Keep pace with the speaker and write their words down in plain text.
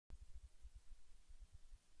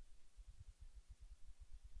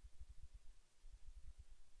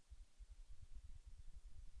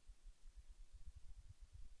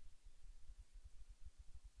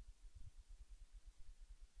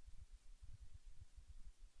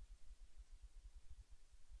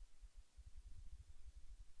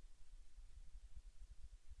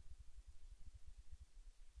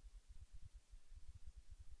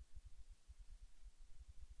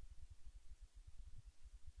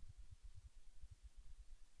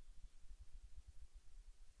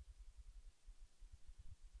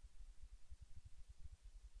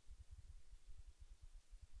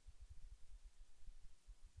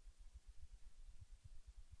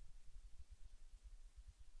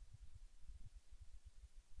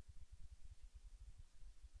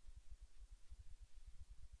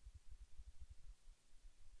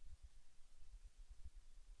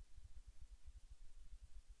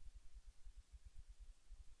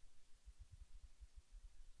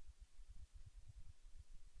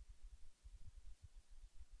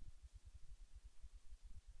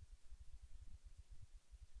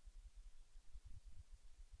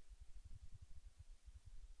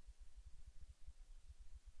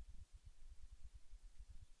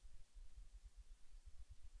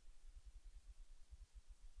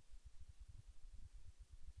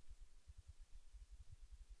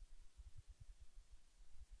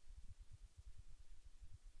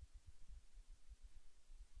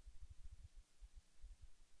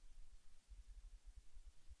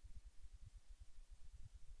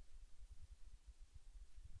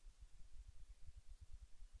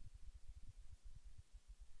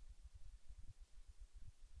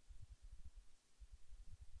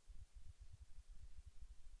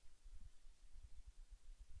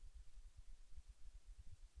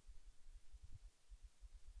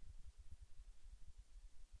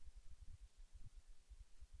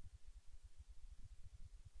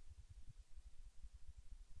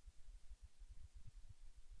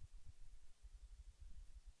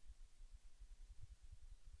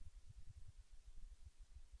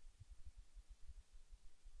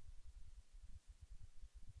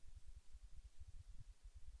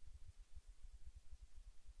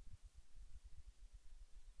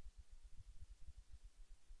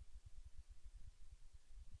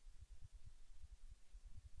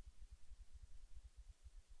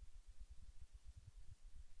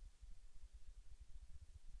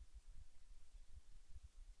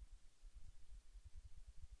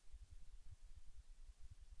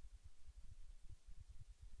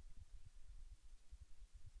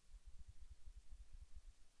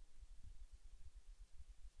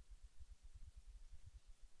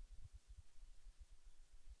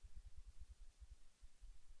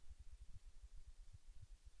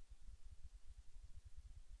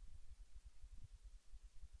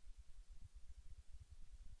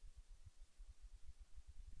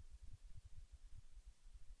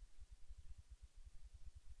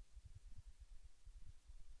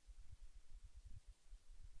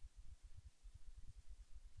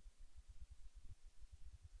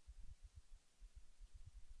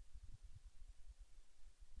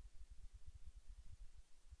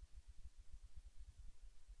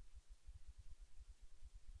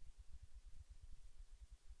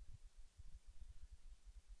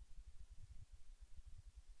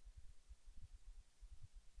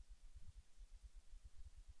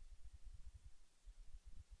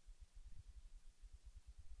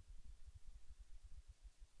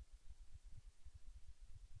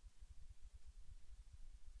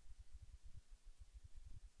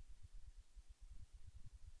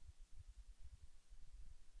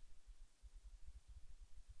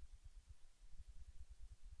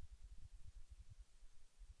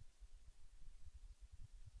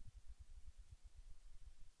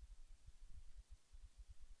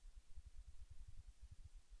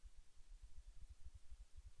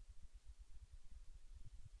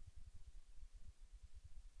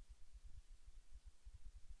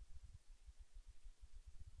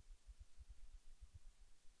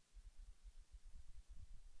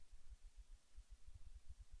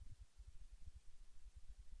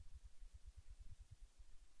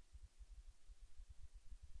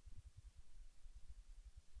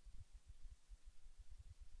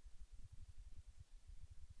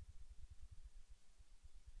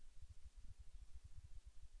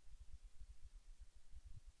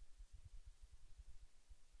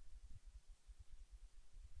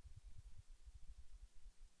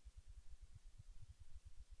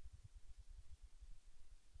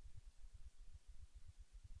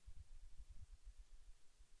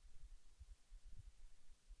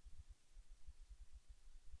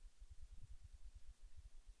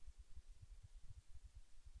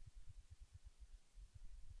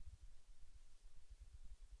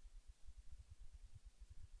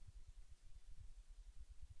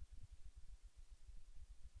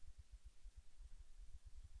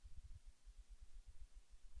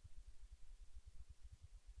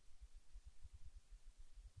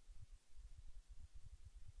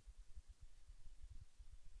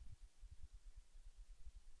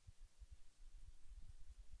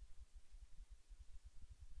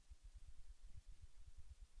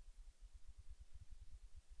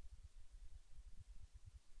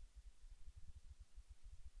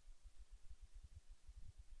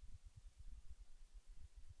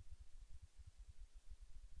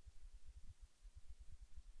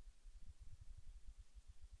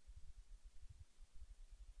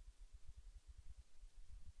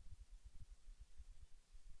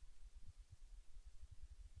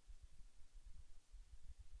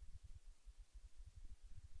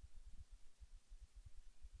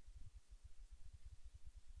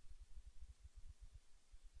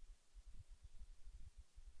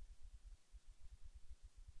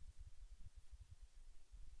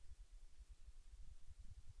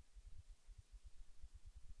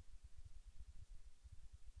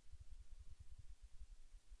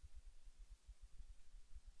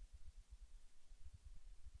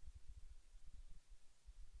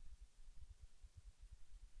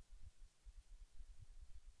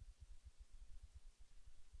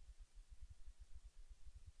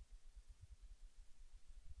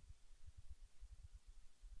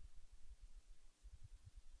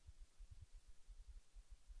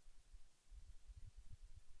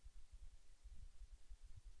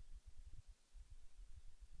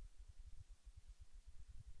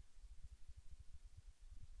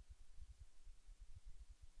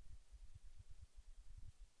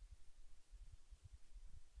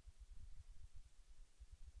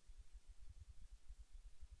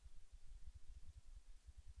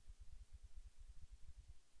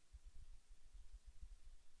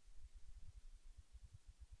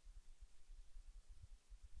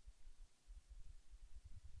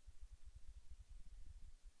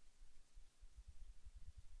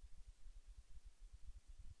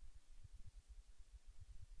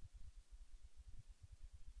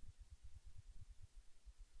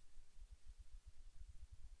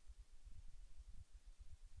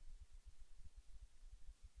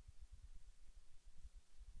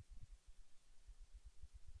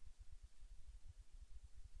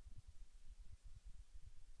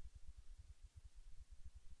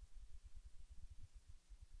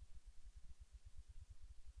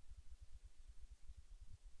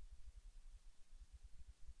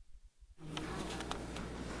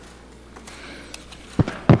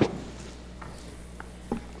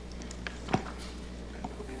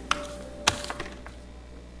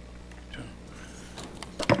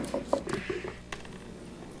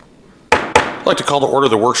like to call to order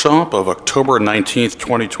the workshop of October 19th,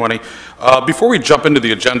 2020. Before we jump into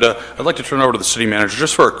the agenda, I'd like to turn it over to the city manager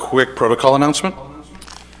just for a quick protocol announcement.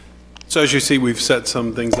 So as you see, we've set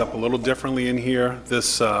some things up a little differently in here.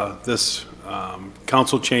 This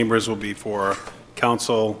council chambers will be for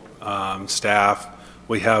council, staff.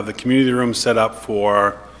 We have the community room set up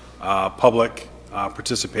for public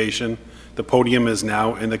participation. The podium is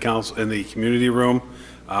now in the community room.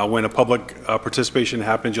 When a public participation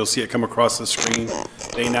happens, you'll see it come across the screen.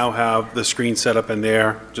 They now have the screen set up in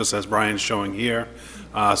there, just as Brian's showing here.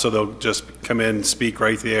 So they'll just come in and speak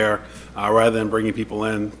right there rather than bringing people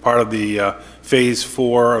in. Part of the phase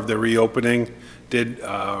 4 of the reopening did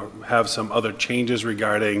have some other changes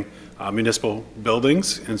regarding municipal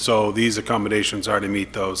buildings, and so these accommodations are to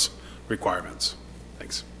meet those requirements.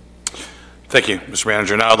 Thanks. Thank you, Mr.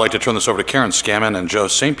 Manager. Now I'd like to turn this over to Karen Scammon and Joe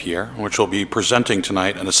St. Pierre, which will be presenting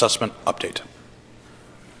tonight an assessment update.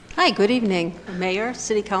 Hi, good evening, Mayor,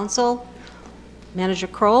 City Council, Manager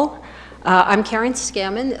Kroll. I'm Karen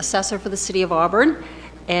Scammon, Assessor for the City of Auburn,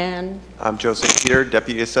 and I'm Joe St. Pierre,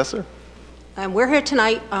 Deputy Assessor. And we're here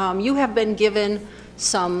tonight. You have been given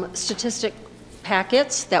some statistic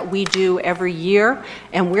packets that we do every year,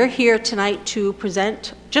 and we're here tonight to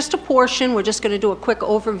present just a portion. We're just going to do a quick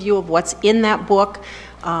overview of what's in that book.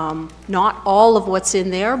 Not all of what's in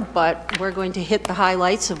there, but we're going to hit the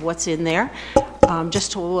highlights of what's in there,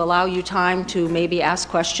 just to allow you time to maybe ask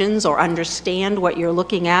questions or understand what you're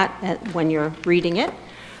looking at when you're reading it.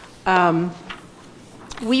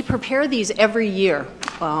 We prepare these every year.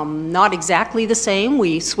 Not exactly the same.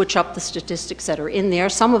 We switch up the statistics that are in there.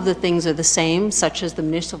 Some of the things are the same, such as the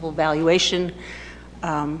municipal valuation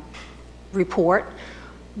report,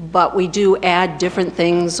 but we do add different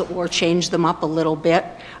things or change them up a little bit.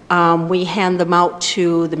 We hand them out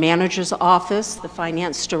to the manager's office, the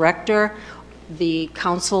finance director. The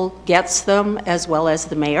council gets them, as well as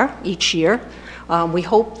the mayor, each year. We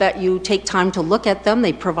hope that you take time to look at them.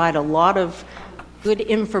 They provide a lot of good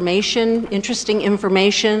information, interesting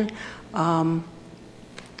information. And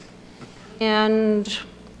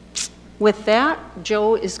with that,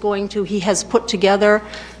 Joe is he has put together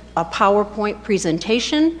a PowerPoint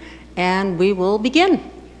presentation, and we will begin.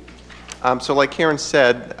 So like Karen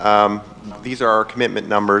said, these are our commitment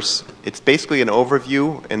numbers. It's basically an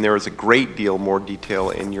overview, and there is a great deal more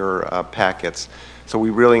detail in your packets. So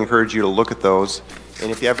we really encourage you to look at those.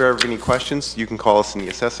 And if you ever have any questions, you can call us in the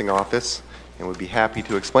assessing office, and we'd be happy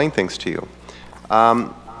to explain things to you.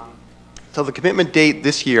 So the commitment date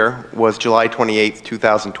this year was July 28th,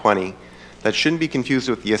 2020. That shouldn't be confused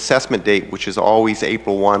with the assessment date, which is always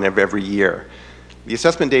April 1 of every year. The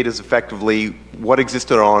assessment date is effectively what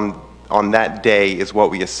existed on that day is what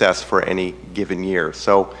we assess for any given year.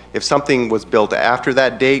 So if something was built after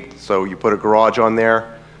that date, so you put a garage on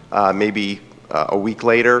there, maybe a week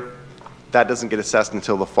later, that doesn't get assessed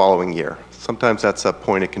until the following year. Sometimes that's a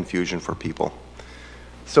point of confusion for people.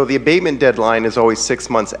 So the abatement deadline is always 6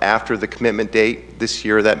 months after the commitment date. This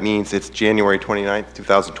year that means it's January 29th,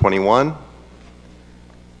 2021.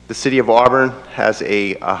 The City of Auburn has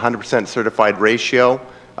a 100% certified ratio.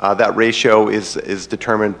 That ratio is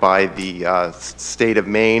determined by the state of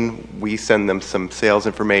Maine. We send them some sales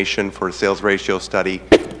information for a sales ratio study.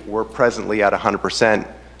 We're presently at 100%.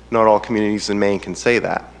 Not all communities in Maine can say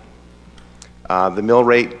that. The mill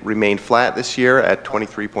rate remained flat this year at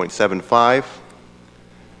 23.75.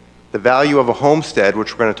 The value of a homestead,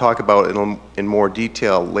 which we're going to talk about in more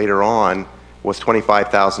detail later on, was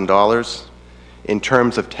 $25,000. In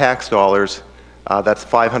terms of tax dollars, that's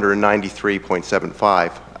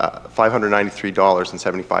 $593.75,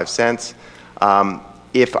 $593.75.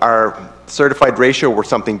 If our certified ratio were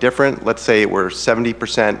something different, let's say it were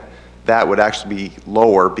 70%, that would actually be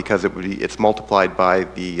lower because it's multiplied by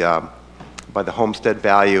the homestead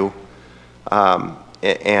value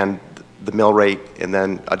and the mill rate, and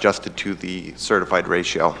then adjusted to the certified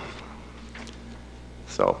ratio.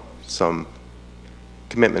 So some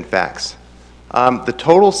commitment facts. The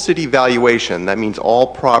total city valuation, that means all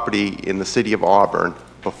property in the City of Auburn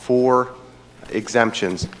before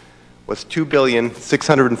exemptions, was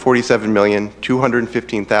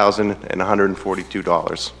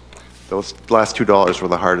 $2,647,215,142. Those last $2 were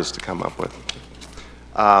the hardest to come up with.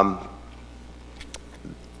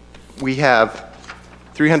 We have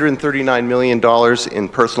 $339 million in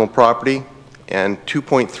personal property and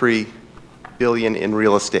 $2.3 billion in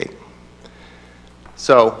real estate.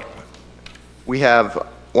 So we have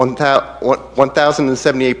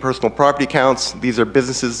 1,078 personal property counts. These are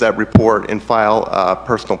businesses that report and file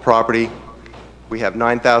personal property. We have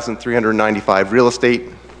 9,395 real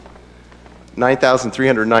estate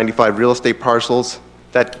parcels,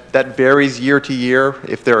 That varies year to year.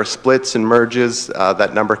 If there are splits and merges,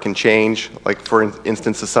 that number can change. Like, for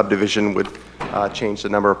instance, a subdivision would change the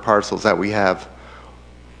number of parcels that we have.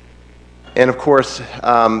 And of course,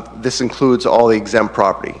 this includes all the exempt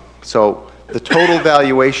property. So the total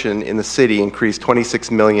valuation in the city increased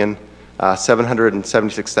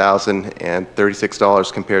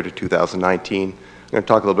 $26,776,036 compared to 2019. I'm going to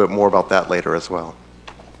talk a little bit more about that later as well.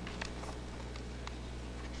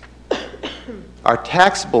 Our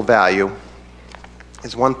taxable value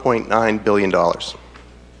is $1.9 billion.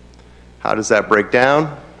 How does that break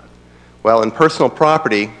down? Well, in personal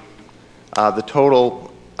property, the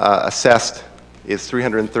total assessed is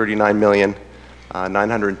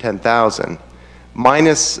 $339,910,000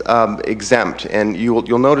 minus exempt. And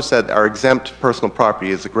you'll notice that our exempt personal property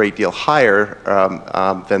is a great deal higher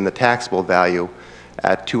than the taxable value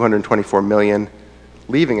at $224 million,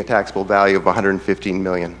 leaving a taxable value of $115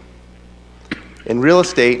 million. In real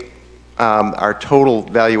estate, our total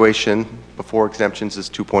valuation before exemptions is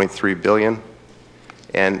 $2.3 billion,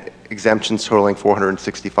 and exemptions totaling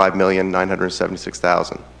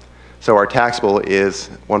 $465,976,000. So our taxable is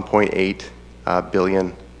 $1.8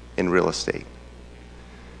 billion in real estate.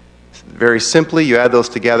 Very simply, you add those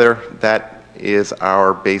together, that is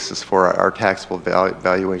our basis for our taxable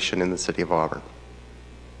valuation in the City of Auburn.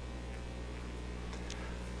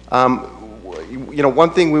 You know,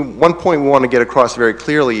 one point we want to get across very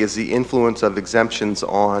clearly is the influence of exemptions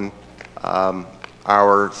on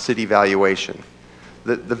our city valuation.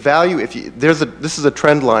 The value, this is a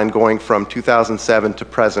trend line going from 2007 to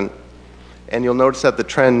present, and you'll notice that the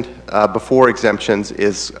trend before exemptions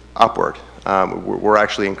is upward. We're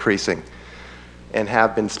actually increasing and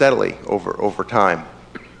have been steadily over time.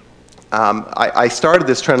 I started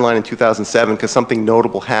this trend line in 2007 because something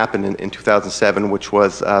notable happened in 2007, which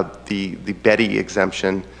was the Betty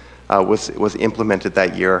exemption was implemented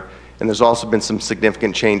that year. And there's also been some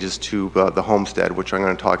significant changes to the homestead, which I'm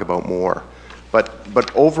going to talk about more.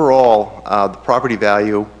 But overall, the property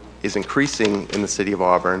value is increasing in the City of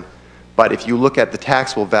Auburn. But if you look at the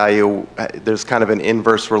taxable value, there's kind of an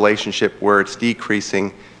inverse relationship where it's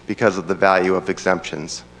decreasing because of the value of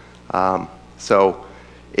exemptions. So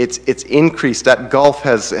it's increased. That gulf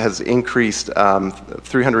has increased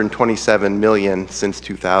 $327 million since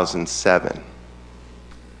 2007.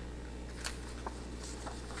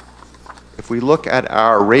 If we look at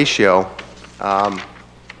our ratio,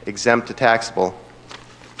 exempt to taxable,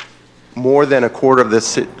 more than a quarter of the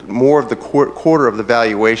quarter of the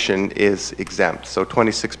valuation is exempt. So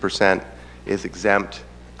 26% is exempt,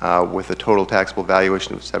 with a total taxable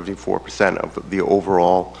valuation of 74% of the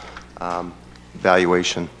overall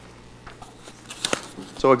valuation.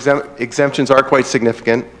 So exemptions are quite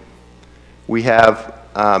significant. We have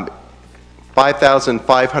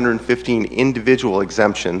 5,515 individual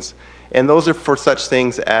exemptions, and those are for such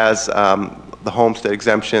things as the homestead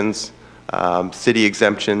exemptions, city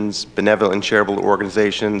exemptions, benevolent and charitable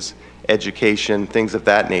organizations, education, things of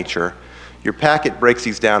that nature. Your packet breaks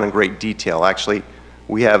these down in great detail. Actually,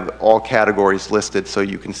 we have all categories listed so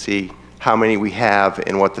you can see how many we have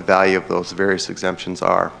and what the value of those various exemptions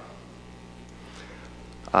are.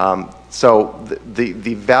 So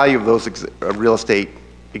the value of those real estate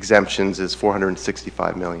exemptions is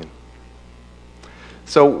 $465 million.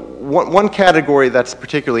 So one category that's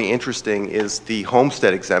particularly interesting is the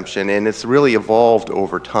homestead exemption, and it's really evolved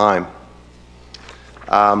over time.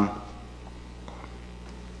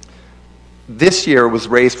 This year was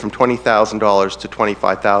raised from $20,000 to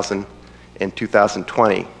 $25,000 in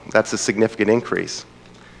 2020. That's a significant increase.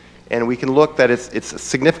 And we can look that it's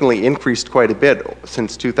significantly increased quite a bit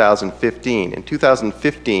since 2015. In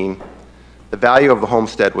 2015, the value of the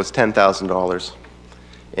homestead was $10,000.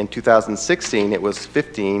 In 2016, it was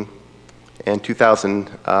 $15,000. In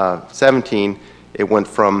 2017, it went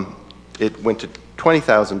to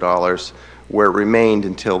 $20,000, where it remained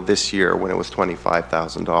until this year when it was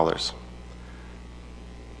 $25,000.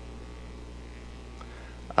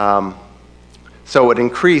 So it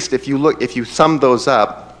increased. If you sum those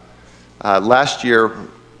up, last year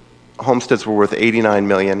homesteads were worth $89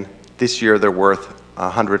 million. This year they're worth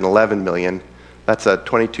 $111 million. That's a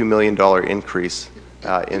 $22 million increase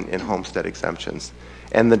in homestead exemptions.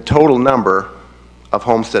 And the total number of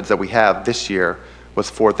homesteads that we have this year was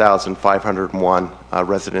 4,501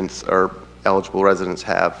 residents or eligible residents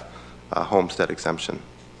have homestead exemption.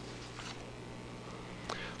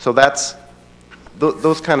 So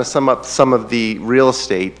those kind of sum up some of the real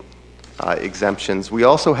estate exemptions. We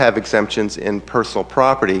also have exemptions in personal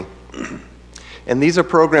property, and these are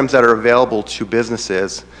programs that are available to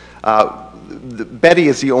businesses. Betty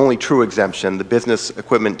is the only true exemption, the business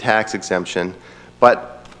equipment tax exemption,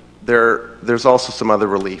 but there's also some other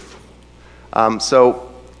relief. So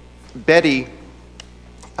Betty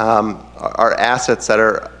are assets that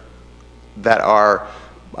are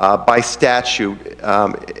by statute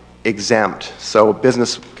exempt. So a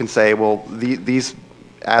business can say, well, these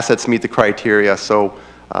assets meet the criteria, so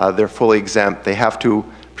they're fully exempt. They have to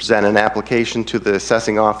present an application to the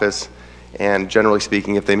assessing office, and generally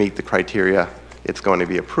speaking, if they meet the criteria, it's going to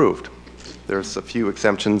be approved. There's a few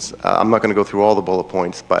exemptions. I'm not going to go through all the bullet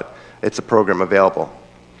points, but it's a program available.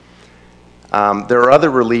 There are other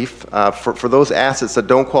relief. For those assets that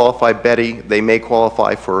don't qualify Betty, they may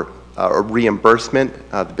qualify for a reimbursement,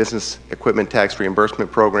 the Business Equipment Tax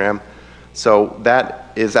Reimbursement Program. So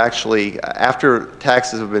that is actually, after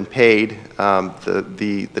taxes have been paid,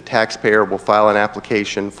 the taxpayer will file an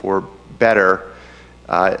application for better,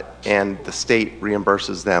 and the state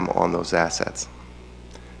reimburses them on those assets.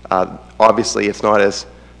 Obviously, it's not as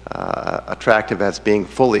attractive as being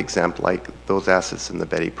fully exempt like those assets in the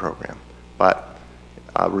Betty program, but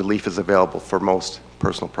relief is available for most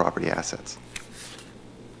personal property assets.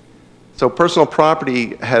 So personal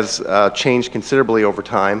property has changed considerably over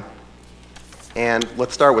time. And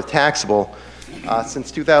let's start with taxable.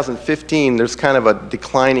 Since 2015, there's kind of a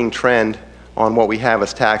declining trend on what we have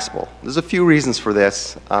as taxable. There's a few reasons for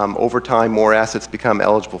this. Over time, more assets become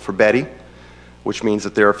eligible for Betty, which means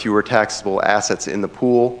that there are fewer taxable assets in the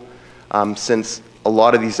pool. Since a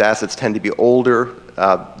lot of these assets tend to be older,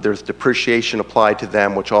 there's depreciation applied to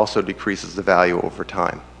them, which also decreases the value over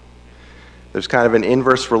time. There's kind of an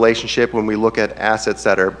inverse relationship when we look at assets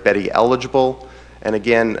that are Betty eligible. And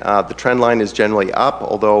again, the trend line is generally up,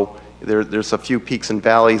 although there's a few peaks and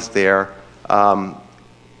valleys there. Some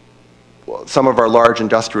of our large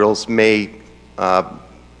industrials may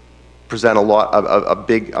present a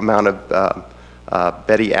big amount of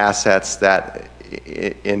Betty assets that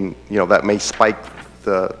that may spike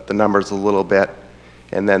the numbers a little bit,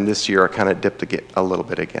 and then this year kind of dipped a little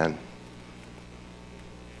bit again.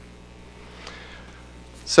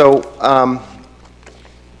 So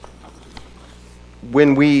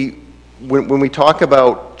when we talk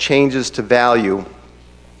about changes to value,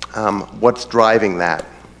 what's driving that?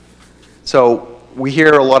 So we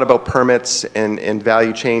hear a lot about permits and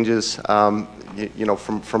value changes, from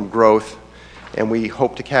growth, and we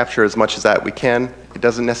hope to capture as much as that we can. It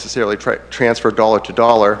doesn't necessarily transfer dollar to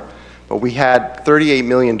dollar, but we had $38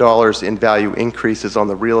 million in value increases on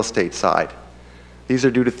the real estate side. These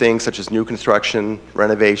are due to things such as new construction,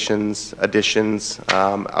 renovations, additions,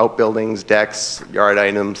 outbuildings, decks, yard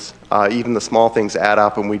items. Even the small things add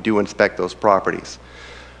up, and we do inspect those properties.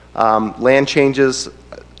 Land changes,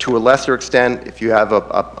 to a lesser extent, if you have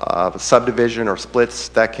a subdivision or splits,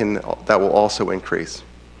 that will also increase.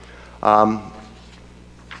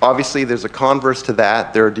 Obviously, there's a converse to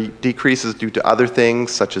that. There are decreases due to other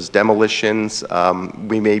things, such as demolitions. We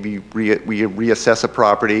reassess a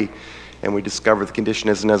property, and we discover the condition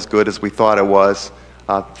isn't as good as we thought it was,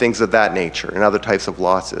 things of that nature, and other types of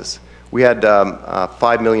losses. We had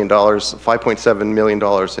 $5.7 million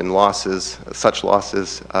in losses, such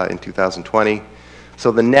losses, in 2020.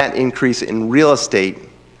 So the net increase in real estate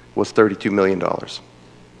was $32 million.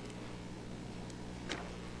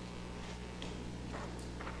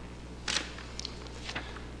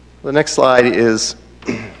 The next slide is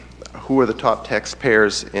who are the top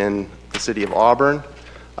taxpayers in the city of Auburn.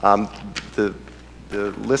 The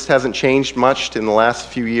list hasn't changed much in the last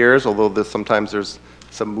few years, although sometimes there's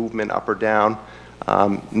some movement up or down.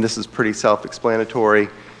 And this is pretty self-explanatory.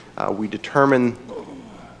 We determine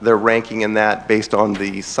their ranking in that based on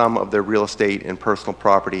the sum of their real estate and personal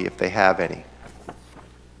property, if they have any.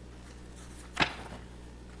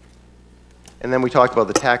 And then we talked about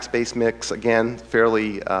the tax base mix, again,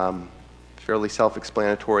 fairly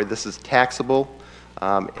self-explanatory. This is taxable,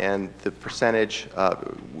 and the percentage,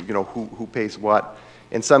 who pays what.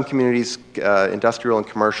 In some communities, industrial and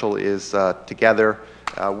commercial is together.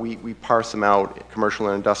 We parse them out. Commercial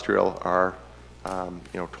and industrial are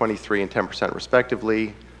 23 and 10%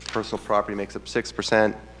 respectively. Personal property makes up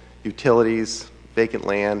 6%. Utilities, vacant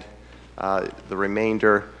land, the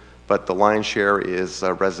remainder, but the lion's share is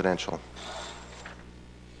residential.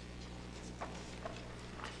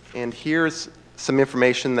 And here's some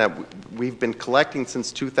information that we've been collecting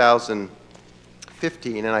since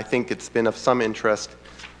 2015, and I think it's been of some interest.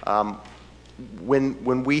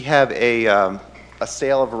 When we have a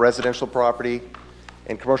sale of a residential property,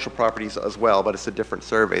 and commercial properties as well, but it's a different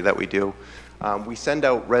survey that we do, we send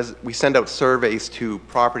out surveys to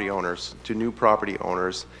property owners, to new property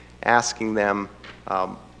owners, asking them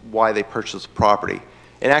why they purchased property.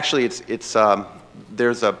 And actually,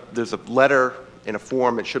 there's a letter in a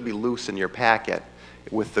form. It should be loose in your packet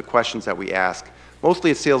with the questions that we ask.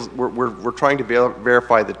 Mostly it's sales. We're trying to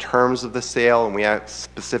verify the terms of the sale, and we ask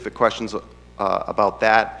specific questions about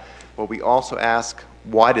that. But we also ask,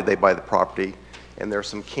 why did they buy the property? And there are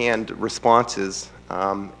some canned responses.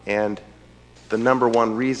 And the number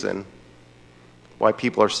one reason why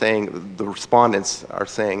people are saying, the respondents are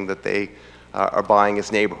saying that they are buying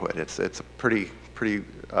is neighborhood. It's a pretty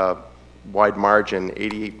wide margin.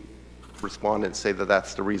 88 respondents say that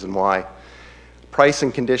that's the reason why. Price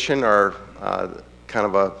and condition are kind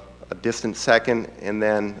of a distant second, and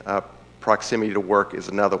then proximity to work is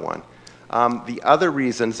another one. The other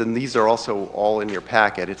reasons, and these are also all in your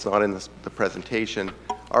packet, it's not in the presentation,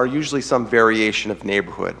 are usually some variation of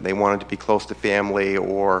neighborhood. They wanted to be close to family,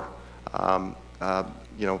 or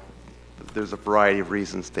you know, there's a variety of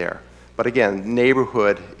reasons there. But again,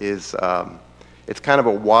 neighborhood is, it's kind of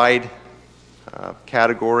a wide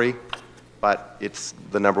category, but it's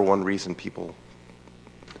the number one reason people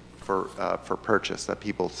for purchase that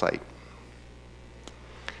people cite.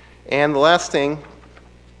 And the last thing,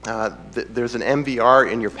 there's an MVR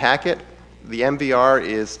in your packet. The MVR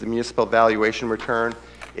is the municipal valuation return.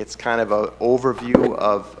 It's kind of an overview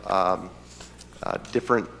of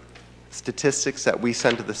different statistics that we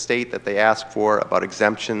send to the state that they ask for about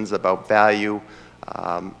exemptions, about value,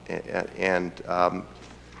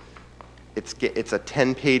 it's a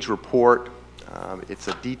 10-page report. It's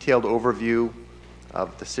a detailed overview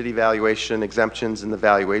of the city valuation, exemptions, and the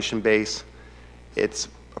valuation base. It's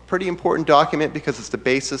a pretty important document because it's the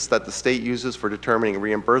basis that the state uses for determining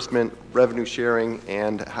reimbursement, revenue sharing,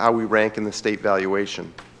 and how we rank in the state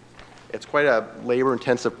valuation. It's quite a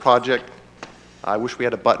labor-intensive project. I wish we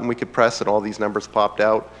had a button we could press and all these numbers popped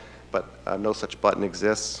out, but no such button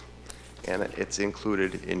exists, and it's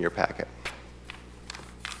included in your packet.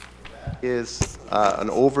 That is an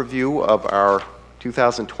overview of our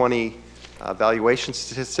 2020 valuation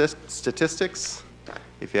statistics.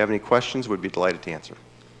 If you have any questions, we'd be delighted to answer.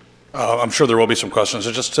 I'm sure there will be some questions.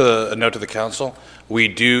 So just a note to the council,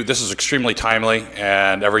 this is extremely timely,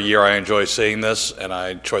 and every year I enjoy seeing this, and I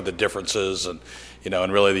enjoy the differences and,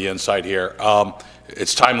 and really the insight here.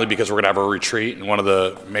 It's timely because we're going to have a retreat, and one of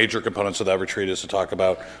the major components of that retreat is to talk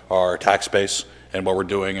about our tax base and what we're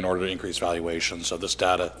doing in order to increase valuation. So this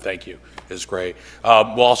data, thank you, is great.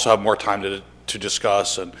 We'll also have more time to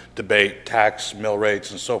discuss and debate tax, mill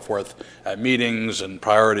rates, and so forth at meetings and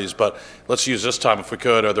priorities, but let's use this time if we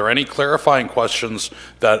could. Are there any clarifying questions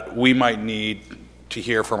that we might need to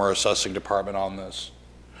hear from our assessing department on this,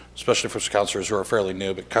 especially for councilors who are fairly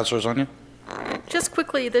new? But councilors, on you? Just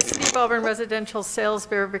quickly, the City of Auburn Residential Sales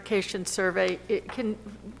Verification Survey,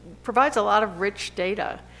 provides a lot of rich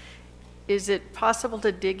data. Is it possible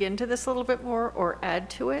to dig into this a little bit more or add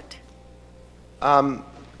to it?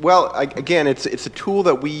 Well, again, it's a tool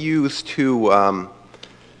that we use to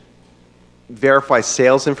verify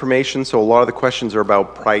sales information. So a lot of the questions are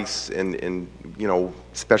about price and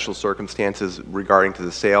special circumstances regarding to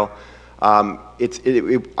the sale.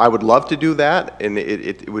 I would love to do that, and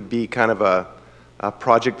it would be kind of a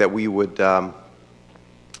project that we would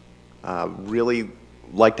really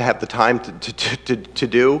like to have the time to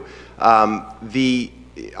do.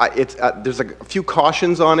 There's a few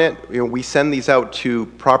cautions on it. We send these out to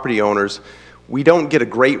property owners. We don't get a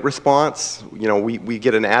great response. We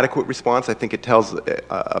get an adequate response. I think it tells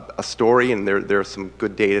a story, and there's some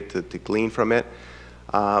good data to glean from it.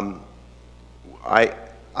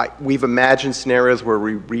 We've imagined scenarios where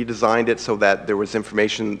we redesigned it so that there was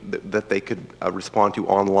information that they could respond to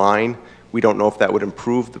online. We don't know if that would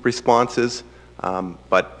improve the responses,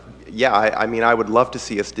 but yeah, I would love to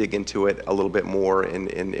see us dig into it a little bit more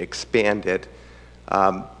and expand it,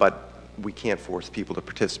 but we can't force people to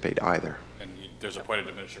participate either. And there's a point of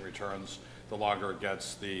diminishing returns. The longer it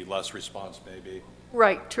gets, the less response may be.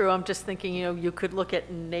 Right, true. I'm just thinking, you could look at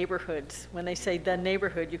neighborhoods. When they say the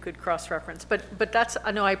neighborhood, you could cross-reference. But that's,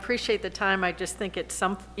 I appreciate the time. I just think it's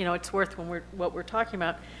it's worth what we're talking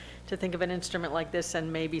about to think of an instrument like this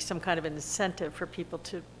and maybe some kind of an incentive for people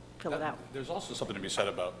to fill it out. There's also something to be said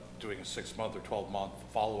about doing a 6-month or 12-month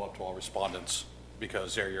follow-up to all respondents,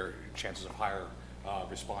 because they're your chances of higher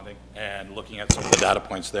responding, and looking at some of the data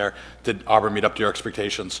points there. Did Auburn meet up to your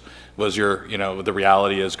expectations? Was your, the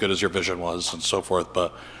reality as good as your vision was, and so forth?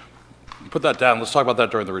 But put that down. Let's talk about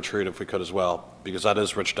that during the retreat if we could as well, because that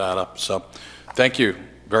is rich data. So thank you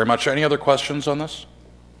very much. Any other questions on this?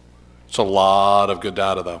 It's a lot of good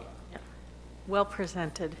data, though. Well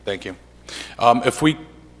presented. Thank you. If we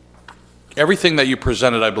Everything that you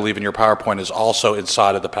presented, I believe, in your PowerPoint is also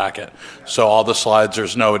inside of the packet. So all the slides,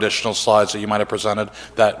 there's no additional slides that you might have presented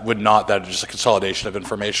that would not, that are just a consolidation of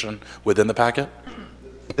information within the packet?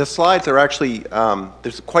 The slides are actually,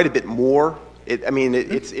 there's quite a bit more.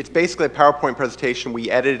 It's basically a PowerPoint presentation. We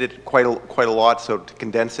edited it quite a lot, so to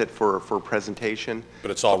condense it for presentation.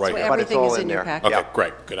 But it's all right So here. everything all is in in your there. packet. Okay, Yeah.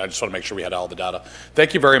 great, good. I just want to make sure we had all the data.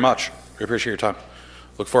 Thank you very much. We appreciate your time.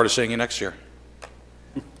 Look forward to seeing you next year.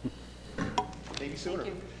 Maybe sooner.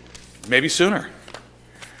 Maybe sooner.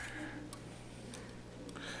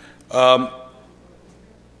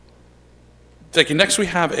 Thank you. Next, we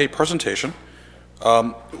have a presentation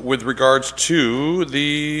with regards to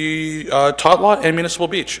the Tot Lot and Municipal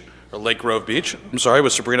Beach, or Lake Grove Beach, I'm sorry,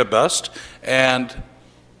 with Sabrina Best, and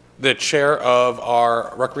the chair of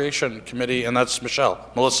our Recreation Committee, and that's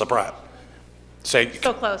Melissa Pratt. Say,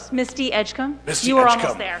 So close. Misty Edgecombe. Misty You were Edgecombe.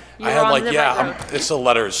 almost there. You I were had on like, the yeah, right road. it's the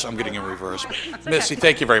letters I'm getting in reverse. Misty,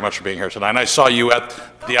 thank you very much for being here tonight. And I saw you at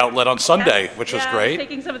the outlet on Sunday, which was Yeah, great.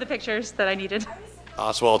 taking some of the pictures that I needed.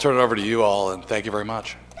 So I'll turn it over to you all, and thank you very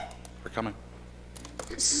much for coming.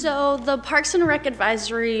 So the Parks and Rec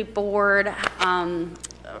Advisory Board,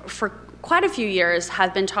 for quite a few years,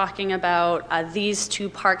 have been talking about these two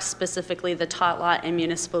parks, specifically the Tot Lot and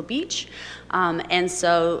Municipal Beach. And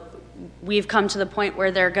so we've come to the point where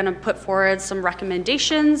they're going to put forward some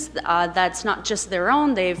recommendations. That's not just their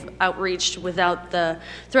own. They've outreached throughout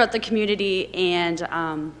the community,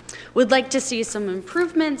 and would like to see some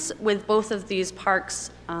improvements with both of these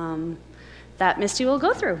parks that Misty will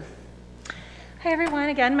go through. Hi everyone,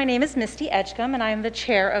 again, my name is Misty Edgecombe and I'm the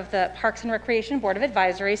chair of the Parks and Recreation Board of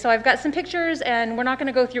Advisory. So I've got some pictures and we're not going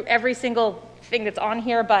to go through every single thing that's on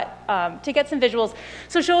here, but to get some visuals.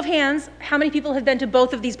 So show of hands, how many people have been to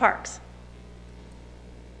both of these parks?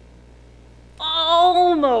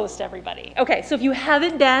 Almost everybody. Okay, so if you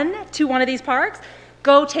haven't been to one of these parks,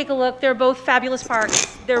 go take a look. They're both fabulous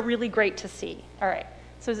parks. They're really great to see. All right,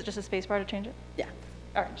 so is it just a space bar to change it? Yeah.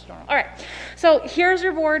 All right, just normal. All right, so here's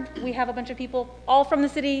your board. We have a bunch of people all from the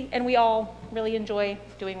city, and we all really enjoy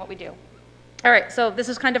doing what we do. All right, so this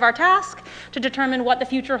is kind of our task to determine what the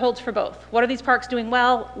future holds for both. What are these parks doing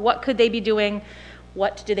well? What could they be doing?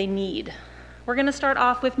 What do they need? We're gonna start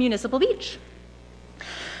off with Municipal Beach.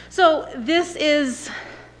 So this is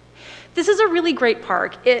a really great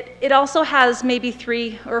park. It also has maybe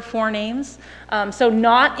 3 or 4 names. So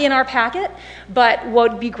not in our packet, but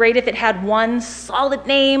what would be great if it had one solid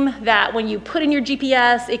name that when you put in your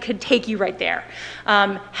GPS, it could take you right there.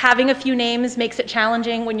 Having a few names makes it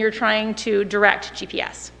challenging when you're trying to direct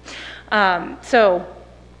GPS. So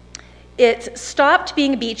it stopped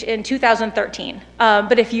being a beach in 2013,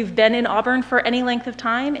 but if you've been in Auburn for any length of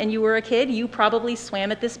time and you were a kid, you probably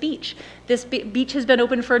swam at this beach. This beach has been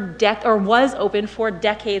open for was open for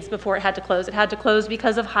decades before it had to close. It had to close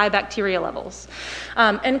because of high bacteria levels.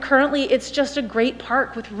 And currently it's just a great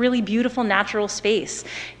park with really beautiful natural space.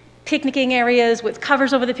 Picnicking areas with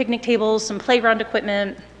covers over the picnic tables, some playground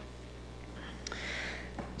equipment.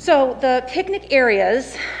 So the picnic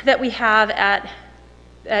areas that we have at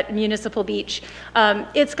Municipal Beach.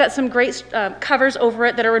 It's got some great covers over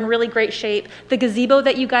it that are in really great shape. The gazebo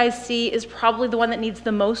that you guys see is probably the one that needs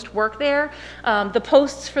the most work there. The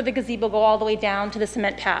posts for the gazebo go all the way down to the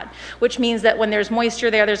cement pad, which means that when there's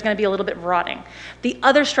moisture there, there's going to be a little bit rotting. The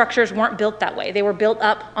other structures weren't built that way. They were built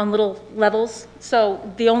up on little levels, so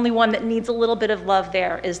the only one that needs a little bit of love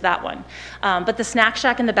there is that one. But the snack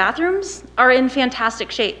shack and the bathrooms are in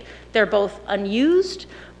fantastic shape. They're both unused,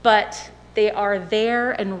 but they are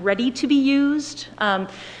there and ready to be used.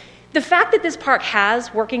 The fact that this park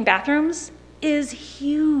has working bathrooms is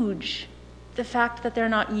huge. The fact that they're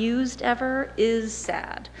not used ever is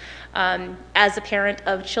sad. As a parent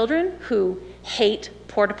of children who hate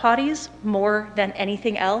porta potties more than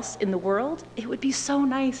anything else in the world, it would be so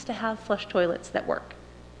nice to have flush toilets that work.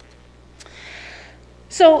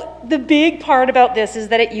 So the big part about this is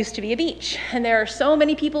that it used to be a beach, and there are so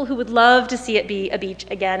many people who would love to see it be a beach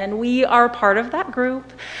again, and we are part of that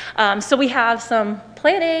group. So we have some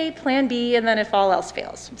plan A, plan B, and then if all else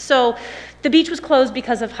fails. So the beach was closed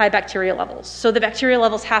because of high bacteria levels. So the bacteria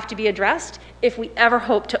levels have to be addressed if we ever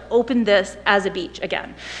hope to open this as a beach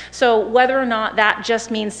again. So whether or not that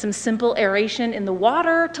just means some simple aeration in the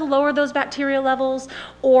water to lower those bacteria levels,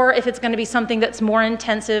 or if it's going to be something that's more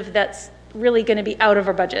intensive, that's really going to be out of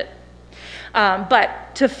our budget.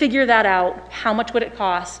 But to figure that out, how much would it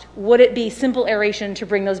cost? Would it be simple aeration to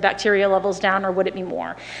bring those bacteria levels down, or would it be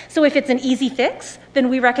more? So if it's an easy fix, then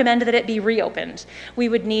we recommend that it be reopened. We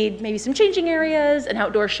would need maybe some changing areas, an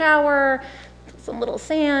outdoor shower, some little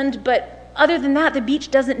sand, but other than that, the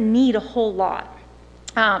beach doesn't need a whole lot.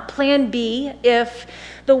 Plan B, if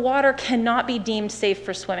the water cannot be deemed safe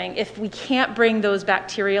for swimming, if we can't bring those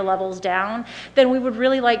bacteria levels down, then we would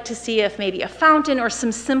really like to see if maybe a fountain or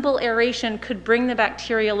some simple aeration could bring the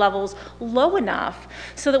bacteria levels low enough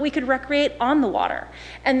so that we could recreate on the water.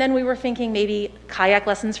 And then we were thinking maybe kayak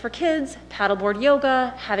lessons for kids, paddleboard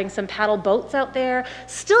yoga, having some paddle boats out there,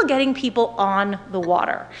 still getting people on the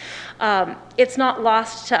water. It's not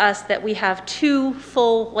lost to us that we have 2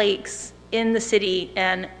 full lakes in the city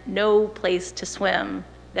and no place to swim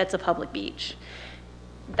that's a public beach.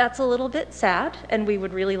 That's a little bit sad, and we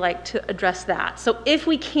would really like to address that. So if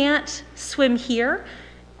we can't swim here,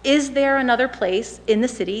 is there another place in the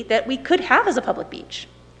city that we could have as a public beach?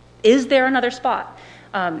 Is there another spot?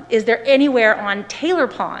 Is there anywhere on Taylor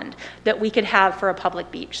Pond that we could have for a public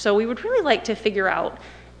beach? So we would really like to figure out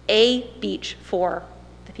a beach for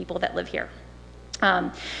the people that live here.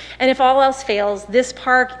 And if all else fails, this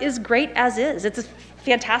park is great as is. It's a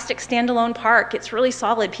fantastic standalone park. It's really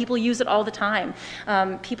solid. People use it all the time.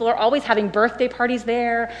 People are always having birthday parties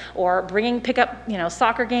there or bringing pickup,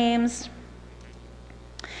 soccer games.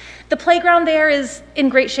 The playground there is in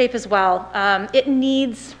great shape as well. It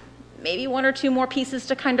needs maybe 1 or 2 more pieces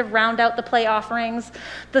to kind of round out the play offerings.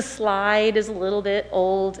 The slide is a little bit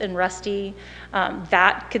old and rusty.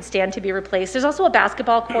 That could stand to be replaced. There's also a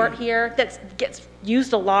basketball court here that gets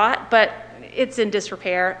used a lot, but it's in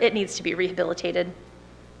disrepair. It needs to be rehabilitated.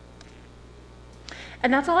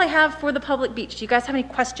 And that's all I have for the public beach. Do you guys have any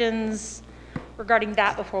questions regarding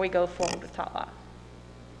that before we go forward with Tot Lot?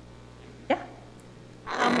 Yeah?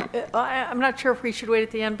 I'm not sure if we should wait at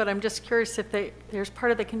the end, but I'm just curious if there's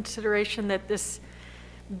part of the consideration that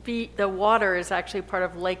the water is actually part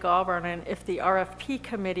of Lake Auburn, and if the RFP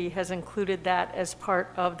committee has included that as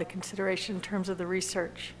part of the consideration in terms of the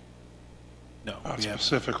research. No. Not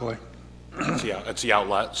specifically. It's the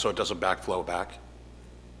outlet, so it doesn't backflow back.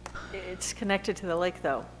 It's connected to the lake,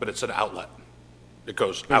 though. But it's an outlet. It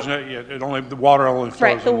goes out. The water only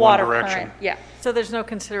flows in one direction. Current, yeah. So there's no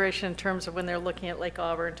consideration in terms of when they're looking at Lake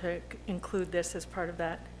Auburn to include this as part of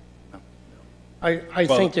that? I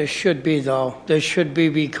think there should be, though. There should be,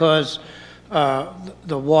 because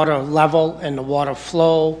the water level and the water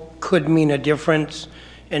flow could mean a difference,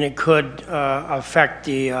 and it could affect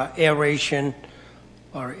the aeration,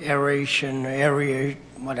 area,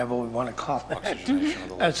 whatever we want to call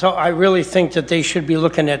it. So I really think that they should be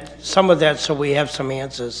looking at some of that so we have some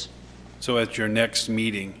answers. So at your next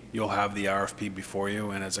meeting, you'll have the RFP before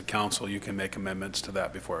you, and as a council, you can make amendments to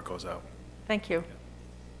that before it goes out. Thank you.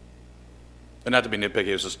 And not to be nitpicky,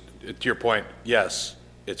 it's just, to your point, yes,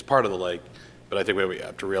 it's part of the lake, but I think what we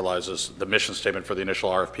have to realize is the mission statement for the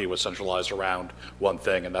initial RFP was centralized around one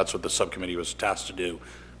thing, and that's what the subcommittee was tasked to do.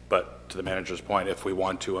 But to the manager's point, if we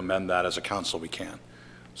want to amend that as a council, we can.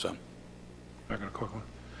 So. I got a quick one.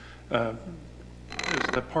 Has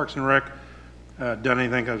the Parks and Rec done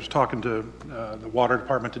anything? I was talking to the water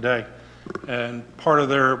department today, and part of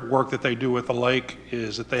their work that they do with the lake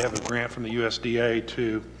is that they have a grant from the USDA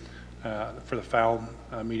for the foul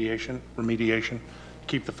remediation,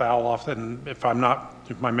 keep the foul off. And if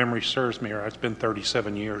my memory serves me right, it's been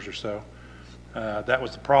 37 years or so. That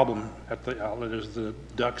was the problem at the outlet, is the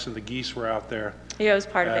ducks and the geese were out there. Yeah, it was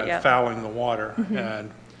part of it, yeah. Fouling the water. And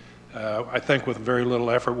I think with very little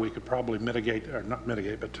effort, we could probably mitigate, or not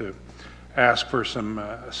mitigate, but to ask for some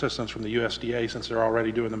assistance from the USDA, since they're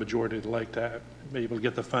already doing the majority of the lake, to be able to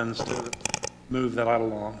get the funds to move that out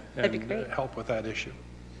along and help with that issue.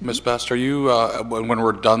 Ms. Best, are you, when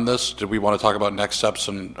we're done this, do we want to talk about next steps,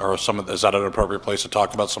 or is that an appropriate place to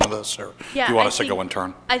talk about some of this, or do you want us to go in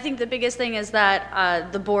turn? I think the biggest thing is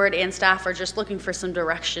that the board and staff are just looking for some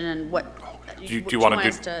direction and what do you want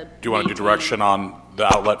to do direction on the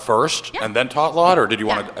outlet first and then Tot Lot, or did you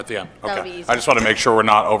want it at the end? That would be easy. I just want to make sure we're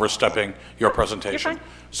not overstepping your presentation. You're fine.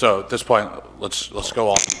 So at this point, let's go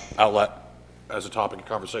on outlet as a topic of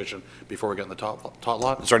conversation before we get in the Tot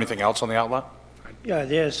Lot. Is there anything else on the outlet? Yeah,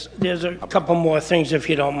 there's a couple more things, if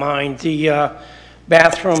you don't mind. The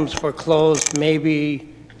bathrooms were closed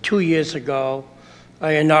maybe 2 years ago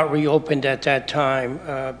and not reopened at that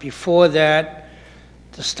time. Before that,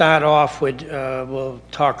 to start off with, we'll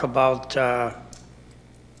talk about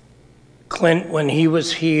Clint. When he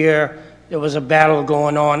was here, there was a battle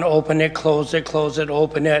going on, open it, close it,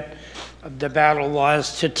 open it. The battle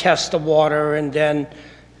was to test the water, and then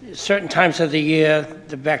certain times of the year,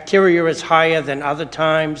 the bacteria is higher than other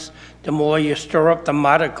times. The more you stir up the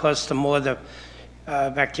mud, of course, the more the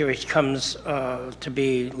bacteria comes to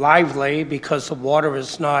be lively, because the water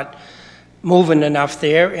is not moving enough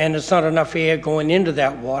there, and there's not enough air going into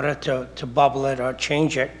that water to bubble it or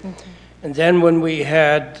change it. And then when we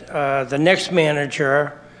had the next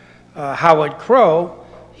manager, Howard Crow,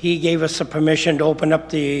 he gave us the permission to open up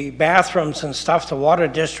the bathrooms and stuff. The water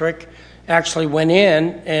district actually went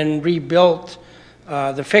in and rebuilt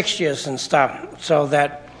the fixtures and stuff so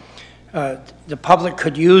that the public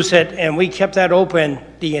could use it, and we kept that open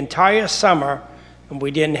the entire summer, and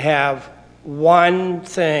we didn't have one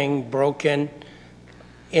thing broken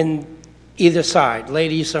in either side,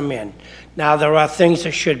 ladies or men. Now, there are things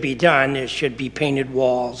that should be done. There should be painted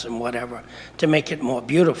walls and whatever to make it more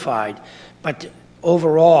beautified, but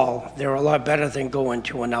overall, they're a lot better than going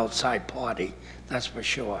to an outside party, that's for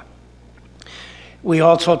sure. We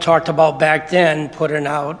also talked about back then putting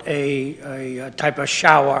out a type of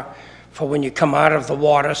shower for when you come out of the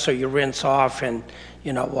water, so you rinse off and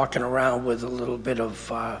you're not walking around with a little bit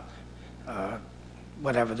of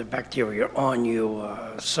whatever the bacteria on you.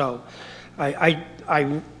 So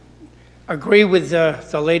I agree with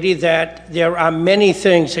the lady that there are many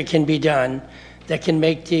things that can be done that can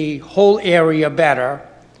make the whole area better,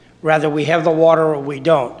 whether we have the water or we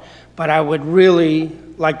don't. But I would really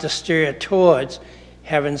like to steer towards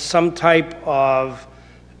having some type of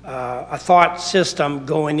a thought system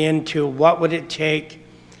going into what would it take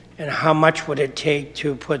and how much would it take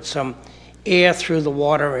to put some air through the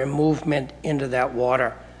water and movement into that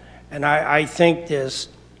water. And I think there's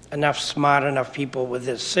smart enough people with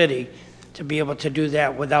this city to be able to do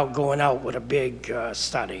that without going out with a big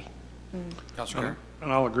study. Councilor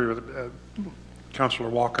and I'll agree with Councilor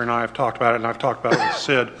Walker, and I have talked about it, and I've talked about it with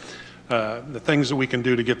Sid. The things that we can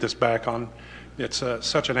do to get this back on, it's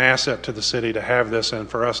such an asset to the city to have this, and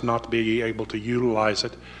for us not to be able to utilize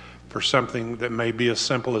it for something that may be as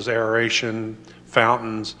simple as aeration,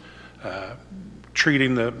 fountains,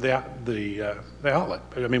 treating the outlet.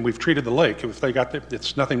 I mean, we've treated the lake. If they got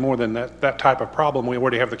it's nothing more than that type of problem. We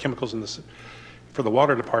already have the chemicals in for the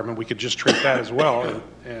water department. We could just treat that as well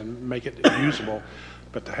and make it usable.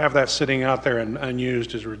 But to have that sitting out there and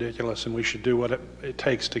unused is ridiculous, and we should do what it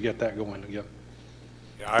takes to get that going again.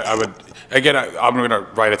 Yeah, I would, again, I'm going to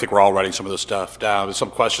write, I think we're all writing some of this stuff down.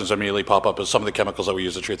 Some questions that immediately pop up is some of the chemicals that we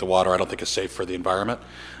use to treat the water I don't think is safe for the environment.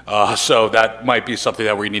 So that might be something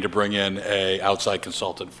that we need to bring in a outside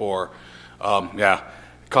consultant for. Yeah,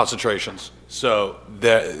 concentrations. So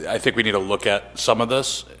I think we need to look at some of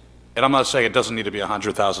this. And I'm not saying it doesn't need to be a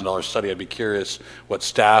 $100,000 study. I'd be curious what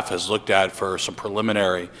staff has looked at for some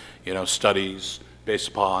preliminary, studies based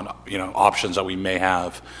upon, options that we may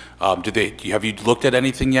have. Have you looked at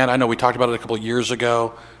anything yet? I know we talked about it a couple of years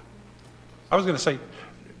ago. I was going to say,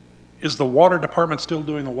 is the water department still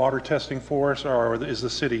doing the water testing for us, or is the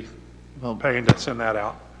city paying to send that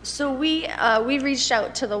out? So we reached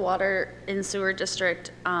out to the water and sewer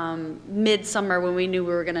district midsummer when we knew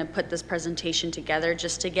we were going to put this presentation together,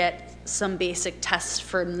 just to get some basic tests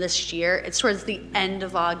from this year. It's towards the end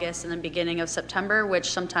of August and the beginning of September, which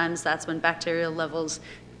sometimes that's when bacterial levels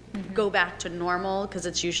go back to normal, because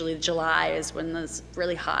it's usually July is when it's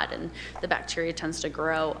really hot and the bacteria tends to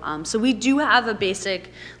grow. So we do have a basic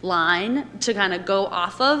line to kind of go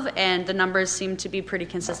off of, and the numbers seem to be pretty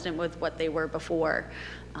consistent with what they were before.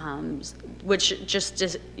 Which just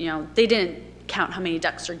is, they didn't count how many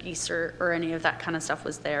ducks or geese or any of that kind of stuff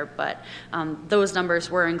was there, but those numbers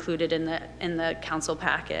were included in the council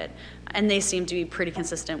packet, and they seem to be pretty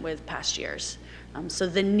consistent with past years. So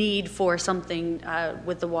the need for something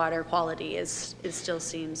with the water quality it still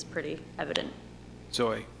seems pretty evident.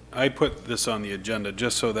 So I put this on the agenda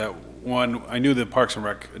just so that, one, I knew the Parks and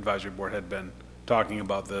Rec Advisory Board had been talking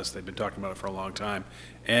about this. They've been talking about it for a long time.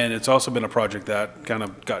 And it's also been a project that kind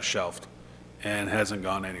of got shelved and hasn't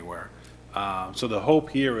gone anywhere. So the hope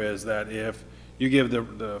here is that if you give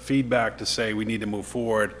the feedback to say we need to move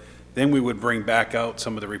forward, then we would bring back out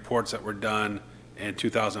some of the reports that were done in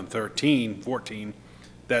 2013, 14,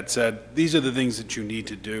 that said, these are the things that you need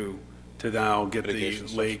to do to now get the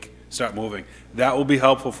lake start moving. That will be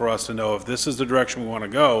helpful for us to know if this is the direction we want to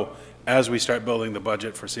go as we start building the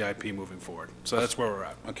budget for CIP moving forward. So that's where we're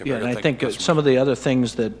at. Okay, yeah, and I think some of the other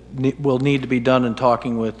things that will need to be done in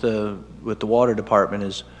talking with the water department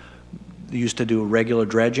is they used to do regular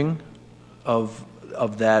dredging of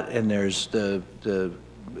that, and there's the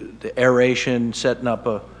aeration, setting up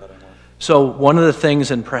a. So one of the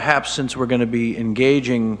things, and perhaps since we're going to be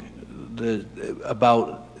engaging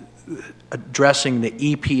about addressing the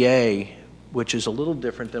EPA, which is a little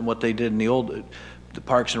different than what they did in the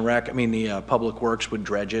Parks and Rec, the Public Works would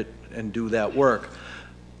dredge it and do that work.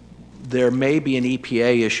 There may be an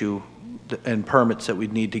EPA issue and permits that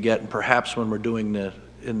we'd need to get, and perhaps when we're doing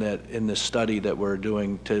in this study that we're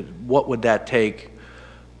doing, to what would that take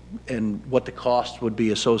and what the cost would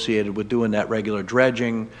be associated with doing that regular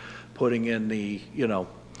dredging, putting in the, you know,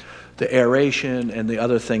 the aeration and the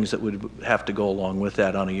other things that would have to go along with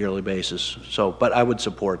that on a yearly basis. So, but I would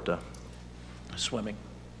support the swimming.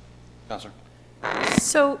 Councilor.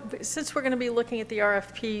 So since we're going to be looking at the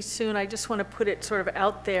RFP soon, I just want to put it sort of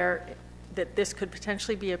out there that this could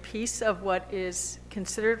potentially be a piece of what is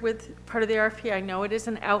considered with part of the RFP. I know it is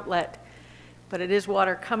an outlet, but it is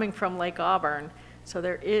water coming from Lake Auburn, so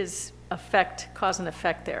there is cause and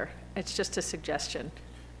effect there. It's just a suggestion.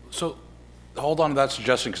 So hold on to that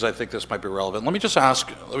suggestion because I think this might be relevant. Let me just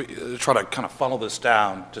ask, let me try to kind of funnel this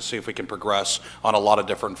down to see if we can progress on a lot of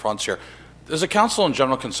different fronts here. There's a council and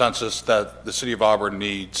general consensus that the City of Auburn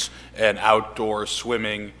needs an outdoor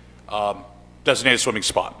swimming, designated swimming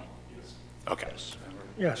spot. Yes. Okay.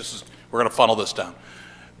 Yes. We're going to funnel this down.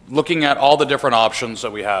 Looking at all the different options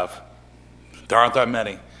that we have, there aren't that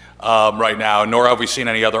many right now, nor have we seen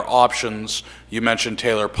any other options. You mentioned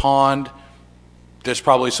Taylor Pond. There's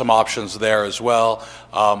probably some options there as well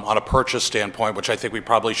on a purchase standpoint, which I think we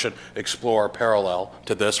probably should explore parallel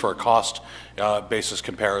to this for a cost basis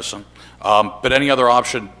comparison. But any other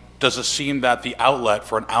option, does it seem that the outlet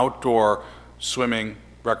for an outdoor swimming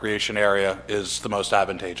recreation area is the most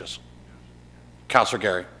advantageous? Councilor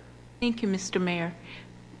Gary. Thank you, Mr. Mayor.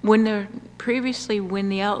 Previously, when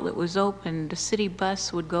the outlet was open, the city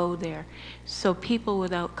bus would go there. So people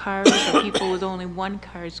without cars or people with only one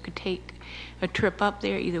car could take a trip up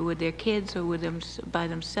there, either with their kids or with them by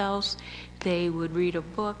themselves. They would read a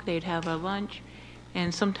book, they'd have a lunch,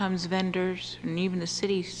 and sometimes vendors, and even the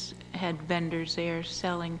cities had vendors there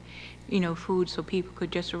selling, you know, food, so people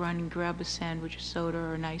could just run and grab a sandwich, a soda,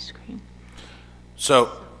 or an ice cream.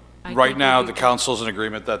 So right now, the council's in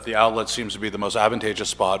agreement that the outlet seems to be the most advantageous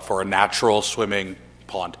spot for a natural swimming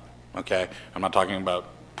pond, okay? I'm not talking about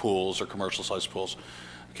pools or commercial-sized pools.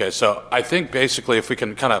 Okay, so I think basically if we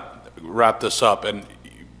can kind of wrap this up, and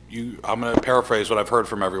I'm going to paraphrase what I've heard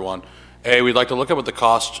from everyone. A, we'd like to look at what the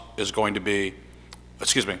cost is going to be.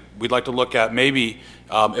 Excuse me. We'd like to look at maybe,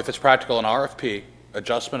 if it's practical, an RFP,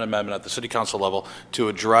 adjustment amendment at the city council level to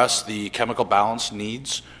address the chemical balance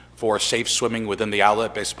needs for safe swimming within the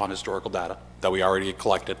outlet based upon historical data that we already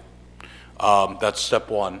collected. That's step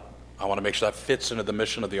one. I want to make sure that fits into the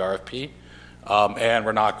mission of the RFP. And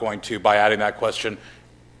we're not going to, by adding that question,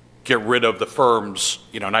 get rid of the firms,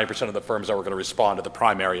 90% of the firms that were going to respond to the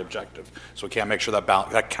primary objective. So we can't make sure that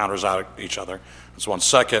that counters out each other. That's one.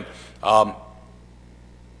 Second,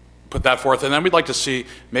 put that forth, and then we'd like to see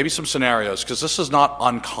maybe some scenarios, because this is not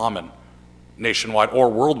uncommon nationwide or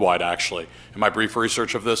worldwide, actually. In my brief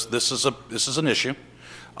research of this is an issue.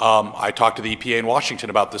 I talked to the EPA in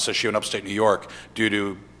Washington about this issue in upstate New York due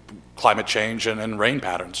to climate change and rain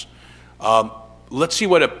patterns. Let's see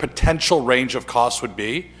what a potential range of costs would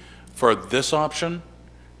be for this option,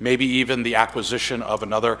 maybe even the acquisition of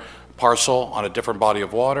another parcel on a different body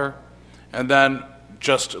of water, and then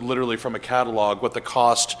just literally from a catalog what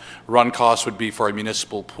the run cost would be for a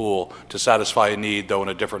municipal pool to satisfy a need, though in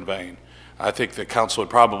a different vein. I think the council would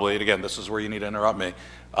probably, and again, this is where you need to interrupt me,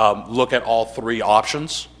 look at all three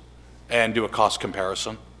options and do a cost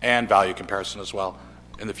comparison and value comparison as well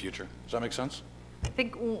in the future. Does that make sense? I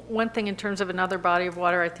think one thing in terms of another body of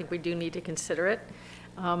water, I think we do need to consider it.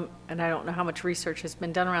 And I don't know how much research has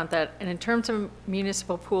been done around that. And in terms of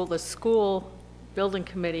municipal pool, the school building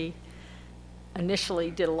committee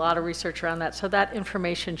initially did a lot of research around that. So that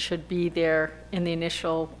information should be there in the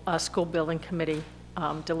initial school building committee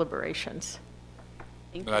deliberations.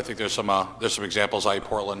 And I think there's some examples, i.e.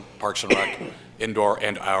 Portland, Parks and Rec, indoor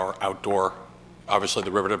and our outdoor, obviously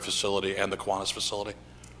the Riverdale facility and the Kiwanis facility.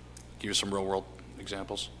 Give you some real world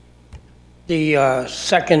examples. The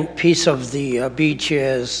second piece of the beach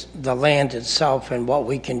is the land itself and what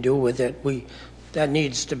we can do with it. That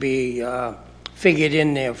needs to be figured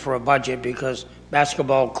in there for a budget, because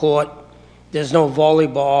basketball court, there's no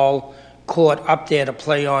volleyball court up there to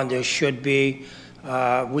play on. There should be.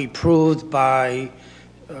 We proved by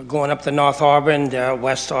going up to North Auburn,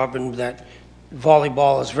 West Auburn, that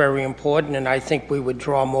volleyball is very important, and I think we would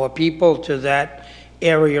draw more people to that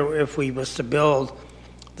area if we was to build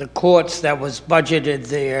the courts that was budgeted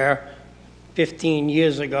there 15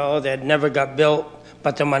 years ago that never got built,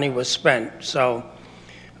 but the money was spent. So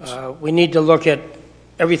we need to look at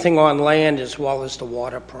everything on land as well as the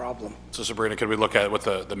water problem. So Sabrina, could we look at what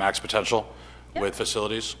the max potential with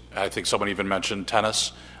facilities? I think someone even mentioned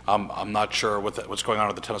tennis. I'm not sure what's going on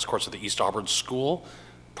at the tennis courts at the East Auburn School.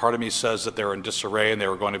 Part of me says that they're in disarray and they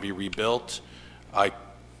were going to be rebuilt.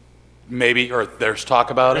 Maybe, or there's talk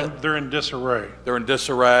about it. They're in disarray. They're in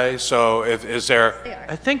disarray. So is there?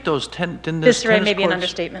 I think those disarray may be an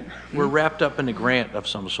understatement. We're wrapped up in a grant of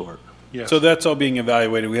some sort. Yes. So that's all being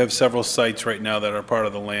evaluated. We have several sites right now that are part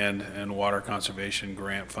of the land and water conservation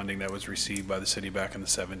grant funding that was received by the city back in the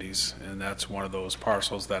 70s. And that's one of those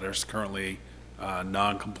parcels that is currently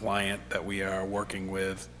non-compliant that we are working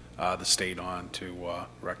with the state on to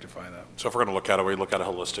rectify that. So if we're going to look at it, we look at it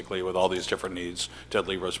holistically with all these different needs. To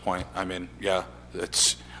Leroy's point, I mean, yeah,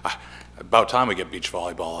 it's about time we get beach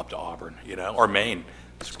volleyball up to Auburn, you know, or Maine.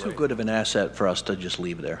 It's too good of an asset for us to just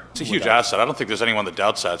leave there. It's a huge asset. I don't think there's anyone that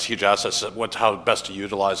doubts that. It's a huge asset. What's how best to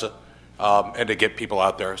utilize it and to get people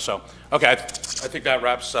out there. So, okay, I think that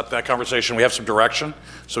wraps up that conversation. We have some direction,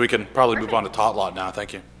 so we can probably move on to Tot Lot now.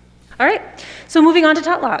 Thank you. All right, so moving on to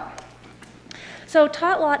Tot Lot. So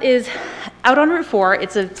Tot Lot is out on Route 4.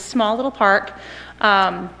 It's a small little park.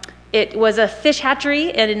 It was a fish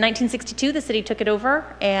hatchery, and in 1962, the city took it over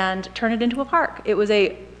and turned it into a park. It was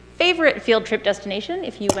a favorite field trip destination.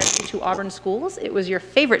 If you went to Auburn schools, it was your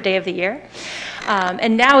favorite day of the year.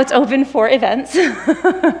 And now it's open for events.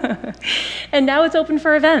 And now it's open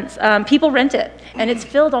for events. People rent it, and it's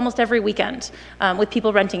filled almost every weekend with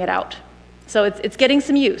people renting it out. So it's getting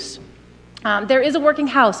some use. There is a working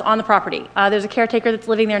house on the property. There's a caretaker that's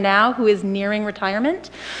living there now who is nearing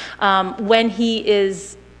retirement. When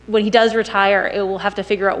he does retire, it will have to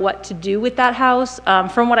figure out what to do with that house.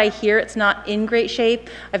 From what I hear, it's not in great shape.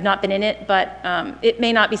 I've not been in it, but it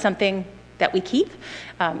may not be something that we keep.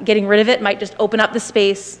 Getting rid of it might just open up the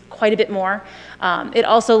space quite a bit more. It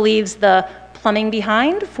also leaves the plumbing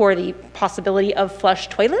behind for the possibility of flush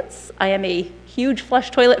toilets. I am a huge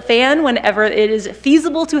flush toilet fan whenever it is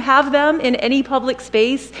feasible to have them in any public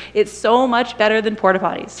space. It's so much better than porta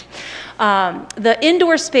potties. The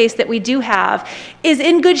indoor space that we do have is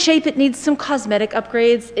in good shape. It needs some cosmetic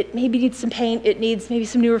upgrades. It maybe needs some paint. It needs maybe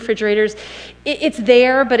some new refrigerators. It's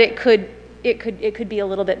there, but it could be a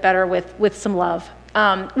little bit better with some love.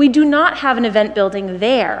 We do not have an event building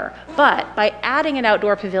there, but by adding an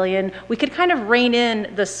outdoor pavilion, we could kind of rein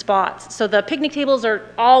in the spots. So the picnic tables are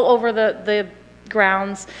all over the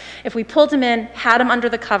grounds. If we pulled them in, had them under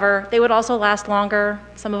the cover, they would also last longer.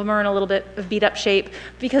 Some of them are in a little bit of beat up shape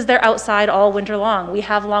because they're outside all winter long. We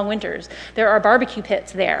have long winters. There are barbecue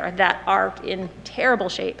pits there that are in terrible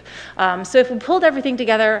shape. So if we pulled everything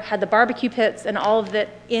together, had the barbecue pits and all of it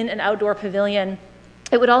in an outdoor pavilion,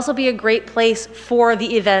 it would also be a great place for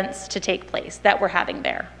the events to take place that we're having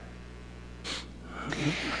there.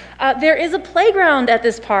 There is a playground at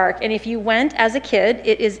this park, and if you went as a kid,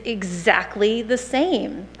 it is exactly the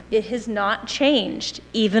same. It has not changed,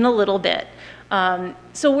 even a little bit.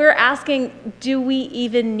 So we're asking, do we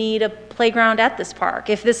even need a playground at this park?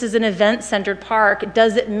 If this is an event-centered park,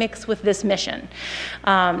 does it mix with this mission?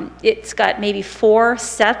 It's got maybe 4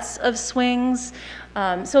 sets of swings,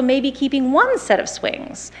 so maybe keeping 1 set of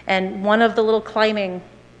swings and one of the little climbing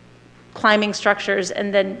structures,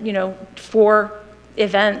 and then, you know, 4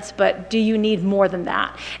 events, but do you need more than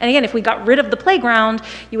that? And again, if we got rid of the playground,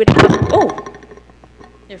 you would have, oh.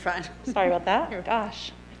 You're fine. Sorry about that.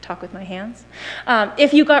 Gosh, I talk with my hands.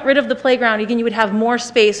 If you got rid of the playground, again, you would have more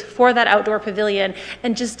space for that outdoor pavilion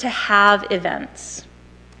and just to have events.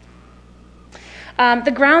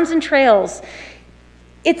 The grounds and trails.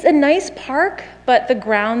 It's a nice park, but the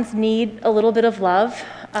grounds need a little bit of love.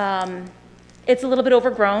 It's a little bit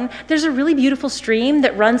overgrown. There's a really beautiful stream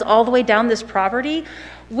that runs all the way down this property.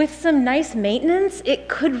 With some nice maintenance, it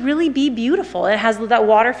could really be beautiful. It has that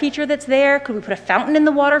water feature that's there. Could we put a fountain in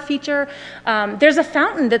the water feature? There's a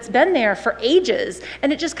fountain that's been there for ages,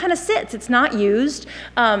 and it just kind of sits. It's not used.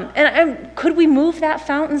 And could we move that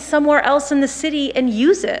fountain somewhere else in the city and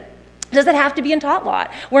use it? Does it have to be in Tot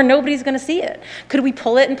Lot where nobody's going to see it? Could we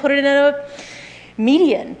pull it and put it in a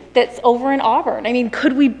median that's over in Auburn? I mean,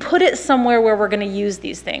 could we put it somewhere where we're going to use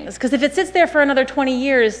these things? Because if it sits there for another 20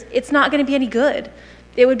 years, it's not going to be any good.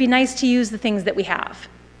 It would be nice to use the things that we have.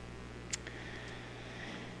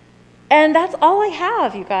 And that's all I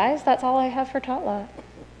have, you guys. That's all I have for Tot Lot.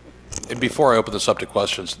 And before I open this up to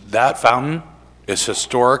questions, that fountain is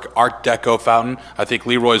historic Art Deco fountain. I think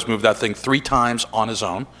Leroy's moved that thing 3 times on his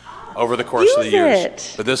own over the course of the years.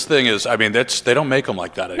 It. But this thing is, I mean, they don't make them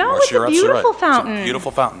like that anymore. No, it's So a beautiful fountain. It's a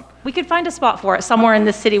beautiful fountain. We could find a spot for it somewhere in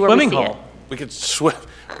the city where we see it. We could swim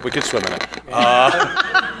in it.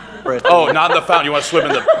 Oh, not in the fountain. You want to swim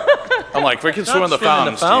in the... I'm like, we can swim in the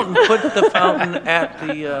fountain, Put the fountain at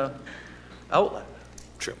the outlet.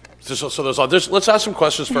 True. Let's ask some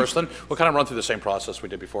questions first, then we'll kind of run through the same process we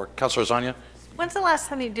did before. Councilor Zanya? When's the last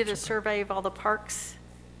time you did a survey of all the parks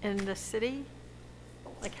in the city?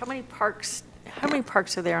 Like how many parks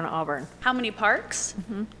are there in Auburn? How many parks?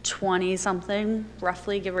 20-something,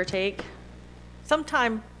 roughly, give or take.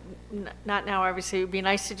 Sometime not now, obviously, it would be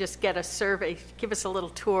nice to just get a survey, give us a little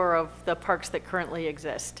tour of the parks that currently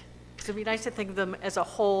exist. Because it'd be nice to think of them as a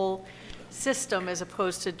whole system as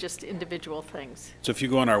opposed to just individual things. So if you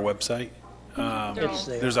go on our website,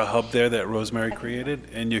 there's a hub there that Rosemary created,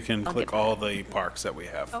 and you can click all the parks that we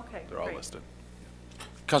have. Okay, They're all great. listed.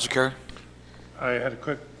 Councilor Carey? I had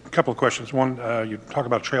a couple of questions. One, you talk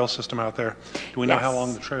about trail system out there. Do we know how Yes.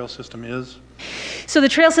 long the trail system is? So the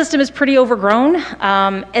trail system is pretty overgrown.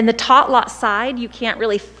 And the tot lot side, you can't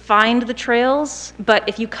really find the trails, but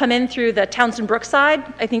if you come in through the Townsend Brook side,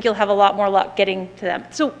 I think you'll have a lot more luck getting to them.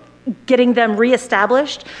 So getting them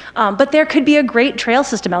reestablished. But there could be a great trail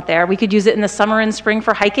system out there. We could use it in the summer and spring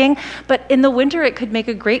for hiking, but in the winter it could make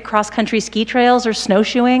a great cross-country ski trails or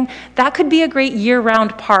snowshoeing. That could be a great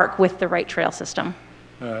year-round park with the right trail system.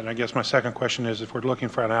 And I guess my second question is, if we're looking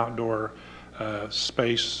for an outdoor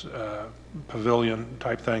space, pavilion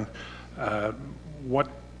type thing, what,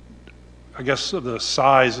 I guess, the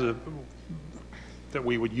size that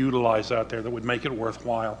we would utilize out there that would make it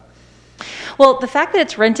worthwhile? Well, the fact that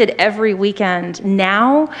it's rented every weekend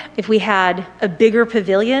now, if we had a bigger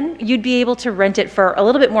pavilion, you'd be able to rent it for a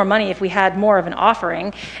little bit more money if we had more of an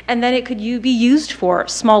offering. And then it could be used for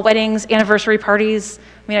small weddings, anniversary parties.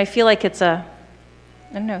 I mean, I feel like it's I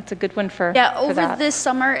don't know, it's a good one for Yeah, for over that. this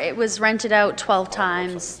summer, it was rented out 12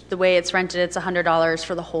 times. The way it's rented, it's $100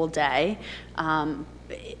 for the whole day.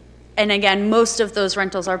 And again, most of those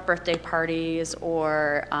rentals are birthday parties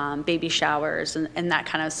or baby showers and that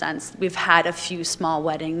kind of sense. We've had a few small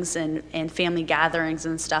weddings and family gatherings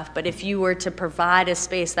and stuff, but if you were to provide a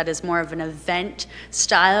space that is more of an event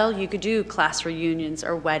style, you could do class reunions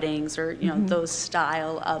or weddings or, you know, those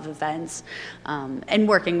style of events. And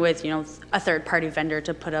working with, you know, a third-party vendor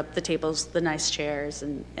to put up the tables, the nice chairs,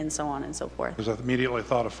 and so on and so forth. Because I immediately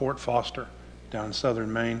thought of Fort Foster down in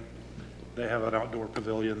southern Maine. They have an outdoor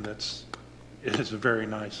pavilion it is very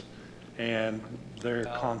nice, and they're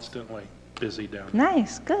constantly busy down there.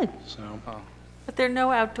 Nice, good. So, But there are no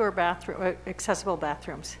outdoor accessible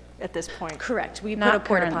bathrooms at this point. Correct. We put Not a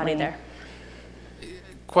porta potty currently. there.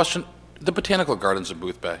 Question, the Botanical Gardens in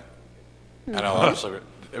Booth Bay. I know, obviously,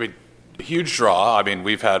 I mean, huge draw. I mean,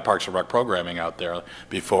 we've had Parks and Rec programming out there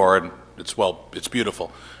before, and it's beautiful.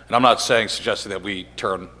 And I'm not suggesting that we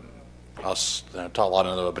turn us, Tot Lot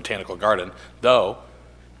into a botanical garden, though,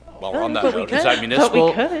 while we're on that note, is that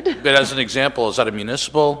municipal? But we could. But as an example, is that a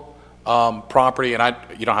municipal property? And I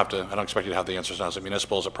don't expect you to have the answers now. Is it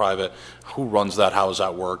municipal, is it private? Who runs that? How does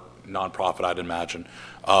that work? Nonprofit, I'd imagine.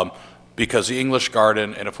 Because the English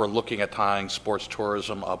Garden, and if we're looking at tying sports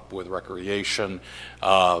tourism up with recreation,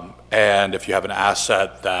 and if you have an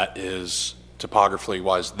asset that is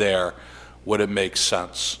topographically-wise there, would it make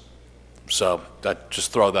sense? So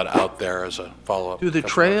just throw that out there as a follow-up. Do the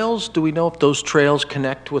trails, do we know if those trails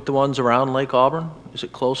connect with the ones around Lake Auburn? Is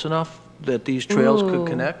it close enough that these trails could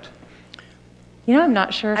connect? You know, I'm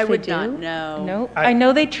not sure if I they would do. not know. Nope. I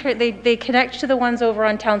know they connect to the ones over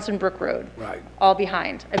on Townsend Brook Road. Right. All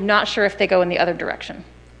behind. I'm not sure if they go in the other direction.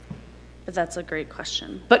 But that's a great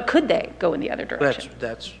question. But could they go in the other direction?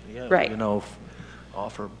 That's yeah, Right. you know,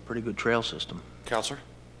 offer a pretty good trail system. Counselor?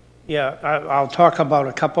 Yeah, I'll talk about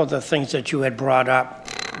a couple of the things that you had brought up.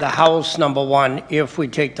 The house, number one, if we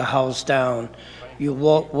take the house down, you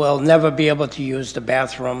will never be able to use the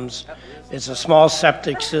bathrooms. It's a small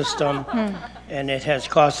septic system, and it has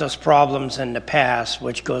caused us problems in the past,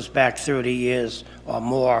 which goes back 30 years or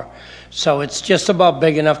more. So it's just about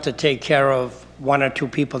big enough to take care of one or two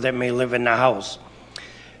people that may live in the house.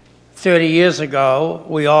 30 years ago,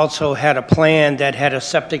 we also had a plan that had a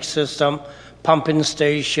septic system, pumping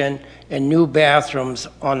station, and new bathrooms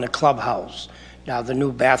on the clubhouse. Now, the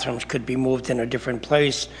new bathrooms could be moved in a different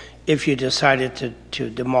place if you decided to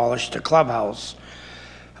demolish the clubhouse.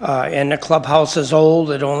 And the clubhouse is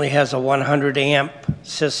old. It only has a 100 amp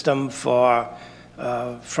system from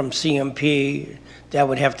CMP. That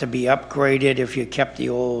would have to be upgraded if you kept the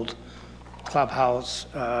old clubhouse.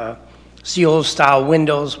 It's the old style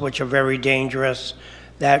windows, which are very dangerous.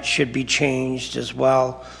 That should be changed as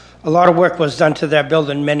well. A lot of work was done to that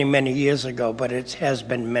building many, many years ago, but it has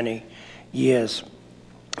been many years.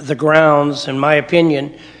 The grounds, in my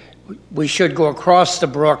opinion, we should go across the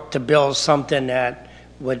brook to build something that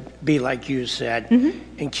would be like you said,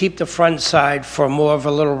 and keep the front side for more of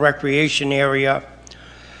a little recreation area.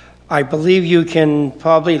 I believe you can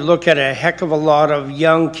probably look at a heck of a lot of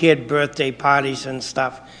young kid birthday parties and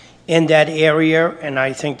stuff in that area, and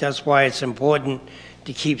I think that's why it's important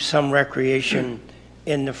to keep some recreation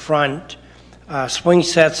in the front. Swing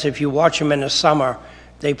sets, if you watch them in the summer,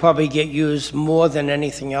 they probably get used more than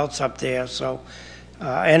anything else up there. So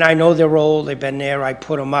And I know they're old, they've been there, I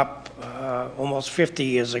put them up almost 50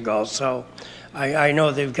 years ago, so I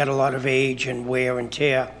know they've got a lot of age and wear and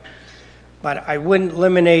tear. But I wouldn't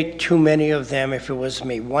eliminate too many of them if it was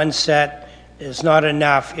me. One set is not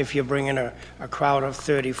enough if you're bringing a crowd of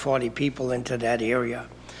 30, 40 people into that area.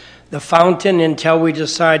 The fountain, until we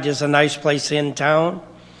decide there's a nice place in town,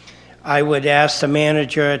 I would ask the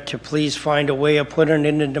manager to please find a way of putting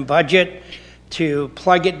it in the budget to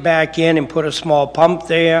plug it back in and put a small pump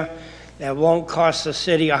there. That won't cost the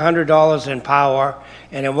city $100 in power,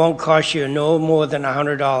 and it won't cost you no more than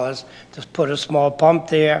 $100. Just put a small pump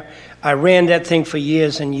there. I ran that thing for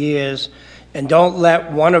years and years, and don't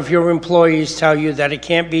let one of your employees tell you that it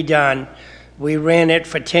can't be done. We ran it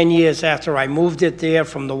for 10 years after I moved it there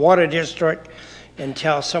from the water district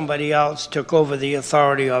until somebody else took over the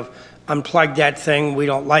authority of unplug that thing, we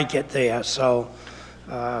don't like it there. So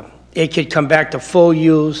it could come back to full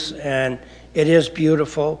use, and it is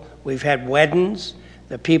beautiful. We've had weddings.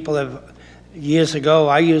 The people have, years ago,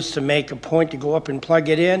 I used to make a point to go up and plug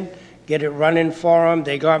it in, get it running for them.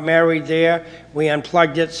 They got married there. We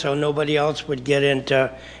unplugged it so nobody else would get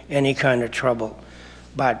into any kind of trouble.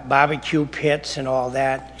 But barbecue pits and all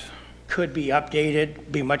that could be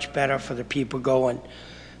updated, be much better for the people going.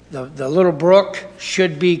 The little brook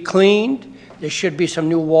should be cleaned. There should be some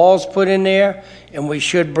new walls put in there, and we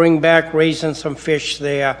should bring back raising some fish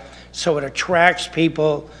there so it attracts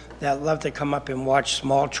people that love to come up and watch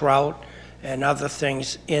small trout and other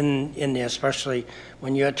things in there, especially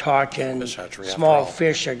when you're talking small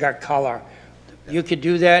fish that got color. You could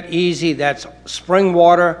do that easy. That's spring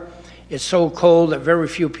water. It's so cold that very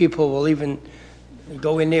few people will even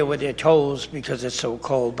go in there with their toes because it's so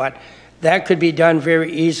cold. But that could be done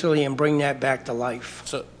very easily and bring that back to life.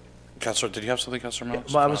 So, Councilor, did you have something, Councilor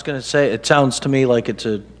Mills? Well, I was going to say, it sounds to me like it's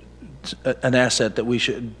an asset that we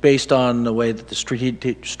should, based on the way that the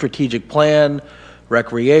strategic plan,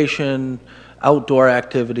 recreation, outdoor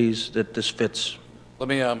activities, that this fits. Let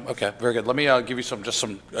me, okay, very good. Let me give you just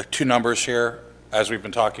some two numbers here. As we've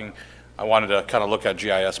been talking, I wanted to kind of look at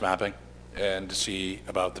GIS mapping and to see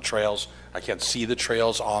about the trails. I can't see the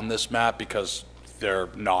trails on this map because they're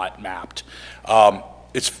not mapped.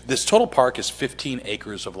 This total park is 15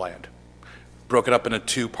 acres of land, broken up into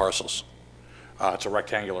 2 parcels. It's a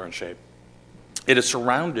rectangular in shape. It is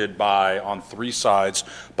surrounded by, on 3 sides,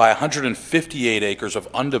 by 158 acres of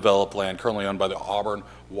undeveloped land currently owned by the Auburn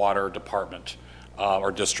Water Department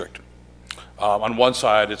or District. On one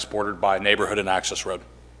side, it's bordered by neighborhood and access road,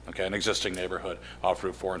 okay, an existing neighborhood off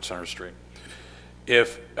Route 4 and Center Street. I'm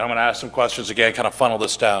going to ask some questions again, kind of funnel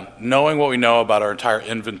this down. Knowing what we know about our entire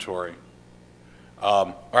inventory,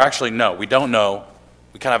 or actually, no, we don't know.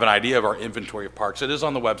 We kind of have an idea of our inventory of parks. It is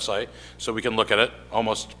on the website, so we can look at it,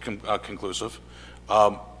 almost conclusive.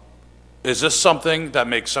 Is this something that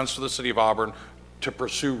makes sense for the City of Auburn to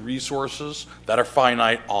pursue resources that are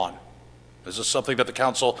finite on? Is this something that the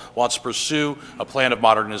council wants to pursue, a plan of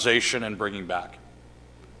modernization and bringing back?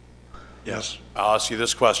 Yes. I'll ask you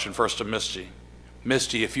this question first to Misty.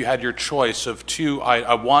 Misty, if you had your choice of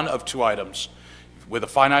one of 2 items, with a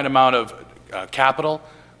finite amount of capital,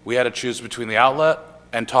 we had to choose between the outlet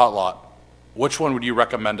and tot lot. Which one would you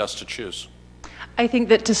recommend us to choose? I think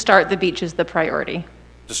that to start the beach is the priority.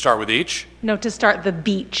 To start with each? No, to start the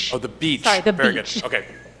beach. Oh, the beach. Sorry, the Very beach. good. Okay.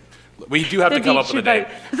 We do have The to come up beach, with a name.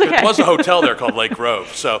 but- okay. There was a hotel there called Lake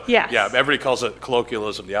Grove. So Yes. yeah, everybody calls it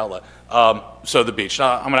colloquialism, the outlet. So the beach.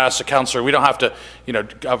 Now, I'm going to ask the councilor, we don't have to,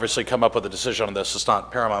 obviously come up with a decision on this. It's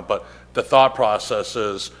not paramount, but the thought process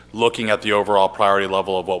is looking at the overall priority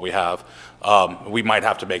level of what we have. We might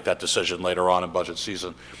have to make that decision later on in budget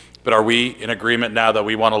season. But are we in agreement now that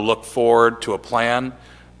we want to look forward to a plan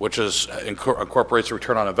which incorporates a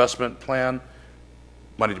return on investment plan,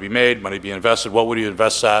 money to be made, money to be invested? What would you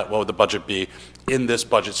invest at? What would the budget be in this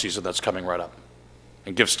budget season that's coming right up?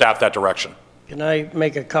 And give staff that direction. Can I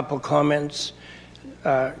make a couple comments?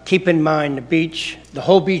 Keep in mind the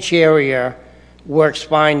whole beach area works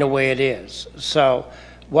fine the way it is. So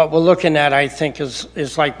what we're looking at, I think,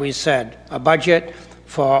 is like we said, a budget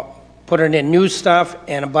for putting in new stuff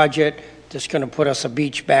and a budget that's going to put us a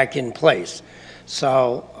beach back in place.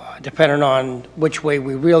 So depending on which way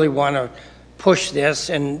we really want to push this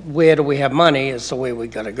and where do we have money is the way we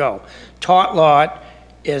got to go. Tot lot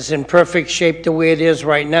is in perfect shape the way it is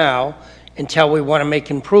right now until we want to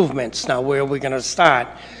make improvements. Now, where are we going to start?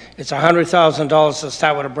 It's $100,000 to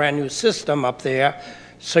start with a brand new system up there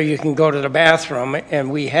so you can go to the bathroom,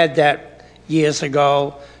 and we had that years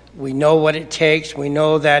ago. We know what it takes. We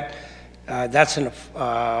know that that's what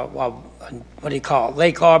do you call it,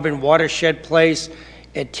 Lake Auburn watershed place.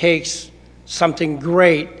 It takes something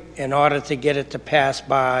great in order to get it to pass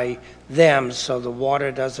by them so the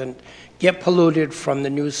water doesn't get polluted from the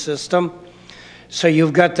new system. So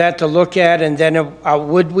you've got that to look at, and then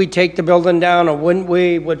would we take the building down or wouldn't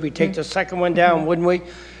we? Would we take the second one down, wouldn't we?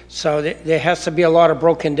 So there has to be a lot of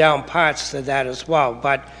broken down parts to that as well.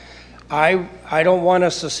 But I don't want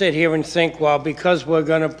us to sit here and think, well, because we're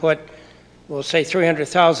going to put, we'll say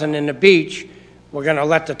 300,000 in the beach, we're going to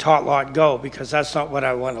let the tot lot go, because that's not what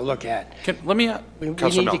I want to look at. Let me, We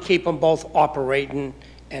need to keep them both operating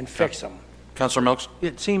and fix them. Councilor Milks?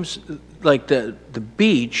 It seems like the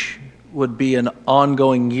beach would be an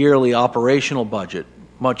ongoing yearly operational budget,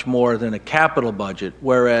 much more than a capital budget,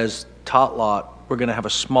 whereas tot lot, we're going to have a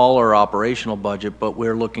smaller operational budget, but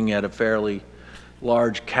we're looking at a fairly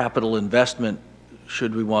large capital investment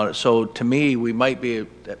should we want it. So to me, we might be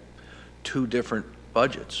at two different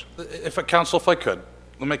budgets. Council, if I could,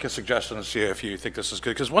 let me make a suggestion and see if you think this is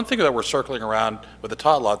good. Because one thing that we're circling around with the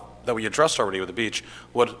tot lot that we addressed already with the beach,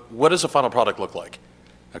 what does the final product look like?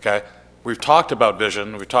 Okay? We've talked about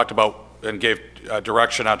vision, we've talked about and gave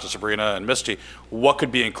direction out to Sabrina and Misty. What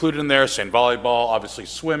could be included in there? Sand volleyball, obviously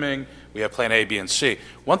swimming. We have plan A, B, and C.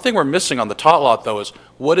 One thing we're missing on the tot lot, though, is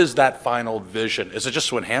what is that final vision? Is it just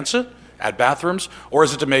to enhance it, add bathrooms, or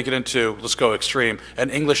is it to make it into, let's go extreme,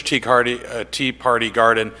 an English tea party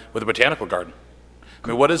garden with a botanical garden? I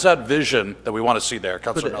mean, what is that vision that we want to see there,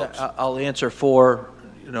 Councilor Mills? I'll answer for,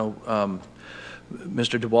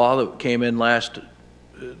 Mr. Dubois that came in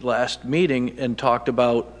last meeting and talked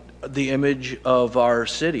about the image of our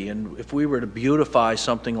city, and if we were to beautify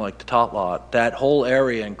something like the tot lot, that whole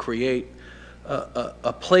area, and create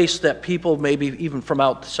a place that people maybe even from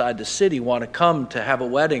outside the city want to come to have a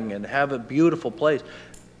wedding and have a beautiful place,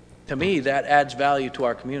 to me that adds value to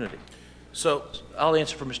our community. So I'll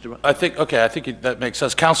answer for Mr. I think that makes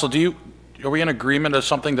sense. Council, are we in agreement of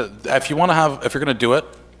something that if you're going to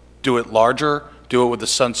do it larger, do it with a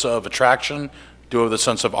sense of attraction, do it with a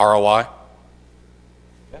sense of ROI?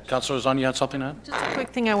 Councilor Zahn, you had something to add? Just a quick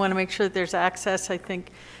thing, I want to make sure that there's access. I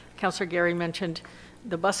think Councilor Gary mentioned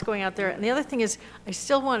the bus going out there. And the other thing is, I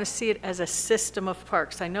still want to see it as a system of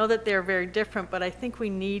parks. I know that they're very different, but I think we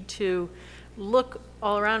need to look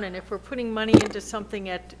all around. And if we're putting money into something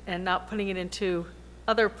and not putting it into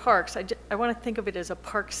other parks, I want to think of it as a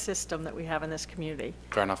park system that we have in this community.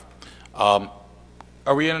 Fair enough.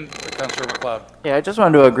 Are we in, Councilor McLeod? Yeah, I just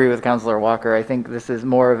wanted to agree with Councilor Walker. I think this is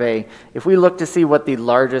more of if we look to see what the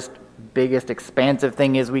largest, biggest, expansive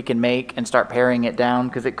thing is we can make and start paring it down,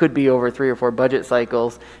 because it could be over 3 or 4 budget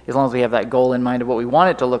cycles, as long as we have that goal in mind of what we want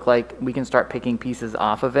it to look like, we can start picking pieces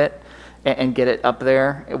off of it and get it up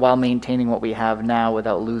there while maintaining what we have now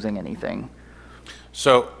without losing anything.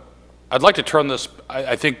 So I'd like to turn this,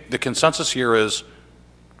 I think the consensus here is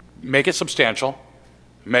make it substantial,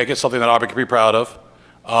 make it something that Auburn can be proud of,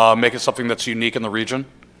 make it something that's unique in the region,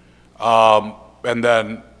 and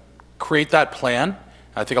then create that plan.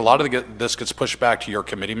 I think a lot of this gets pushed back to your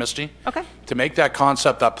committee, Misty. Okay. To make that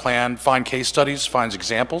concept, that plan, find case studies, find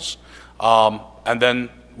examples, and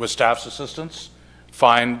then with staff's assistance,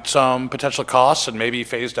 find some potential costs and maybe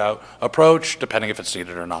phased out approach, depending if it's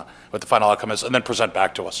needed or not, what the final outcome is, and then present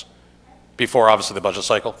back to us before, obviously, the budget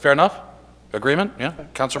cycle. Fair enough? Agreement? Yeah?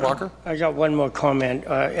 Councilor Walker? I got one more comment.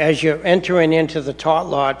 As you're entering into the tot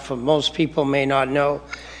lot, for most people may not know,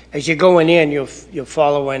 as you're going in, you're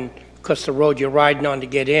following, because the road you're riding on to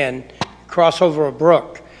get in, cross over a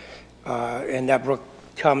brook, and that brook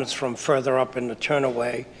comes from further up in the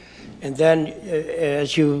turnaway. And then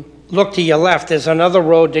as you look to your left, there's another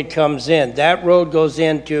road that comes in. That road goes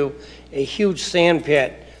into a huge sand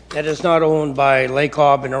pit that is not owned by Lake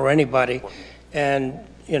Auburn or anybody. And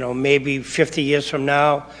maybe 50 years from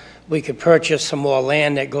now, we could purchase some more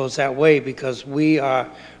land that goes that way, because we are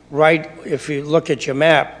right, if you look at your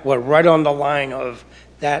map, we're right on the line of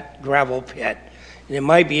that gravel pit. And it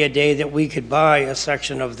might be a day that we could buy a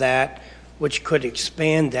section of that, which could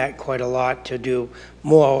expand that quite a lot to do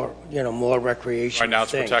more, more recreation. Right now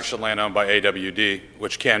it's protection land owned by AWD,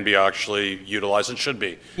 which can be actually utilized and should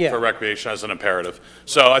be for recreation as an imperative.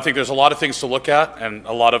 So I think there's a lot of things to look at, and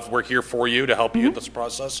we're here for you to help you in this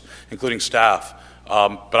process, including staff.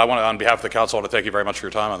 But I want to, on behalf of the council, I want to thank you very much for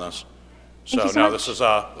your time on this. So now this is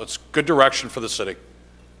it's good direction for the city.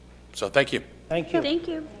 So thank you. Thank you. Thank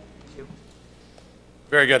you.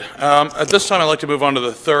 Very good. At this time, I'd like to move on to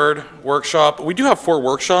the third workshop. We do have 4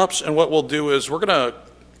 workshops, and what we'll do is we're going to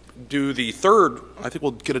do the third. I think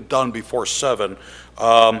we'll get it done before 7.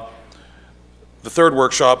 The third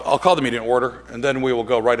workshop, I'll call the meeting in order, and then we will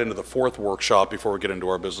go right into the 4th workshop before we get into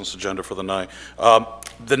our business agenda for the night.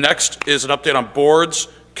 The next is an update on boards,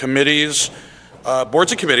 committees,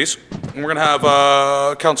 boards and committees. And we're going to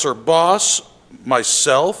have Councilor Boss,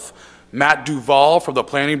 myself, Matt Duval from the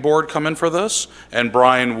Planning Board come in for this, and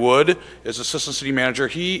Brian Wood is Assistant City Manager.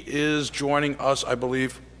 He is joining us, I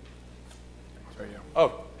believe.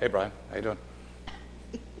 Oh, hey Brian, how you doing?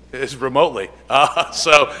 It's remotely.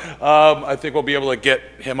 I think we'll be able to get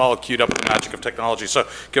him all queued up with the magic of technology. So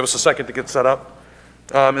give us a second to get set up.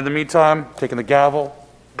 In the meantime, taking the gavel,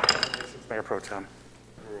 Mayor Pro Tem.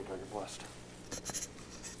 You're blessed.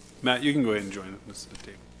 Matt, you can go ahead and join us at the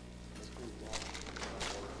table.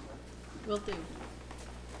 Will do.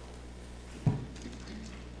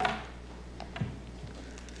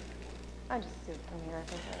 I just do it from here, I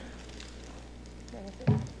think.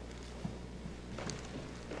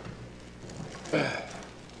 Right?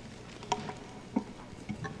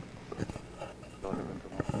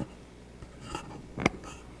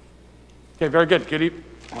 Okay, very good. Good evening.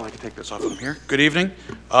 Well, I can take this off from here. Good evening.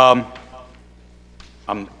 I'm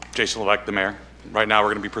Jason Levesque, the mayor. Right now, we're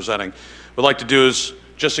going to be presenting. What I'd like to do is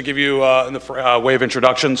just to give you in the way of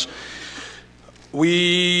introductions.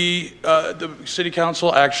 The City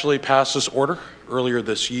Council actually passed this order earlier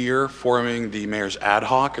this year, forming the mayor's ad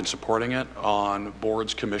hoc and supporting it on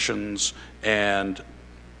boards, commissions, and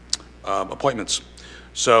appointments.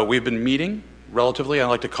 So we've been meeting relatively. I'd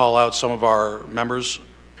like to call out some of our members: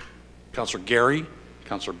 Councilor Gary,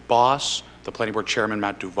 Councilor Boss, the Planning Board Chairman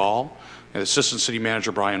Matt Duval, and Assistant City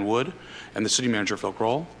Manager Brian Wood, and the City Manager Phil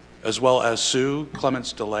Grohl, as well as Sue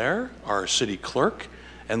Clements-Delaire, our City Clerk,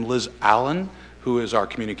 and Liz Allen, who is our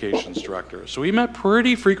Communications Director. So we met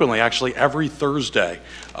pretty frequently, actually every Thursday,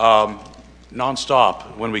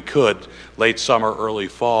 nonstop when we could, late summer, early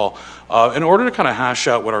fall, in order to kind of hash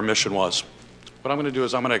out what our mission was. What I'm going to do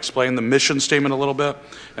is I'm going to explain the mission statement a little bit,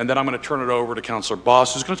 and then I'm going to turn it over to Councilor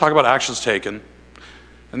Boss, who's going to talk about actions taken,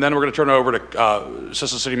 and then we're going to turn it over to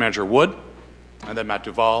Assistant City Manager Wood, and then Matt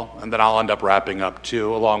Duval, and then I'll end up wrapping up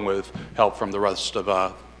too, along with help from the rest of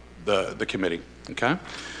the committee. Okay?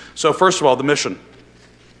 So first of all, the mission.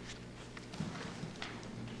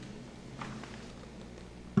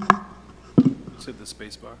 Hit the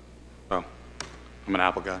space bar. Oh, I'm an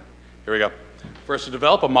Apple guy. Here we go. First, to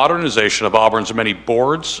develop a modernization of Auburn's many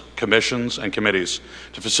boards, commissions, and committees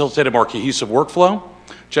to facilitate a more cohesive workflow,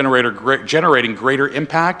 generating greater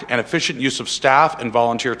impact and efficient use of staff and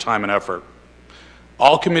volunteer time and effort.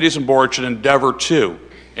 All committees and boards should endeavor to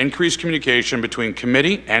increase communication between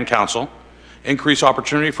committee and council, increase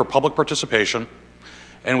opportunity for public participation,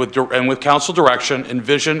 and with council direction,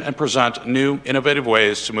 envision and present new, innovative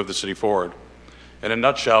ways to move the city forward. In a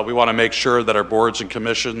nutshell, we want to make sure that our boards and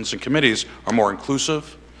commissions and committees are more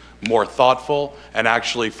inclusive, more thoughtful, and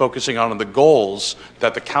actually focusing on the goals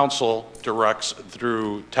that the council directs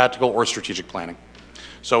through tactical or strategic planning.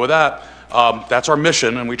 So with that, that's our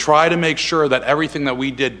mission, and we try to make sure that everything that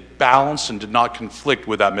we did balanced and did not conflict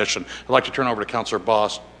with that mission. I'd like to turn over to Councilor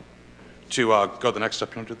Boss to go the next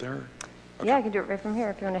step. You want to do it there? Okay. Yeah, I can do it right from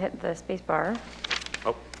here if you want to hit the space bar.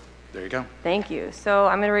 Oh, there you go. Thank you. So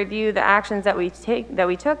I'm going to review the actions that we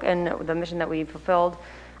took and the mission that we fulfilled.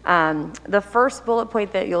 The first bullet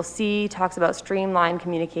point that you'll see talks about streamlined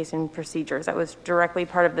communication procedures. That was directly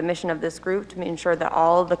part of the mission of this group, to ensure that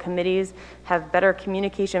all the committees have better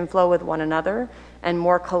communication flow with one another and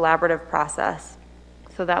more collaborative process.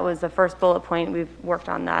 So that was the first bullet point. We've worked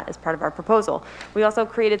on that as part of our proposal. We also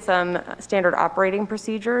created some standard operating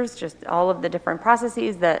procedures, just all of the different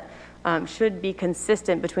processes that should be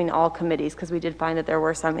consistent between all committees, because we did find that there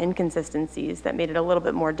were some inconsistencies that made it a little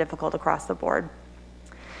bit more difficult across the board.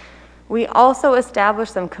 We also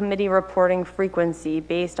established some committee reporting frequency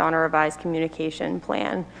based on a revised communication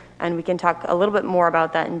plan, and we can talk a little bit more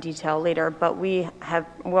about that in detail later, but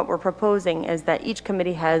what we're proposing is that each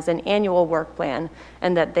committee has an annual work plan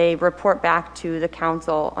and that they report back to the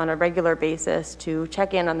council on a regular basis to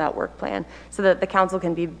check in on that work plan so that the council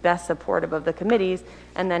can be best supportive of the committees,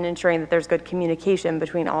 and then ensuring that there's good communication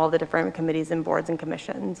between all the different committees and boards and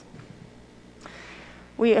commissions.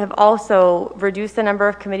 We have also reduced the number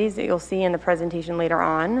of committees that you'll see in the presentation later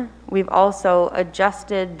on. We've also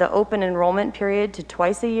adjusted the open enrollment period to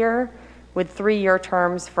twice a year with 3-year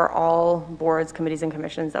terms for all boards, committees, and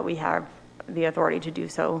commissions that we have the authority to do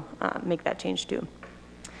so, make that change to.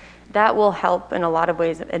 That will help in a lot of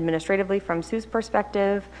ways administratively from Sue's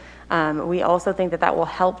perspective. We also think that that will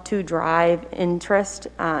help to drive interest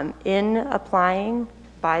in applying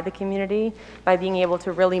by the community by being able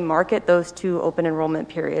to really market those 2 open enrollment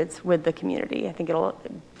periods with the community. I think it'll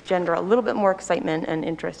gender a little bit more excitement and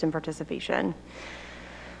interest in participation.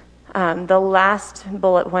 The last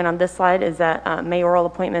bullet point on this slide is that mayoral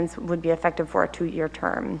appointments would be effective for a 2-year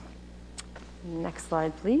term. Next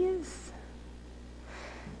slide, please.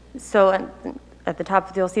 So at the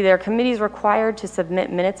top, you'll see there, committees required to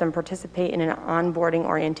submit minutes and participate in an onboarding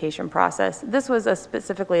orientation process. This was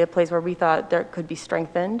specifically a place where we thought there could be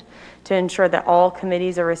strengthened to ensure that all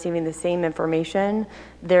committees are receiving the same information.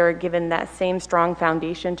 They're given that same strong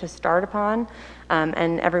foundation to start upon,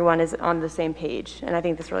 and everyone is on the same page. And I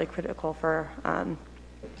think that's really critical for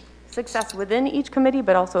success within each committee,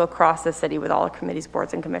 but also across the city with all committees,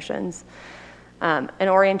 boards, and commissions. An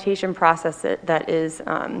orientation process that is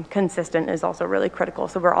consistent is also really critical.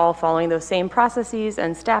 So we're all following those same processes,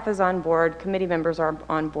 and staff is on board, committee members are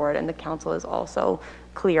on board, and the council is also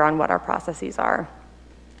clear on what our processes are.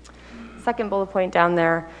 Second bullet point down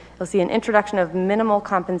there, you'll see an introduction of minimal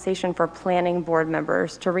compensation for planning board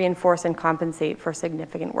members to reinforce and compensate for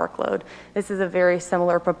significant workload. This is a very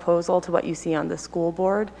similar proposal to what you see on the school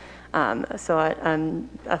board. So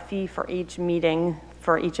a fee for each meeting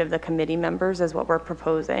for each of the committee members is what we're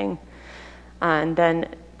proposing. And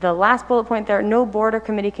then the last bullet point there, no board or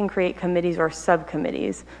committee can create committees or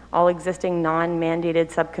subcommittees. All existing non-mandated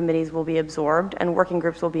subcommittees will be absorbed, and working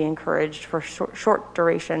groups will be encouraged for short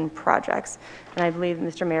duration projects. And I believe,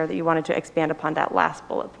 Mr. Mayor, that you wanted to expand upon that last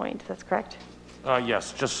bullet point. That's correct?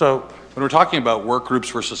 Yes, just so when we're talking about work groups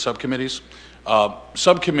versus subcommittees,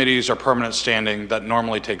 subcommittees are permanent standing that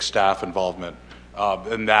normally take staff involvement.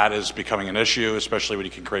 And that is becoming an issue, especially when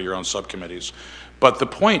you can create your own subcommittees. But the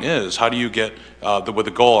point is, how do you get, with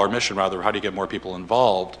the goal or mission rather, how do you get more people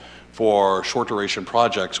involved for short duration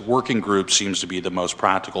projects? Working groups seems to be the most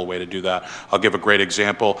practical way to do that. I'll give a great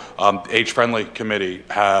example. Age-friendly committee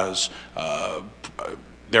has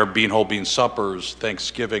their whole bean suppers,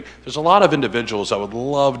 Thanksgiving. There's a lot of individuals that would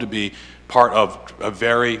love to be part of a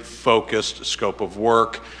very focused scope of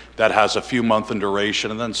work that has a few months in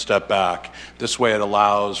duration and then step back. This way it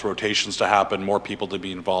allows rotations to happen, more people to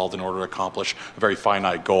be involved in order to accomplish a very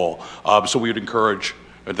finite goal. So we would encourage,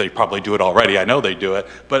 they probably do it already, I know they do it,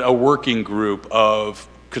 but a working group of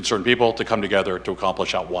concerned people to come together to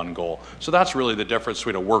accomplish that one goal. So that's really the difference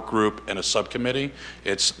between a work group and a subcommittee.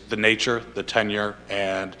 It's the nature, the tenure,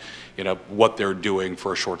 and what they're doing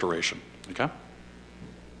for a short duration, okay?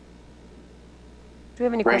 Do we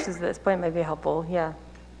have any questions at this point? Might be helpful, yeah.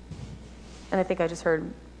 And I think I just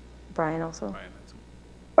heard Brian also.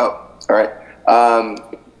 Oh, all right.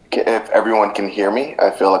 If everyone can hear me,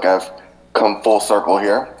 I feel like I've come full circle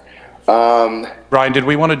here. Brian, did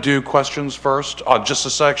we want to do questions first on just a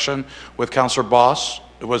section with Councilor Boss?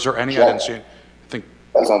 Was there any? Sure. I didn't see. I think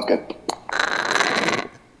that sounds good.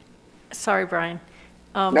 Sorry, Brian.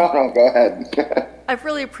 No, go ahead. I've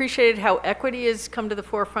really appreciated how equity has come to the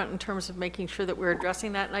forefront in terms of making sure that we're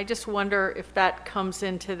addressing that. And I just wonder if that comes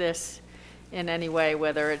into this in any way,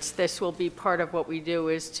 whether it's this will be part of what we do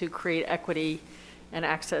is to create equity and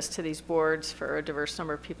access to these boards for a diverse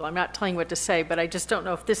number of people. I'm not telling you what to say, but I just don't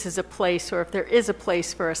know if this is a place or if there is a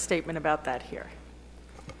place for a statement about that here.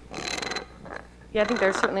 Yeah, I think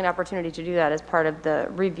there's certainly an opportunity to do that as part of the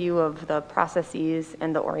review of the processes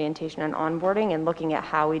and the orientation and onboarding and looking at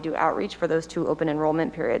how we do outreach for those 2 open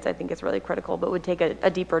enrollment periods. I think it's really critical, but would take a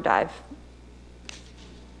deeper dive.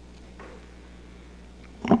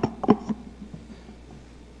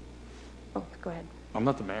 Go ahead. I'm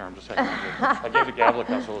not the mayor, I'm just saying. I gave the gavel to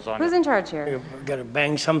Councilor Lasagna. Who's in charge here? I've got to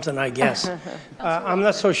bang something, I guess. I'm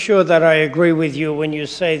not so sure that I agree with you when you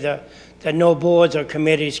say that no boards or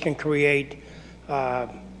committees can create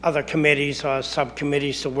other committees or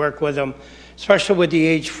subcommittees to work with them, especially with the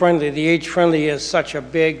age-friendly. The age-friendly is such a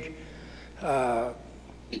big,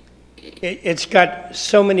 it's got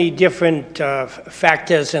so many different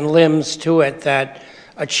factors and limbs to it that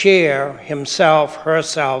a chair himself,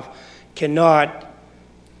 herself, cannot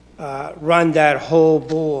run that whole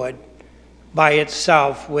board by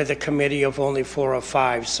itself with a committee of only 4 or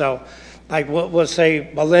 5. So like we'll say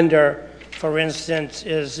Belinda, for instance,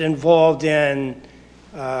 is involved in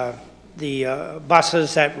the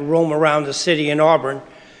buses that roam around the city in Auburn.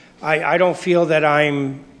 I don't feel that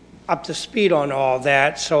I'm up to speed on all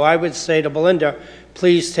that, so I would say to Belinda,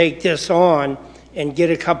 please take this on and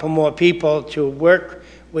get a couple more people to work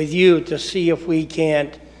with you to see if we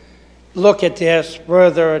can't look at this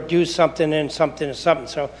further, do something and something and something.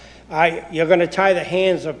 So you're going to tie the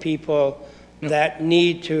hands of people that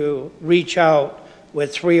need to reach out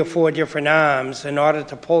with 3 or 4 different arms in order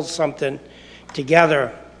to pull something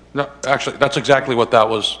together. No, actually, that's exactly what that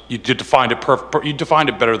was. You defined it you defined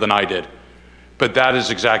it better than I did. But that is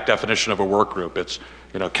the exact definition of a work group. It's,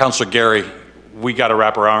 Councilor Gary, we got to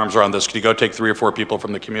wrap our arms around this. Can you go take 3 or 4 people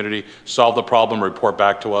from the community, solve the problem, report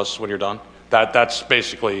back to us when you're done? That's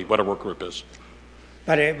basically what a work group is.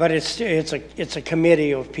 But it's a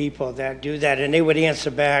committee of people that do that, and they would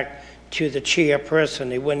answer back to the chairperson.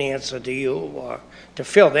 They wouldn't answer to you or to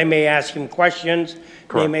Phil. They may ask him questions. They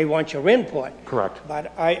Correct. may want your input. Correct.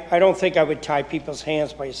 But I don't think I would tie people's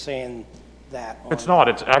hands by saying that. It's not.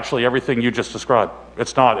 It's actually everything you just described.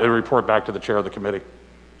 It's not a report back to the chair of the committee.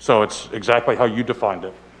 So it's exactly how you defined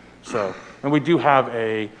it. So, and we do have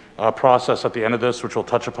a process at the end of this, which we'll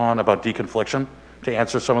touch upon, about deconfliction, to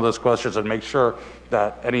answer some of those questions and make sure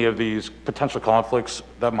that any of these potential conflicts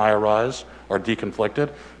that might arise are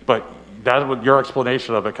deconflicted. But that, your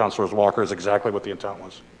explanation of it, Councilor Walker, is exactly what the intent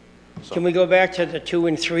was. So. Can we go back to the 2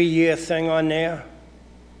 and 3 year thing on there?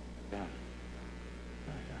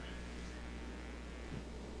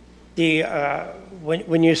 The,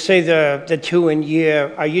 when you say the 2 and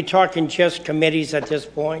year, are you talking just committees at this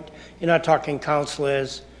point? You're not talking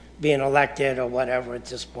councilors being elected or whatever at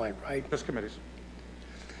this point, right? Just committees.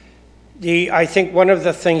 I think one of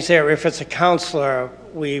the things there, if it's a councilor,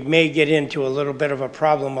 we may get into a little bit of a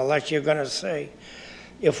problem unless you're going to say,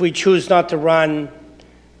 if we choose not to run,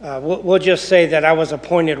 we'll just say that I was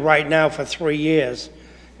appointed right now for 3 years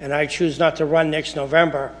and I choose not to run next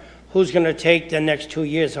November. Who's going to take the next 2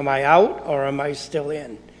 years? Am I out or am I still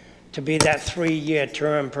in to be that 3-year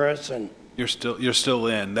term person? You're still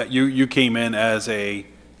in. That you came in as a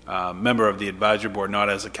member of the advisory board, not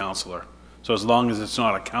as a counselor. So as long as it's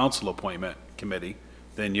not a council appointment committee,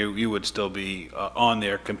 then you would still be on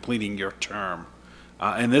there completing your term.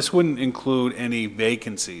 And this wouldn't include any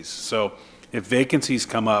vacancies. So if vacancies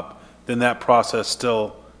come up, then that process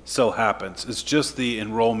still happens. It's just the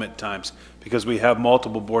enrollment times, because we have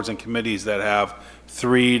multiple boards and committees that have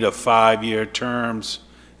 3 to 5 year terms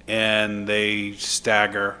and they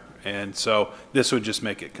stagger. And so this would just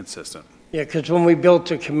make it consistent. Yeah, because when we built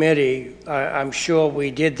the committee, I'm sure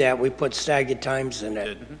we did that. We put staggered times in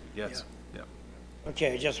it. Yes. Yeah.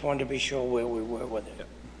 Okay, I just wanted to be sure where we were with it.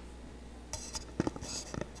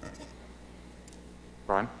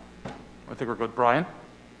 Brian? I think we're good. Brian?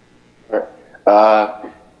 All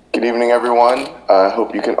right. Good evening, everyone. I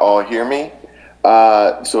hope you can all hear me.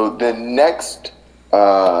 So the next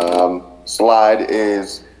slide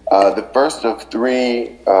is the first of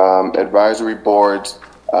 3 advisory boards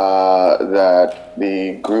that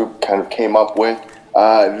the group kind of came up with.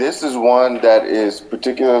 This is one that is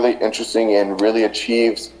particularly interesting and really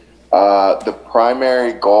achieves the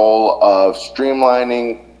primary goal of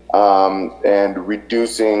streamlining and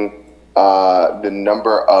reducing the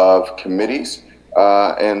number of committees.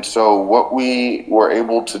 And so what we were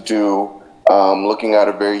able to do, looking at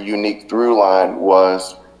a very unique through line,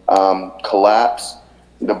 was collapse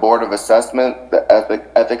the Board of Assessment, the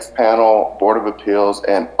Ethics Panel, Board of Appeals,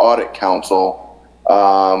 and Audit Council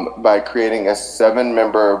by creating a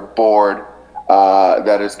 7-member board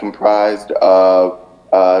that is comprised of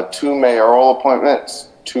 2 mayoral appointments,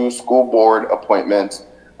 2 school board appointments,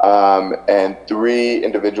 and 3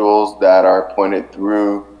 individuals that are appointed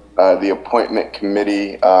through the appointment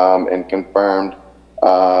committee and confirmed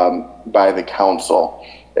by the council.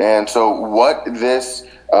 And so what this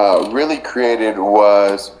really created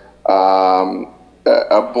was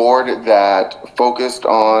a board that focused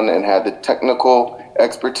on and had the technical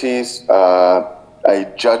expertise,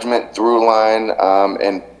 a judgment through line,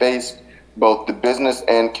 and faced both the business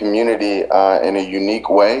and community in a unique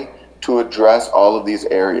way to address all of these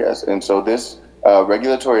areas. And so this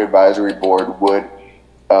regulatory advisory board would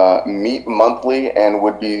meet monthly and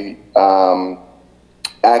would be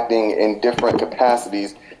acting in different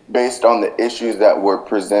capacities based on the issues that were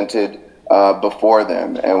presented before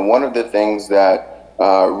them. And one of the things that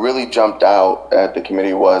really jumped out at the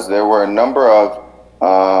committee was there were a number of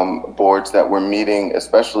boards that were meeting,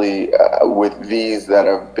 especially with these that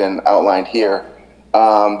have been outlined here,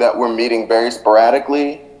 that were meeting very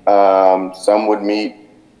sporadically. Some would meet,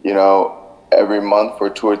 every month for a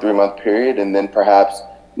 2 or 3 month period, and then perhaps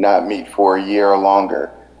not meet for a year or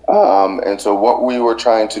longer. And so what we were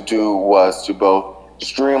trying to do was to both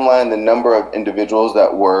streamline the number of individuals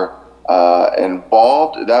that were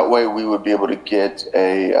involved. That way we would be able to get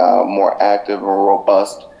a more active and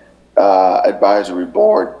robust advisory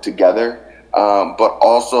board together, but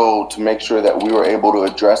also to make sure that we were able to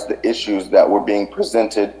address the issues that were being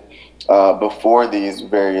presented before these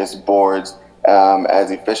various boards as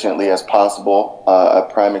efficiently as possible. A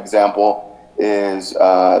prime example is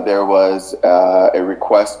there was a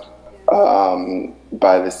request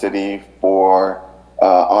by the city for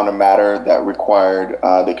on a matter that required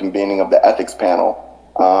the convening of the ethics panel,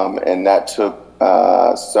 and that took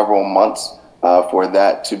several months for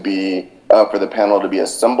that to be for the panel to be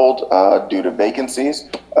assembled due to vacancies,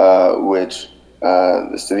 which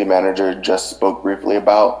the city manager just spoke briefly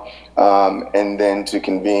about, and then to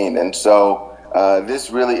convene. And so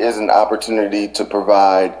This really is an opportunity to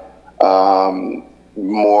provide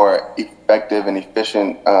more effective and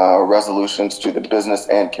efficient resolutions to the business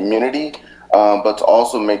and community, but to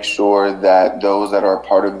also make sure that those that are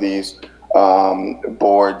part of these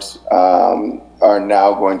boards are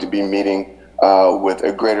now going to be meeting with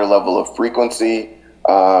a greater level of frequency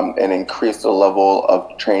and increase the level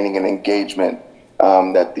of training and engagement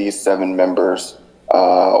that these 7 members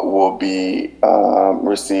will be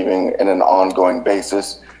receiving in an ongoing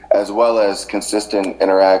basis, as well as consistent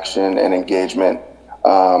interaction and engagement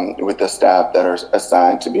with the staff that are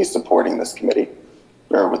assigned to be supporting this committee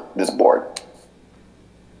or with this board.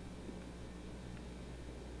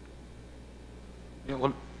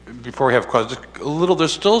 Before we have questions,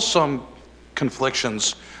 there's still some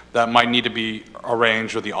conflictions that might need to be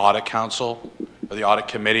arranged with the audit council or the audit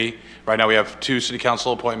committee. Right now we have 2 city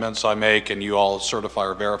council appointments I make and you all certify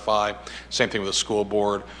or verify. Same thing with the school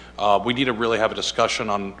board. We need to really have a discussion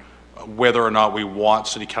on whether or not we want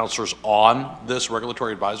city councilors on this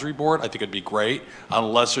regulatory advisory board. I think it'd be great,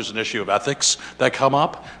 unless there's an issue of ethics that come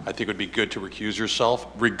up. I think it would be good to recuse yourself,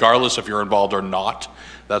 regardless if you're involved or not.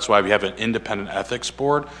 That's why we have an independent ethics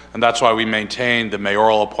board, and that's why we maintain the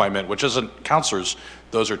mayoral appointment, which isn't councilors.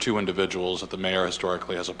 Those are 2 individuals that the mayor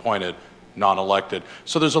historically has appointed, non-elected.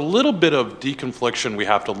 So there's a little bit of deconfliction we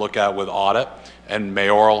have to look at with audit and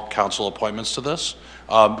mayoral council appointments to this.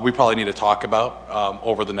 We probably need to talk about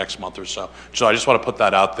over the next month or so. So I just want to put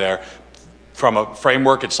that out there. From a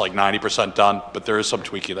framework, it's like 90% done, but there is some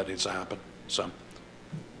tweaking that needs to happen. So,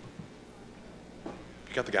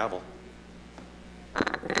 you got the gavel.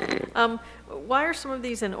 Why are some of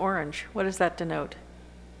these in orange? What does that denote?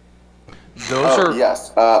 Those are...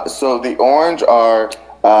 Yes. So the orange are,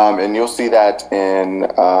 and you'll see that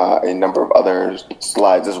in a number of other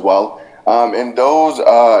slides as well. And those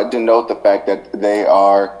denote the fact that they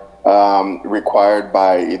are required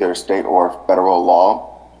by either state or federal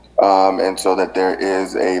law. And so that there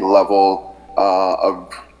is a level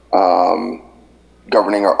of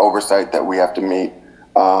governing or oversight that we have to meet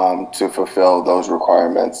to fulfill those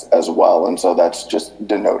requirements as well. And so that's just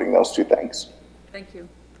denoting those 2 things. Thank you.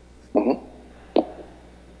 Mm-hmm.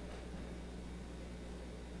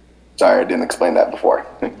 Sorry, I didn't explain that before.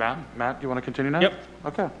 Matt, you want to continue now? Yep.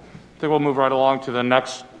 Okay. I think we'll move right along to the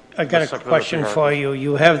next. I got a question for you.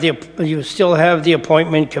 You still have the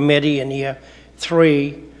appointment committee in here,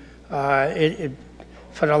 3. For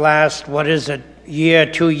the last, what is it, year,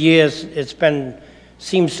 2 years,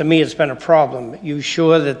 seems to me it's been a problem. You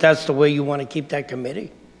sure that that's the way you want to keep that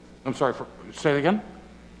committee? I'm sorry, say it again?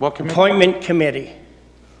 What committee? Appointment committee.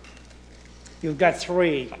 You've got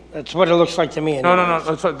 3. That's what it looks like to me. No.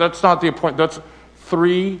 That's not the appointment. That's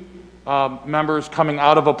 3 members coming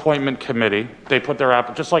out of appointment committee. They put their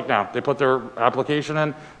just like now, they put their application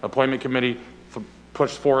in. Appointment committee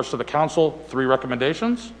pushed forward to the council 3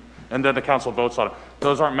 recommendations, and then the council votes on it.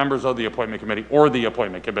 Those aren't members of the appointment committee or the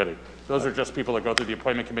appointment committee. Those are just people that go through the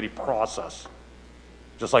appointment committee process,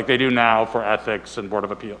 just like they do now for ethics and board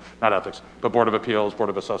of appeal, not ethics, but board of appeals, board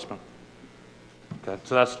of assessment. Okay,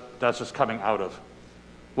 so that's just coming out of.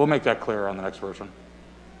 We'll make that clear on the next version.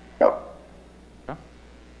 Yep.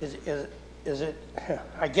 Is it,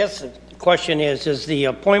 I guess the question is the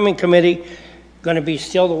appointment committee going to be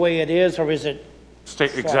still the way it is, or is it? Stay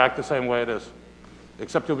exact the same way it is,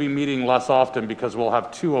 except you'll be meeting less often because we'll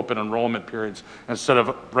have 2 open enrollment periods instead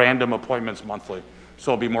of random appointments monthly.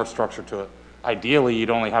 So it'll be more structure to it. Ideally, you'd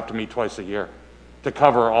only have to meet twice a year to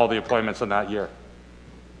cover all the appointments in that year.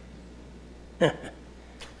 You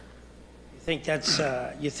think that's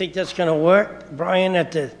going to work, Brian?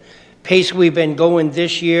 At the pace we've been going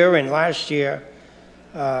this year and last year,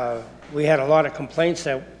 we had a lot of complaints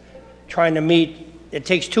that trying to meet. It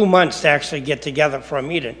takes 2 months to actually get together for a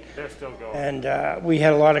meeting. They're still going. And we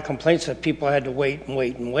had a lot of complaints that people had to wait and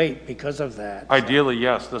wait and wait because of that. Ideally,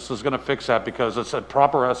 yes. This is going to fix that because it's a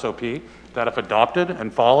proper SOP that if adopted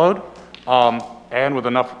and followed, and with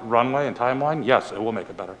enough runway and timeline, yes, it will make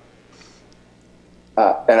it better.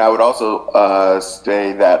 And I would also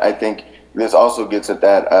say that I think this also gets at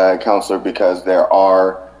that, Counselor, because there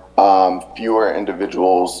are fewer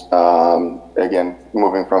individuals, again,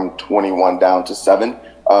 moving from 21 down to 7,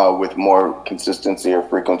 with more consistency or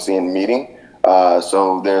frequency in meeting.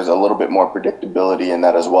 So there's a little bit more predictability in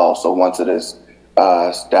that as well. So once it is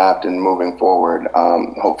staffed and moving forward,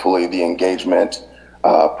 hopefully the engagement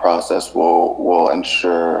process will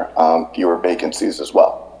ensure fewer vacancies as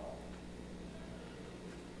well.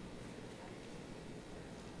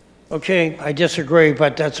 Okay, I disagree,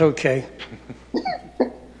 but that's okay.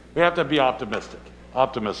 We have to be optimistic.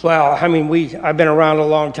 Optimistic. Well, I mean, I've been around a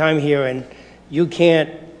long time here, and you can't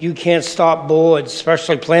you can't stop boards,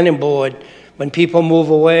 especially planning board. When people move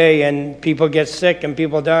away and people get sick and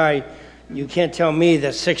people die, you can't tell me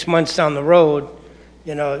that 6 months down the road,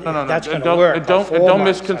 you know, that's going to work. Don't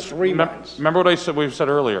remember what we've said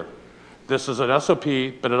earlier. This is an SOP,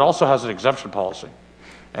 but it also has an exemption policy.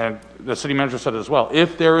 And the city manager said it as well.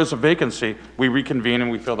 If there is a vacancy, we reconvene and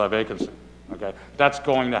we fill that vacancy. Okay, that's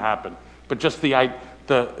going to happen. But just the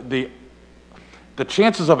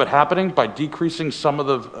chances of it happening by decreasing some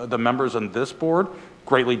of the members on this board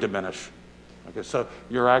greatly diminish. Okay, so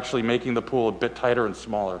you're actually making the pool a bit tighter and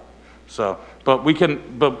smaller. So, but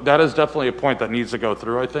that is definitely a point that needs to go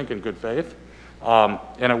through, I think, in good faith, and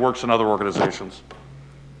it works in other organizations.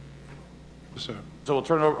 So we'll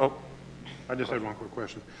turn it over. Oh. I just had one quick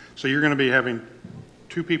question. So you're going to be having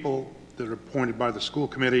 2 people that are appointed by the school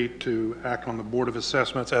committee to act on the Board of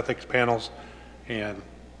Assessments, ethics panels, and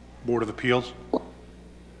Board of Appeals?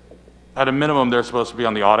 At a minimum, they're supposed to be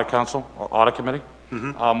on the audit council or audit committee.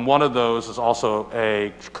 Mm-hmm. One of those is also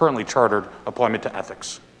a currently chartered appointment to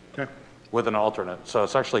ethics. Okay. With an alternate. So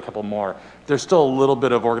it's actually a couple more. There's still a little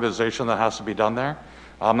bit of organization that has to be done there.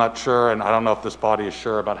 I'm not sure, and I don't know if this body is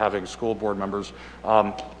sure about having school board members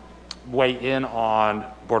weigh in on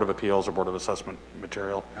Board of Appeals or Board of Assessment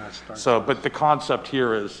material. So, but the concept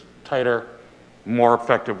here is tighter, more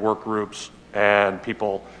effective work groups and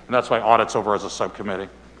people, and that's why audit's over as a subcommittee.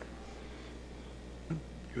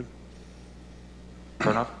 Good.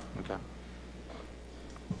 Fair enough? Okay. And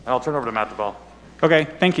I'll turn over to Matt DeVal. Okay,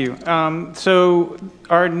 thank you. So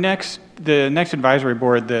the next advisory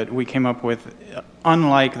board that we came up with,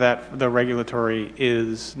 unlike that, the regulatory,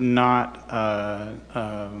 is not a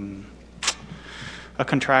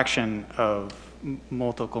contraction of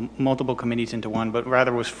multiple committees into one, but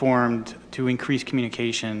rather was formed to increase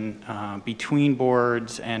communication between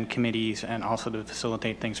boards and committees, and also to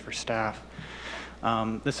facilitate things for staff.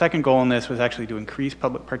 The second goal in this was actually to increase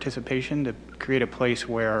public participation, to create a place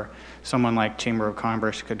where someone like Chamber of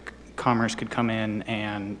Commerce could come in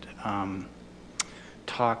and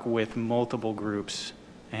talk with multiple groups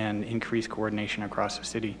and increase coordination across the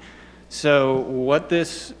city. So what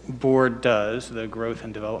this board does, the Growth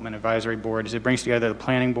and Development Advisory Board, is it brings together the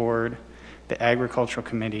Planning Board, the Agricultural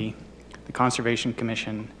Committee, the Conservation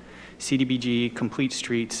Commission, CDBG, Complete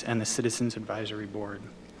Streets, and the Citizens Advisory Board.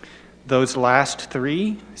 Those last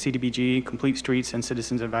 3, CDBG, Complete Streets, and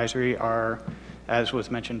Citizens Advisory, are, as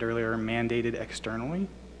was mentioned earlier, mandated externally.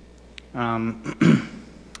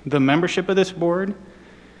 The membership of this board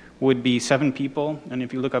would be 7 people, and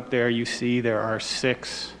if you look up there, you see there are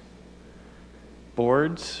 6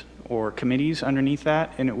 boards or committees underneath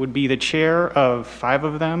that, and it would be the chair of 5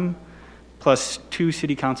 of them, plus 2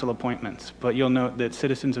 city council appointments. But you'll note that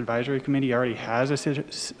Citizens Advisory Committee already has a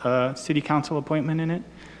city council appointment in it.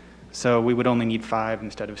 So we would only need 5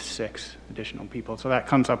 instead of 6 additional people. So that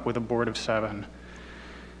comes up with a board of 7.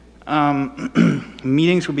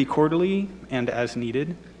 Meetings will be quarterly and as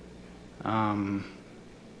needed.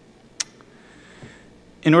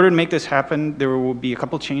 In order to make this happen, there will be a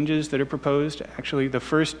couple changes that are proposed. Actually, the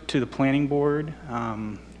first to the planning board.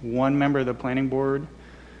 1 member of the planning board,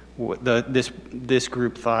 this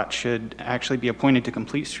group thought, should actually be appointed to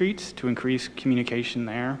Complete Streets to increase communication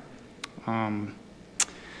there.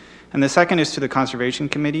 And the second is to the Conservation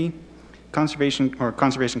Committee. Conservation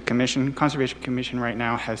Commission. Conservation Commission right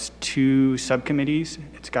now has 2 subcommittees.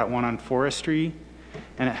 It's got one on forestry,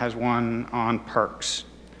 and it has one on parks.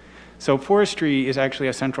 So forestry is actually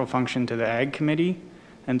a central function to the Ag Committee,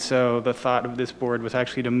 and so the thought of this board was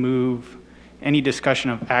actually to move any discussion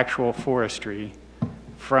of actual forestry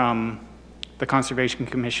from the Conservation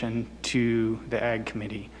Commission to the Ag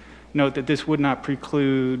Committee. Note that this would not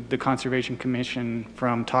preclude the Conservation Commission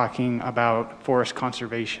from talking about forest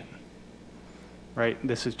conservation, right?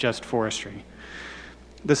 This is just forestry.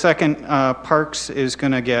 The second, parks, is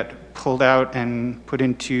going to get pulled out and put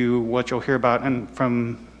into what you'll hear about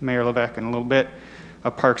from Mayor Levesque in a little bit, a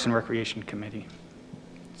Parks and Recreation Committee.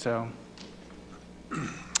 So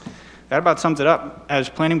that about sums it up. As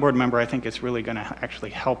planning board member, I think it's really going to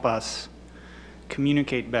actually help us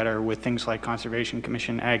communicate better with things like Conservation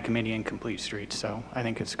Commission, Ag Committee, and Complete Streets. So I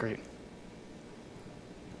think it's great.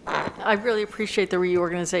 I really appreciate the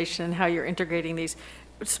reorganization and how you're integrating these.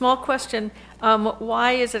 Small question,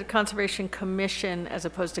 why is it a Conservation Commission as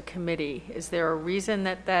opposed to committee? Is there a reason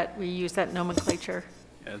that we use that nomenclature?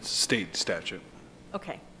 Yeah, it's a state statute.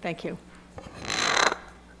 Okay, thank you.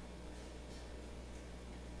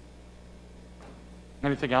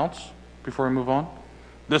 Anything else before we move on?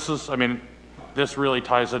 This is, I mean, this really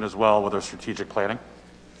ties in as well with our strategic planning.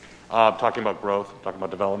 Talking about growth, talking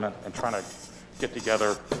about development, and trying to get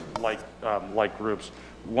together like groups.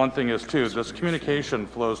 One thing is too, this communication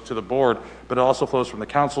flows to the board, but it also flows from the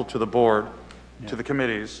council to the board, to the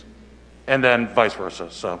committees, and then vice versa.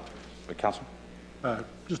 So, but council?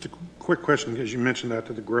 Just a quick question, because you mentioned that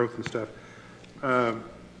to the growth and stuff.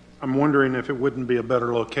 I'm wondering if it wouldn't be a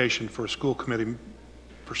better location for a school committee,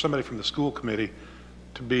 for somebody from the school committee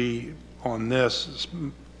to be on this,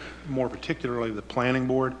 more particularly the planning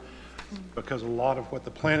board, because a lot of what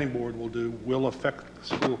the planning board will do will affect the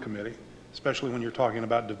school committee, especially when you're talking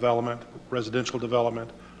about development, residential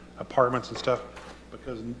development, apartments and stuff,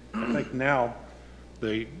 because I think now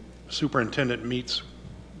the superintendent meets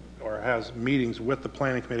or has meetings with the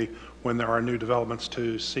planning committee when there are new developments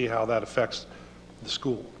to see how that affects the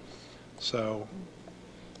school. So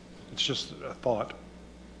it's just a thought.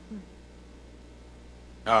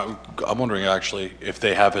 I'm wondering actually if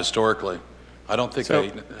they have historically. I don't think So, they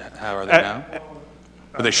have, are they now?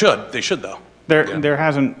 But they should. They should though. There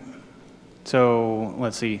hasn't, so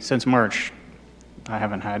let's see, since March, I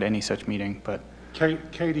haven't had any such meeting, but.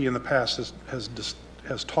 Katie in the past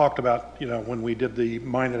has talked about, you know, when we did the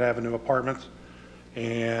Minot Avenue apartments,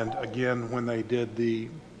 and again, when they did the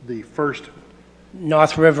first.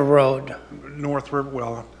 North River Road. North River,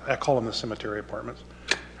 well, I call them the cemetery apartments.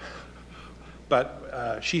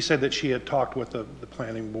 But she said that she had talked with the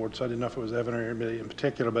planning board, so I didn't know if it was Evan or anybody in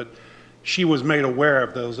particular, but she was made aware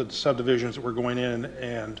of those subdivisions that were going in,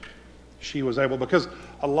 and she was able, because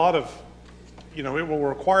a lot of, you know, it will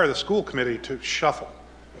require the school committee to shuffle.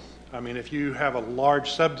 I mean, if you have a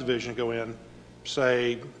large subdivision go in,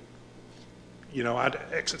 say, you know, I'd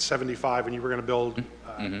exit 75 and you were going to build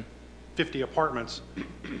 50 apartments,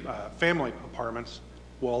 family apartments,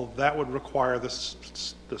 well, that would require the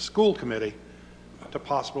school committee to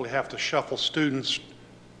possibly have to shuffle students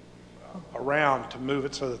around to move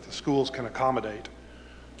it so that the schools can accommodate.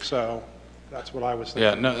 So that's what I was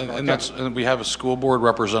thinking. Yeah, no, and we have a school board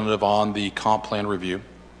representative on the comp plan review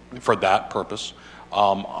for that purpose.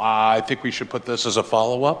 I think we should put this as a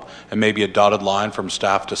follow-up and maybe a dotted line from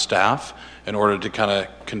staff to staff in order to kind of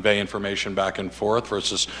convey information back and forth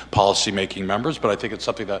versus policy-making members. But I think it's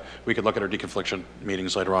something that we could look at our deconfliction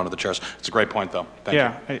meetings later on with the chairs. It's a great point, though. Thank you.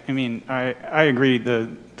 Yeah, I mean, I agree. The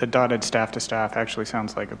dotted staff to staff actually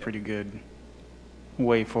sounds like a pretty good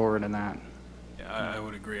way forward in that. Yeah, I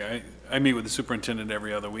would agree. I meet with the superintendent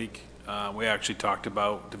every other week. We actually talked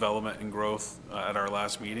about development and growth at our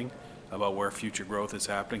last meeting, about where future growth is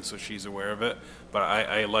happening, so she's aware of it. But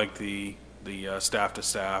I like the staff to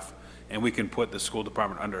staff, and we can put the school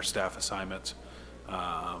department under staff assignments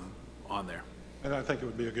on there. And I think it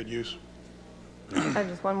would be a good use.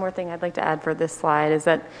 Just one more thing I'd like to add for this slide is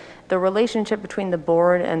that the relationship between the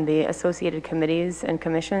board and the associated committees and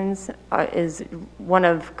commissions is one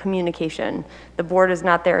of communication. The board is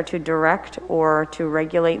not there to direct or to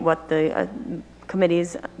regulate what the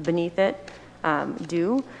committees beneath it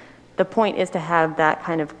do. The point is to have that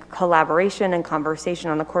kind of collaboration and conversation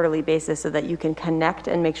on a quarterly basis so that you can connect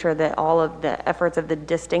and make sure that all of the efforts of the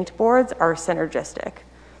distinct boards are synergistic.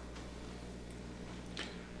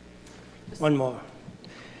 One more.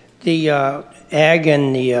 The ag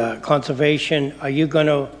and the conservation, are you going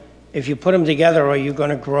to, if you put them together, are you going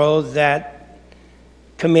to grow that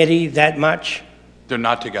committee that much? They're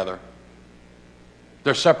not together.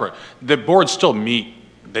 They're separate. The boards still meet.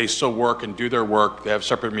 They still work and do their work. They have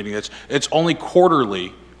separate meetings. It's only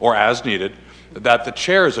quarterly or as needed that the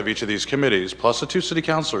chairs of each of these committees, plus the two city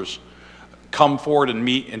councilors, come forward and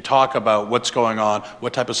meet and talk about what's going on,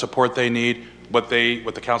 what type of support they need, what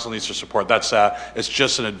the council needs to support. That's that. It's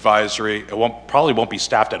just an advisory. It probably won't be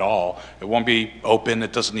staffed at all. It won't be open.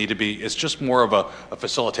 It doesn't need to be. It's just more of a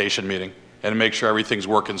facilitation meeting and make sure everything's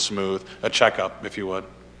working smooth, a checkup, if you would.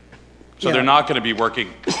 So yeah. They're not going to be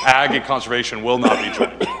working. Ag and conservation will not be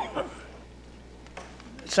joining.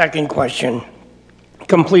 Second question.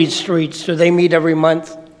 Complete Streets, do they meet every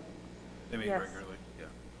month? They meet regularly, yeah.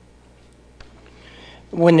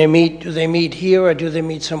 When they meet, do they meet here or do they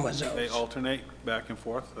meet somewhere else? They alternate back and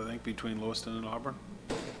forth, I think, between Lewiston and Auburn.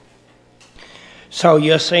 So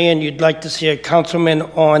you're saying you'd like to see a councilman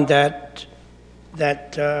on that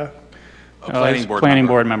planning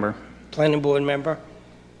board member. Planning board member?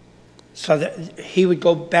 So that he would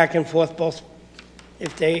go back and forth both,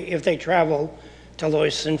 if they travel to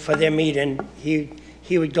Lewiston for their meeting,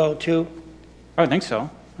 he would go too? I would think so.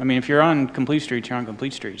 I mean, if you're on Complete Streets, you're on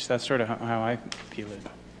Complete Streets. That's sort of how I feel it.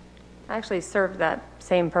 I actually served that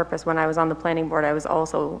same purpose when I was on the planning board. I was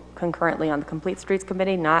also concurrently on the Complete Streets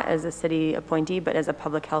Committee, not as a city appointee, but as a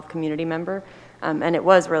public health community member. And it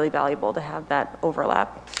was really valuable to have that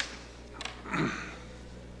overlap.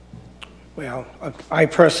 Well, I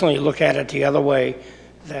personally look at it the other way.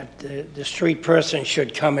 that the street person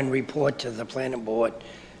should come and report to the planning board,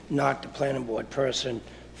 not the planning board person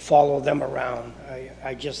follow them around.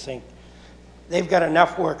 I just think they've got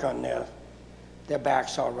enough work on their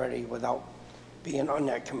backs already without being on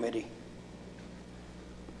that committee.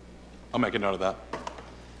 I'll make a note of that.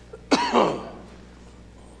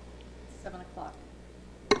 7 o'clock.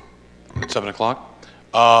 At 7 o'clock?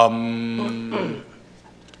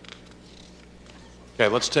 Okay,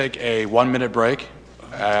 let's take a 1-minute break,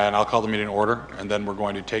 and I'll call the meeting to order, and then we're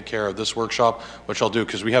going to take care of this workshop, which I'll do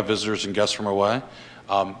because we have visitors and guests from away.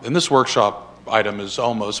 And this workshop item is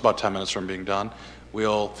almost about 10 minutes from being done.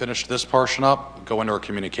 We'll finish this portion up, go into our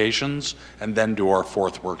communications, and then do our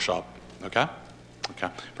 4th workshop. Okay? Okay,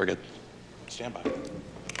 very good. Stand by.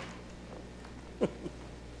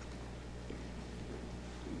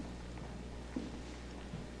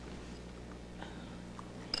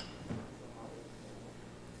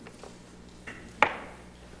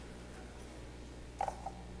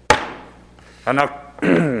 And now,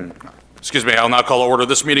 excuse me, I'll now call to order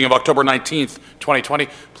this meeting of October 19th, 2020.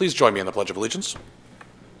 Please join me in the Pledge of Allegiance.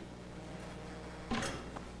 I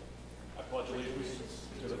pledge allegiance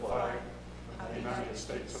to the flag of the United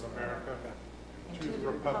States of America, to the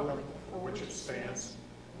republic for which it stands,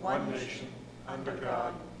 one nation, under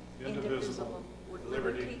God, indivisible, with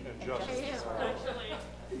liberty and justice for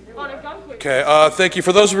all. Okay, thank you.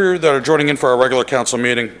 For those of you that are joining in for our regular council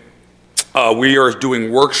meeting, we are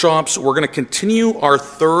doing workshops. We're going to continue our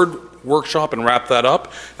 3rd workshop and wrap that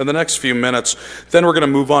up in the next few minutes. Then we're going to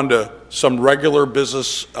move on to some regular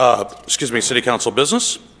business, city council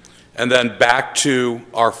business, and then back to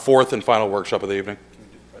our 4th and final workshop of the evening.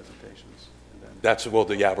 That's what we'll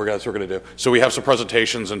do. Yeah, that's what we're going to do. So we have some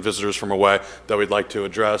presentations and visitors from away that we'd like to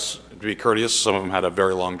address. To be courteous, some of them had a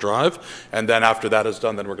very long drive. And then after that is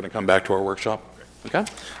done, then we're going to come back to our workshop. Okay?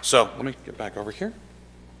 So let me get back over here.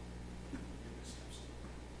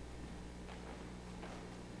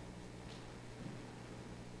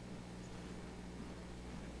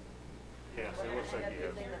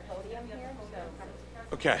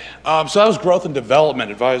 Okay, so that was Growth and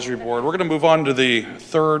Development Advisory Board. We're going to move on to the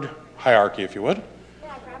 3rd hierarchy, if you would,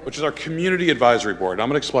 which is our Community Advisory Board. I'm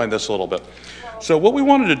going to explain this a little bit. So what we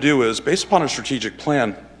wanted to do is, based upon a strategic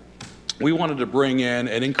plan, we wanted to bring in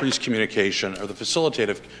an increased communication, or the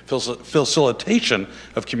facilitation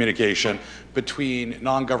of communication between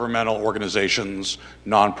non-governmental organizations,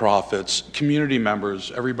 nonprofits, community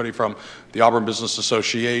members, everybody from the Auburn Business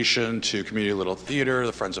Association to Community Little Theater,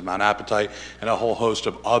 the Friends of Mount Appetite, and a whole host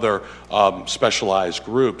of other specialized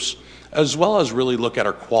groups, as well as really look at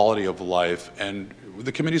our quality of life and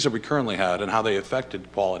the committees that we currently had and how they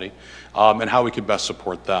affected quality, and how we could best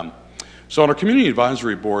support them. So on our Community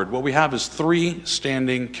Advisory Board, what we have is 3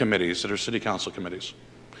 standing committees that are City Council committees.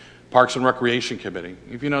 Parks and Recreation Committee.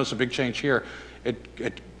 If you notice a big change here,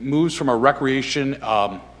 it moves from a Recreation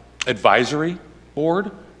Advisory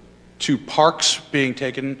Board to Parks being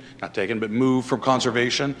but moved from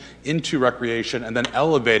Conservation into Recreation and then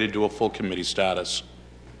elevated to a full committee status.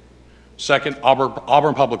 Second,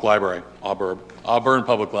 Auburn Public Library. Auburn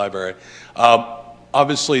Public Library.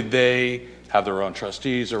 Obviously, they have their own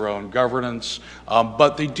trustees, their own governance,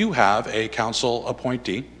 but they do have a council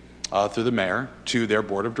appointee through the mayor to their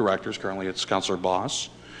board of directors. Currently, it's Councilor Boss.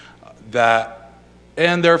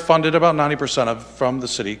 And they're funded about 90% from the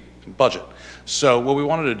city budget. So what we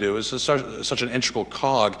wanted to do is such an integral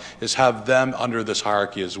cog is have them under this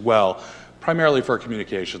hierarchy as well, primarily for a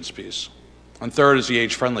communications piece. And third is the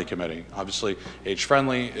age-friendly committee. Obviously,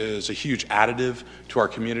 age-friendly is a huge additive to our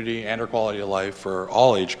community and our quality of life for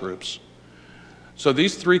all age groups. So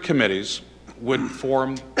these 3 committees would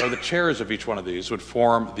form, or the chairs of each one of these would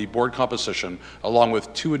form the board composition along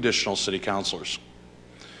with 2 additional city councilors.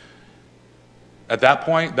 At that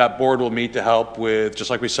point, that board will meet to help with, just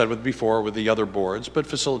like we said before, with the other boards, but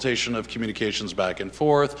facilitation of communications back and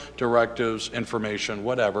forth, directives, information,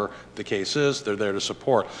 whatever the case is, they're there to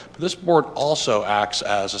support. But this board also acts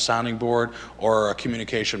as a sounding board or a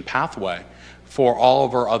communication pathway for all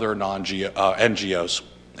of our other NGOs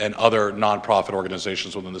and other nonprofit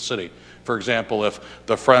organizations within the city. For example, if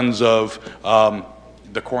the Friends of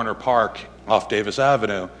the Corner Park off Davis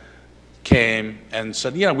Avenue came and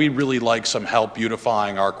said, yeah, we'd really like some help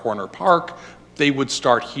beautifying our corner park, they would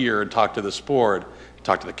start here and talk to this board,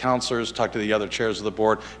 talk to the councilors, talk to the other chairs of the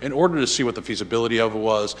board in order to see what the feasibility of it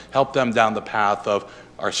was, help them down the path of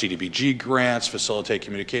our CDBG grants, facilitate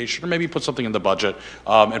communication, or maybe put something in the budget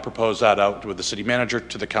and propose that out with the city manager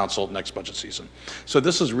to the council next budget season. So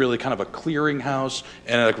this is really kind of a clearinghouse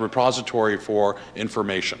and a repository for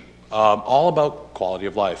information, all about quality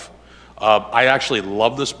of life. I actually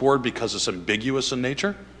love this board because it's ambiguous in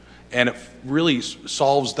nature, and it really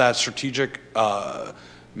solves that strategic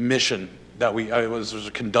mission that there's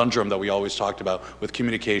a conundrum that we always talked about with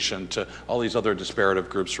communication to all these other disparate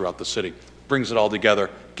groups throughout the city. Brings it all together,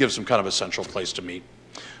 gives them kind of a central place to meet.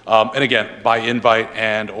 And again, by invite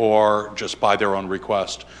and or just by their own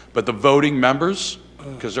request. But the voting members,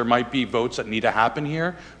 because there might be votes that need to happen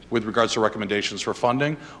here with regards to recommendations for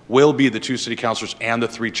funding, will be the 2 city councilors and the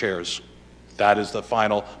 3 chairs. That is the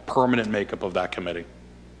final permanent makeup of that committee.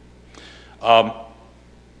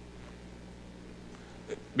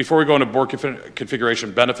 Before we go into board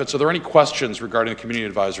configuration benefits, are there any questions regarding the Community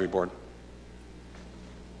Advisory Board?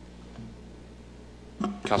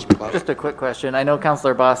 Councilor Klaus? Just a quick question. I know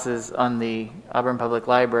Councilor Boss is on the Auburn Public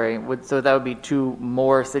Library. So that would be 2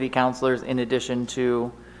 more city councilors in addition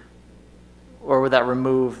to, or would that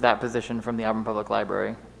remove that position from the Auburn Public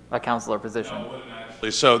Library, a councilor position? No, it wouldn't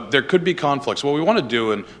actually. So there could be conflicts. What we want to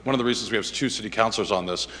do, and one of the reasons we have 2 city councilors on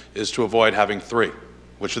this, is to avoid having 3,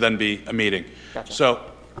 which would then be a meeting. Gotcha. So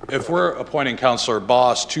if we're appointing Councilor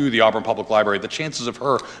Boss to the Auburn Public Library, the chances of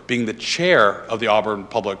her being the chair of the Auburn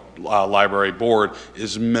Public Library Board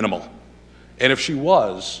is minimal. And if she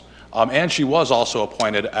was, and she was also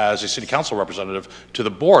appointed as a city council representative to the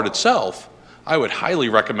board itself, I would highly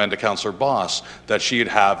recommend to Councilor Boss that she'd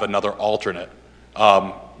have another alternate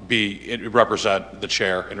represent the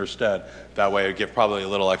chair in her stead. That way it would give probably a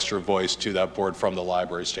little extra voice to that board from the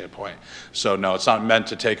library standpoint. So no, it's not meant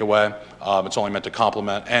to take away. It's only meant to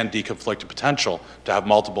complement and deconflict the potential to have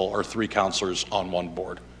multiple or 3 councilors on one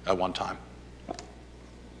board at one time.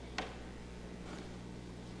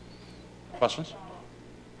 Questions?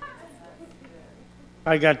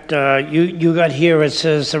 I got, you got here, it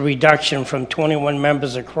says a reduction from 21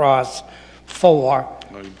 members across 4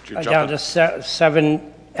 down to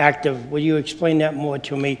 7 active. Will you explain that more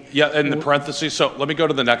to me? Yeah, in the parentheses. So let me go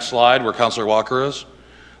to the next slide where Councilor Walker is.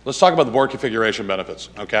 Let's talk about the board configuration benefits,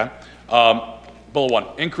 okay? Bullet 1,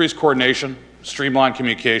 increased coordination, streamlined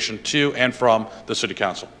communication to and from the City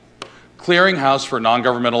Council. Clearinghouse for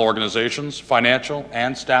non-governmental organizations, financial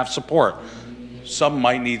and staff support. Some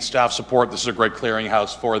might need staff support. This is a great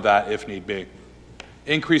clearinghouse for that if need be.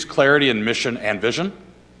 Increased clarity in mission and vision.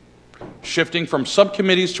 Shifting from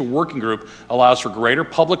subcommittees to working group allows for greater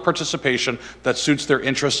public participation that suits their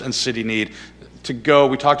interests and city need.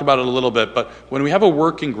 We talked about it a little bit, but when we have a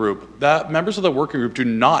working group, that members of the working group do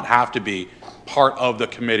not have to be part of the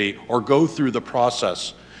committee or go through the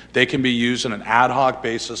process. They can be used on an ad hoc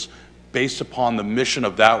basis based upon the mission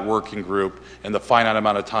of that working group and the finite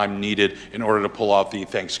amount of time needed in order to pull off the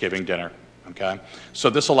Thanksgiving dinner, okay? So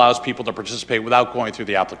this allows people to participate without going through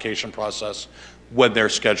the application process when their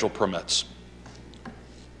schedule permits.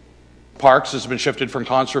 Parks has been shifted from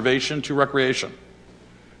conservation to recreation.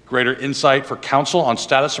 Greater insight for council on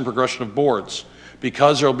status and progression of boards.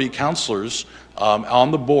 Because there will be councilors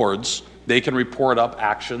on the boards, they can report up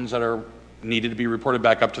actions that are needed to be reported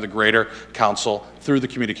back up to the greater council through the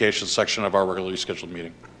communications section of our regularly scheduled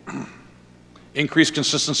meeting. Increased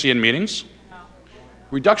consistency in meetings.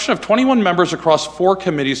 Reduction of 21 members across 4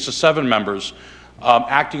 committees to 7 members,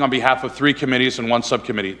 acting on behalf of 3 committees and 1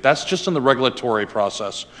 subcommittee. That's just in the regulatory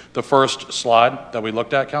process. The first slide that we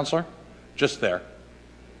looked at, Councilor, just there.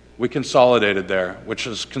 We consolidated there, which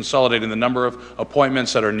is consolidating the number of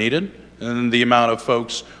appointments that are needed and the amount of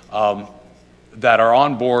folks that are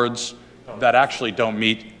on boards that actually don't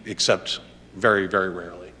meet except very, very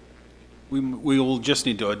rarely. We will just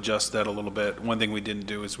need to adjust that a little bit. One thing we didn't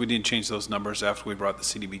do is we didn't change those numbers after we brought the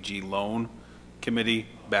CDBG loan committee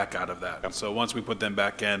back out of that. Yep. So once we put them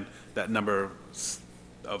back in, that number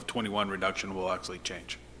of 21 reduction will actually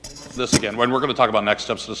change. This again, when we're going to talk about next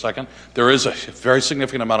steps in a second, there is a very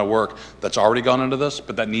significant amount of work that's already gone into this,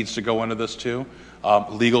 but that needs to go into this too.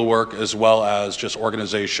 Legal work as well as just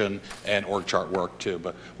organization and org chart work too.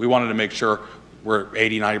 But we wanted to make sure we're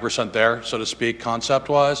 80–90% there, so to speak,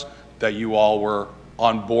 concept-wise, that you all were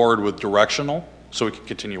on board with directional so we can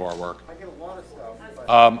continue our work. I get a lot of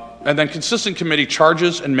stuff. And then consistent committee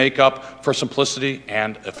charges and makeup for simplicity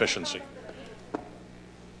and efficiency.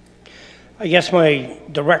 I guess my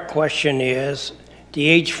direct question is, the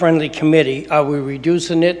age-friendly committee, are we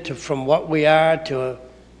reducing it from what we are to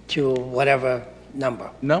whatever number?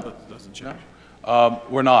 No, doesn't change.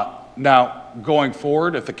 We're not. Now, going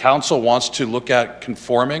forward, if the council wants to look at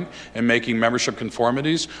conforming and making membership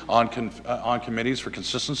conformities on committees for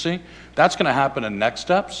consistency, that's going to happen in next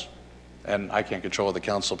steps. And I can't control what the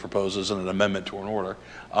council proposes in an amendment to an order.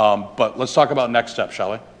 But let's talk about next steps,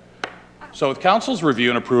 shall we? So with council's review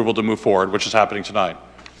and approval to move forward, which is happening tonight,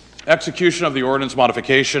 Execution of the ordinance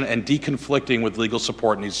modification and deconflicting with legal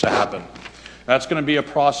support needs to happen. That's going to be a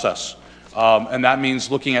process, and that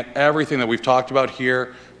means looking at everything that we've talked about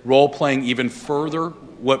here, role-playing even further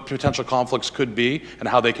what potential conflicts could be and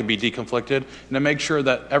how they can be deconflicted, and to make sure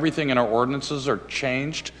that everything in our ordinances are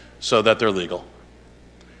changed so that they're legal.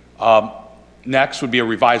 Next would be a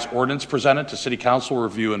revised ordinance presented to City Council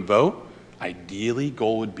review and vote. Ideally,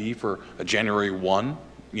 goal would be for a January 1,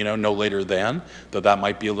 no later than, though that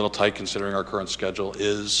might be a little tight considering our current schedule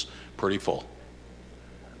is pretty full.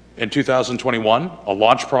 In 2021, a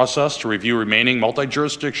launch process to review remaining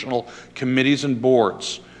multi-jurisdictional committees and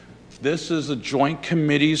boards. This is the joint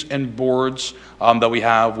committees and boards that we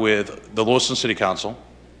have with the Lewiston City Council.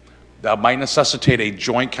 That might necessitate a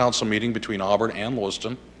joint council meeting between Auburn and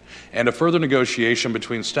Lewiston, and a further negotiation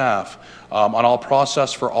between staff on all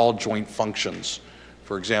process for all joint functions.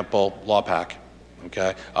 For example, LawPAC,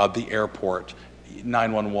 okay, the airport,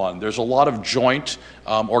 911. There's a lot of joint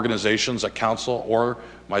organizations that council or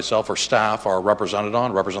myself or staff are represented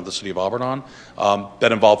on, represent the City of Auburn on,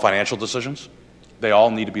 that involve financial decisions. They all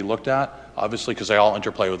need to be looked at, obviously, because they all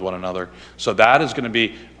interplay with one another. So that is going to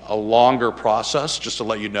be a longer process, just to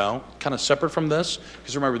let you know, kind of separate from this,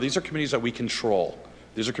 because remember, these are committees that we control.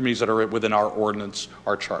 These are committees that are within our ordinance,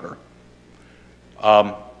 our charter.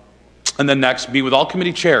 And then next, meet with all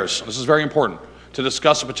committee chairs. This is very important, to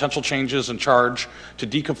discuss the potential changes in charge to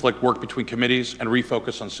deconflict work between committees and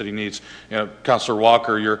refocus on city needs. Councilor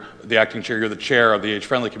Walker, you're the acting chair, you're the chair of the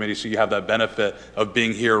age-friendly committee, so you have that benefit of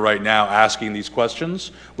being here right now asking these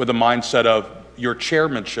questions with a mindset of your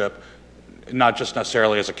chairmanship, not just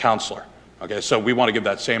necessarily as a counselor. Okay, so we want to give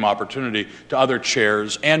that same opportunity to other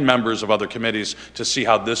chairs and members of other committees to see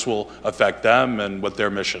how this will affect them and what their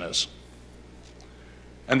mission is.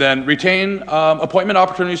 And then retain appointment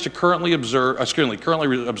opportunities to currently observed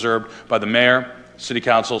by the mayor, city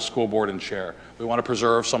council, school board, and chair. We want to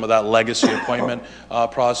preserve some of that legacy appointment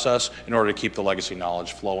process in order to keep the legacy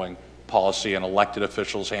knowledge flowing, policy in elected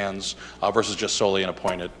officials' hands versus just solely an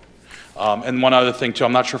appointed. And one other thing too,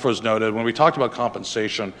 I'm not sure if it was noted, when we talked about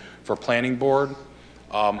compensation for planning board,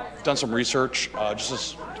 done some research. Just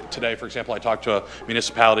as today, for example, I talked to a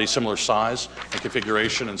municipality similar size and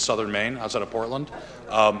configuration in southern Maine, outside of Portland.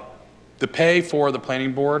 The pay for the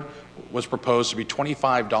planning board was proposed to be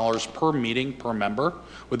 $25 per meeting per member,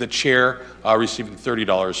 with the chair receiving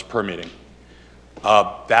 $30 per meeting.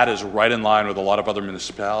 That is right in line with a lot of other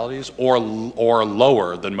municipalities, or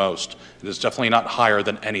lower than most. It is definitely not higher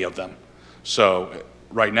than any of them. So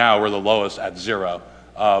right now we're the lowest at 0,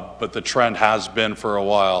 but the trend has been for a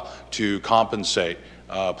while to compensate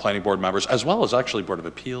planning board members, as well as actually Board of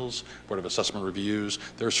Appeals, Board of Assessment Reviews.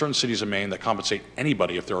 There are certain cities in Maine that compensate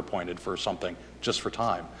anybody if they're appointed for something just for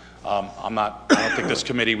time. I don't think this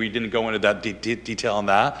committee, we didn't go into that detail on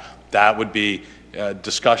that. That would be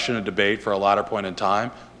discussion and debate for a latter point in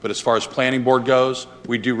time. But as far as planning board goes,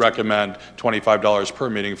 we do recommend $25 per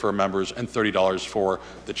meeting for members and $30 for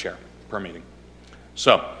the chair per meeting.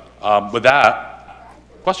 So with that,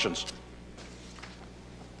 questions?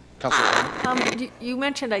 Councilor. You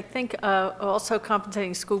mentioned, I think, also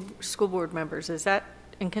compensating school board members. Is that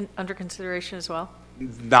under consideration as well?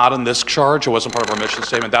 Not in this charge. It wasn't part of our mission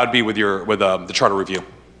statement. That would be with the charter review.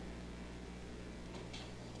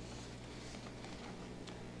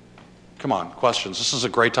 Come on, questions. This is a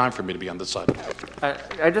great time for me to be on this side.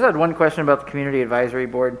 I just had one question about the Community Advisory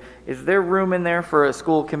Board. Is there room in there for a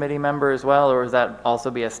school committee member as well, or does that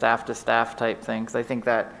also be a staff-to-staff type thing? Because I think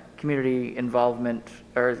that community involvement,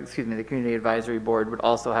 or excuse me, the Community Advisory Board would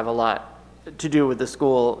also have a lot to do with the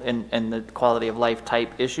school and the quality of life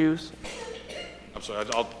type issues. I'm sorry,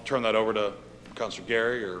 I'll turn that over to Councilor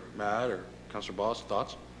Gary or Matt or Councilor Boss.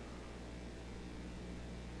 Thoughts?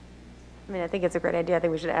 I mean, I think it's a great idea. I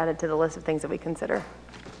think we should add it to the list of things that we consider.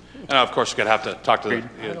 And of course, you're going to have to talk to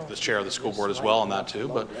the chair of the school board as well on that too,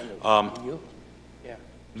 but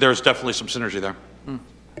there's definitely some synergy there.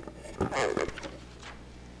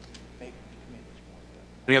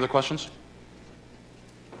 Any other questions?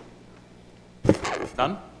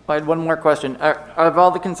 None? I had one more question. Of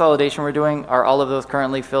all the consolidation we're doing, are all of those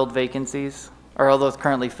currently filled vacancies? Are all those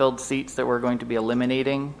currently filled seats that we're going to be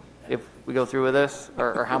eliminating if we go through with this?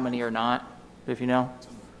 Or how many are not, if you know?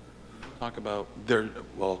 Talk about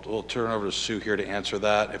well, we'll turn over to Sue here to answer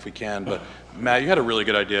that if we can, but Matt, you had a really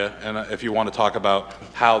good idea, and if you want to talk about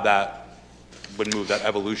how that would move that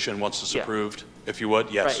evolution once it's approved, if you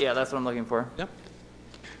would, yes. Right, yeah, that's what I'm looking for. Yep.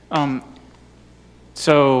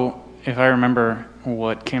 So if I remember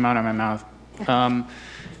what came out of my mouth,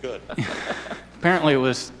 good. Apparently it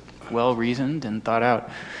was well reasoned and thought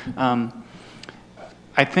out.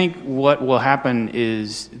 I think what will happen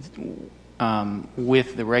is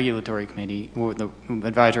with the regulatory committee, or the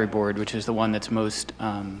advisory board, which is the one that's most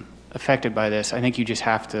affected by this, I think you just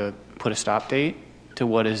have to put a stop date to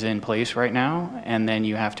what is in place right now, and then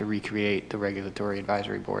you have to recreate the regulatory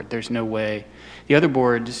advisory board. There's no way. The other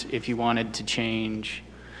boards, if you wanted to change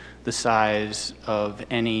the size of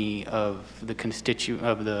any of the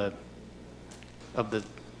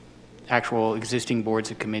actual existing boards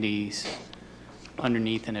and committees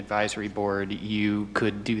underneath an advisory board, you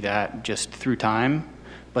could do that just through time.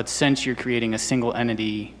 But since you're creating a single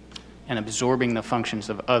entity and absorbing the functions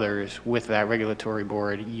of others with that regulatory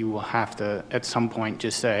board, you will have to, at some point,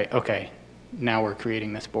 just say, okay, now we're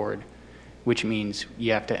creating this board, which means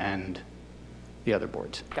you have to end the other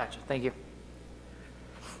boards. Gotcha. Thank you.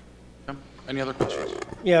 Any other questions?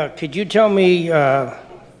 Yeah, could you tell me,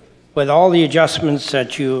 with all the adjustments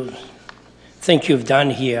that you think you've done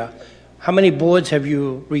here, how many boards have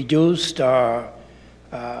you reduced, or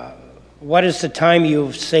what is the time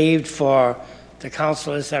you've saved for the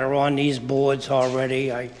councilors that are on these boards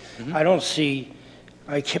already? I don't see,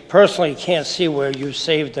 personally can't see where you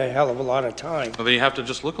saved a hell of a lot of time. Well, then you have to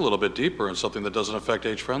just look a little bit deeper in something that doesn't affect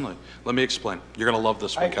age-friendly. Let me explain. You're going to love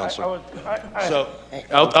this one, Councilor.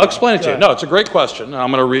 I'll explain it to you. No, it's a great question.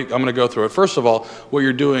 I'm going to go through it. First of all, what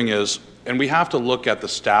you're doing is, and we have to look at the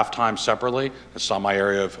staff time separately. It's not my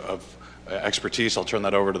area of expertise. I'll turn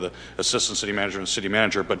that over to the assistant city manager and city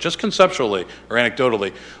manager. But just conceptually or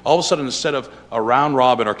anecdotally, all of a sudden, instead of a round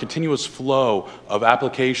robin or continuous flow of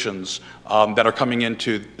applications that are coming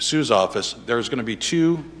into Sue's office, there's going to be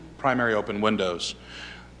 2 primary open windows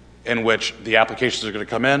in which the applications are going to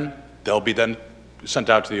come in. They'll be then sent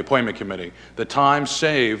out to the appointment committee. The time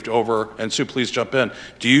saved over, and Sue, please jump in.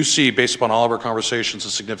 Do you see, based upon all of our conversations, a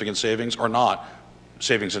significant savings or not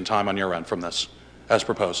savings in time on your end from this, as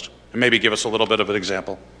proposed? And maybe give us a little bit of an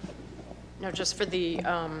example. No, just for the,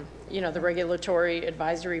 the regulatory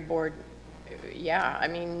advisory board, yeah, I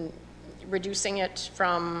mean, reducing it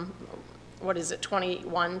from,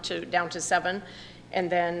 21 down to 7, and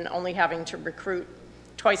then only having to recruit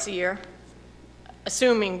twice a year,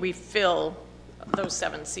 assuming we fill those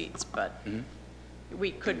 7 seats, but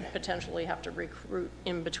we could potentially have to recruit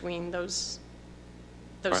in between those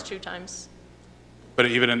Right. 2 times. But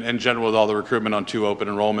even in general, with all the recruitment on 2 open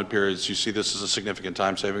enrollment periods, you see this as a significant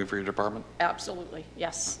time saving for your department? Absolutely,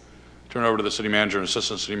 yes. Turn over to the city manager and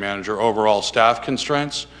assistant city manager. Overall staff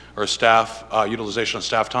constraints or staff utilization of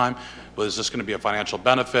staff time. Well, is this going to be a financial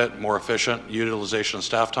benefit, more efficient utilization of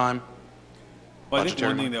staff time? Well, I think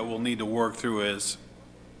one thing that we'll need to work through is,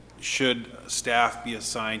 should staff be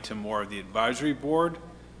assigned to more of the advisory board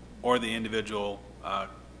or the individual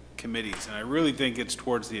committees? And I really think it's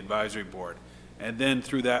towards the advisory board. And then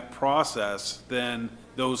through that process, then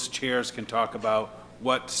those chairs can talk about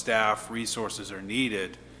what staff resources are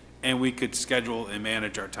needed, and we could schedule and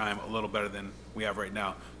manage our time a little better than we have right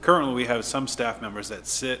now. Currently, we have some staff members that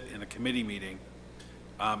sit in a committee meeting,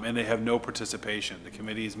 and they have no participation. The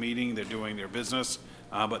committee is meeting, they're doing their business,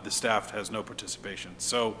 but the staff has no participation.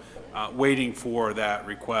 So waiting for that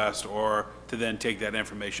request or to then take that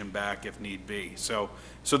information back if need be. So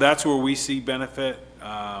that's where we see benefit.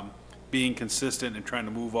 Being consistent and trying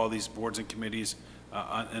to move all these boards and committees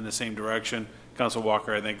in the same direction. Council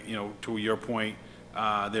Walker, I think, to your point,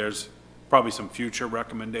 there's probably some future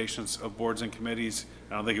recommendations of boards and committees.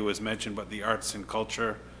 I don't think it was mentioned, but the Arts and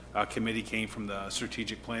Culture Committee came from the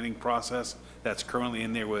strategic planning process. That's currently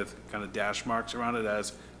in there with kind of dash marks around it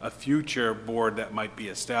as a future board that might be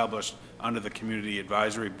established under the Community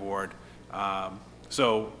Advisory Board.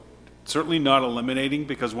 So certainly not eliminating,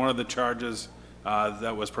 because one of the charges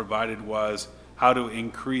that was provided was how to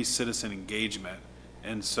increase citizen engagement.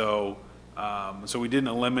 And so, so we didn't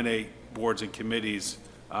eliminate boards and committees,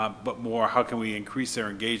 but more how can we increase their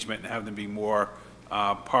engagement and have them be more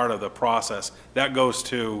part of the process. That goes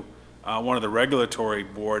to one of the regulatory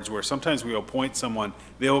boards where sometimes we appoint someone,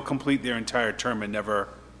 they will complete their entire term and never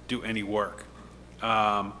do any work.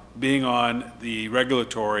 Being on the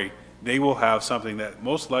regulatory, they will have something that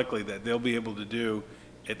most likely that they'll be able to do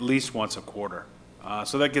at least once a quarter.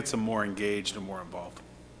 So that gets them more engaged and more involved.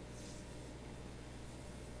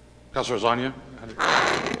 Councilor Zania?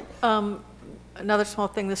 Another small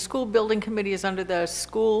thing, the school building committee is under the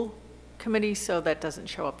school committee, so that doesn't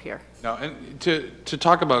show up here. Now, and to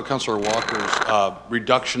talk about Councilor Walker's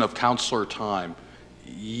reduction of counselor time,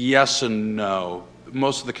 yes and no.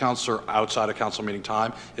 Most of the counselor outside of council meeting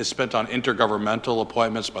time is spent on intergovernmental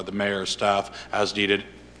appointments by the mayor, staff, as needed,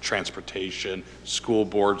 transportation, school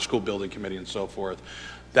board, school building committee, and so forth.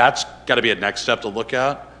 That's got to be a next step to look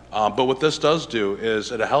at. But what this does do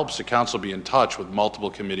is it helps the council be in touch with multiple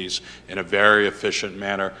committees in a very efficient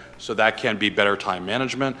manner, so that can be better time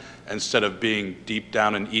management. Instead of being deep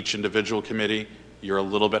down in each individual committee, you're a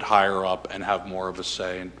little bit higher up and have more of a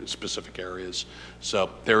say in specific areas.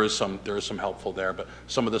 So there is some helpful there, but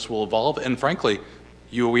some of this will evolve. And frankly,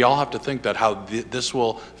 we all have to think that how this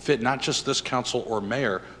will fit not just this council or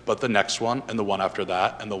mayor, but the next one and the one after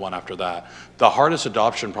that and the one after that. The hardest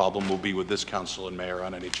adoption problem will be with this council and mayor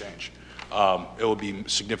on any change. It will be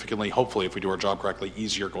significantly, hopefully, if we do our job correctly,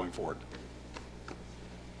 easier going forward.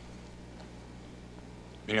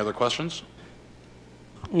 Any other questions?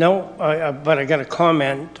 No, but I got a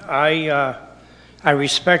comment. I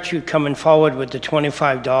respect you coming forward with the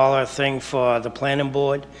 $25 thing for the planning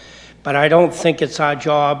board, but I don't think it's our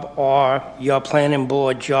job or your planning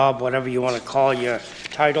board job, whatever you want to call your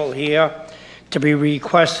title here, to be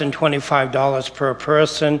requesting $25 per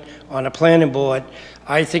person on a planning board.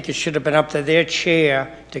 I think it should have been up to their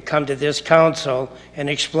chair to come to this council and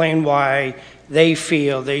explain why they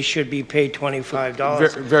feel they should be paid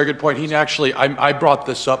 $25. Very good point. He actually, I brought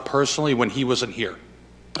this up personally when he wasn't here.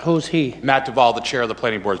 Who's he? Matt Duvall, the chair of the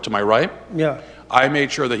planning board, to my right. Yeah. I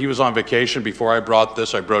made sure that he was on vacation before I brought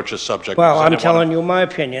this. I broached this subject. Well, I'm telling you my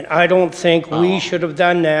opinion. I don't think we should have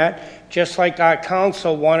done that. Just like our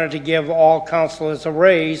council wanted to give all councilors a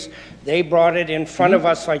raise, they brought it in front of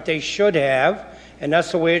us like they should have, and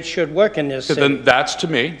that's the way it should work in this city. Then that's to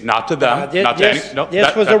me, not to them, not to any. No,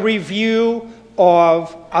 this was a review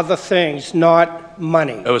of other things, not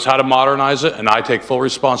money. It was how to modernize it, and I take full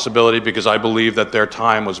responsibility because I believe that their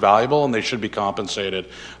time was valuable and they should be compensated.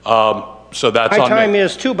 So that's my on me. time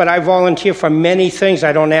is too, but I volunteer for many things.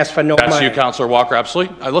 I don't ask for no money. That's you, Councilor Walker,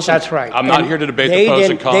 absolutely. Listen, that's right. I'm not here to debate the pros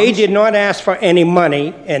and cons. They did not ask for any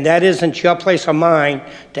money, and that isn't your place or mine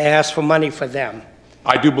to ask for money for them.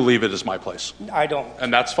 I do believe it is my place. I don't.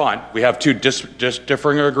 And that's fine. We have two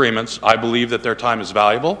differing agreements. I believe that their time is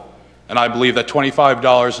valuable, and I believe that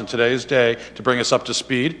 $25 in today's day to bring us up to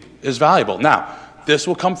speed is valuable. Now, this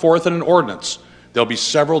will come forth in an ordinance. There'll be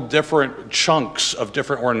several different chunks of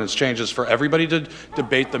different ordinance changes for everybody to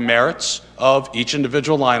debate the merits of each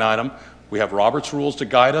individual line item. We have Robert's rules to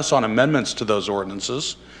guide us on amendments to those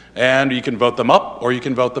ordinances, and you can vote them up or you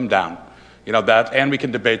can vote them down. You know that, and we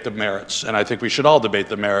can debate the merits, and I think we should all debate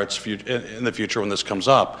the merits in the future when this comes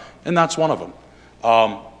up, and that's one of them.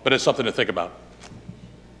 But it's something to think about.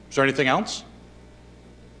 Is there anything else?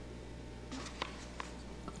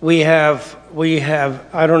 We have,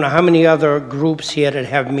 I don't know how many other groups here that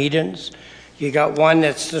have meetings. You got one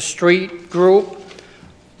that's the street group.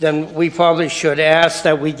 Then we probably should ask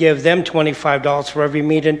that we give them $25 for every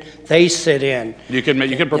meeting they sit in. You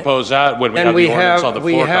can propose that when we have the ordinance on the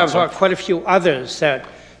floor, we have Council. quite a few others that,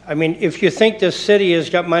 I mean, if you think the city has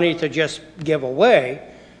got money to just give away,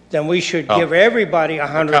 then we should give everybody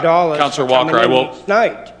 $100. Councilor Walker, I will,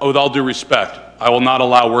 with all due respect, I will not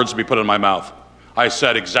allow words to be put in my mouth. I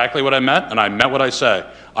said exactly what I meant, and I meant what I say.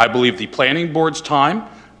 I believe the planning board's time,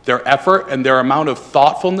 their effort, and their amount of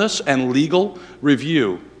thoughtfulness and legal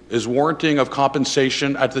review is warranting of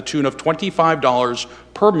compensation at the tune of $25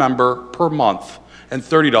 per member per month and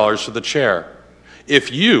 $30 to the chair.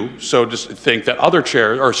 If you so just think that other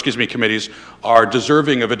committees are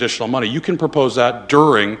deserving of additional money, you can propose that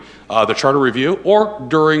during the charter review or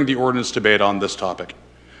during the ordinance debate on this topic.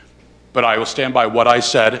 But I will stand by what I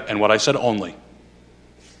said and what I said only.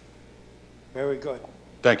 Very good.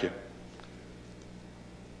 Thank you.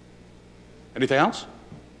 Anything else?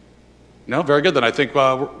 No? Very good. Then I think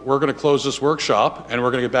we're going to close this workshop and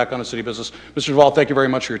we're going to get back on to city business. Mr. Duvall, thank you very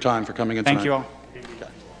much for your time, for coming in tonight. Thank you all.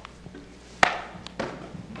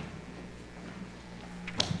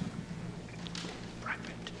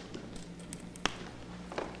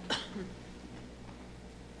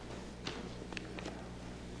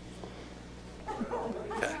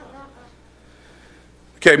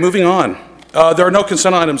 Okay, moving on. There are no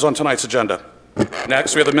consent items on tonight's agenda.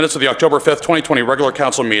 Next, we have the minutes of the October 5th, 2020 regular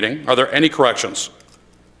council meeting. Are there any corrections?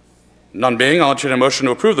 None being, I'll entertain a motion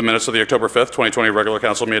to approve the minutes of the October 5th, 2020 regular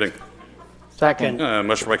council meeting. Second.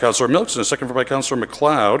 Motion by Councilor Milks and a second by Councilor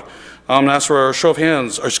McLeod. I'm going to ask for a show of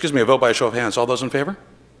hands, or excuse me, a vote by a show of hands. All those in favor?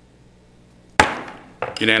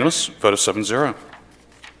 Unanimous, vote of 7-0.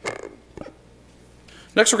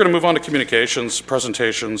 Next, we're going to move on to communications,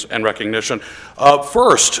 presentations, and recognition.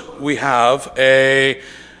 First, we have a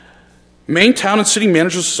Maine Town and City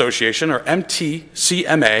Managers Association, or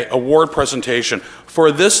MTCMA, award presentation.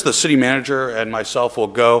 For this, the city manager and myself will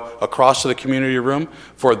go across to the community room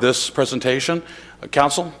for this presentation.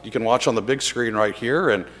 Council, you can watch on the big screen right here,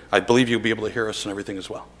 and I believe you'll be able to hear us and everything as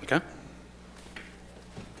well, okay?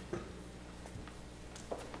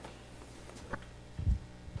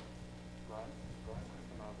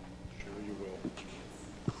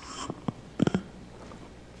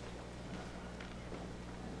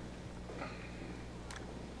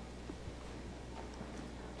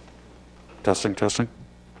 Testing, testing.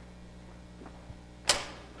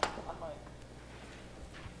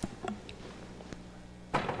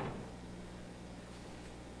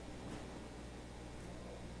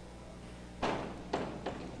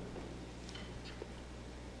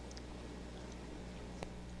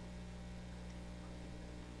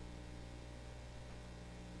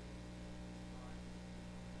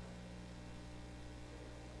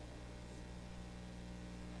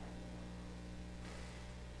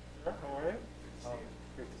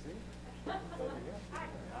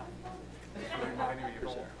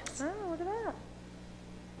 Oh, look at that.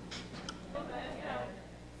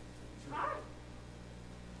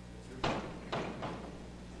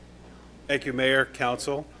 Thank you, Mayor,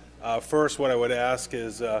 Council. First, what I would ask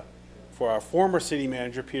is for our former city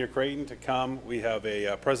manager, Peter Creighton, to come. We have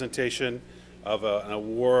a presentation of an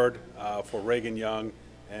award for Reagan Young,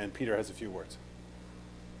 and Peter has a few words.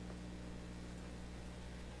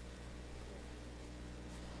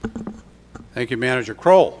 Thank you, Manager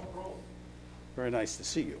Kroll. Very nice to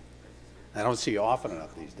see you. I don't see you often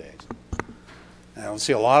enough these days. I don't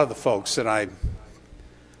see a lot of the folks that I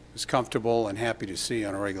was comfortable and happy to see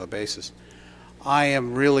on a regular basis. I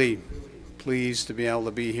am really pleased to be able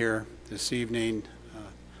to be here this evening.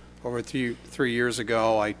 Over three years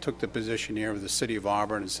ago, I took the position here with the City of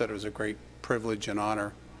Auburn and said it was a great privilege and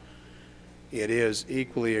honor. It is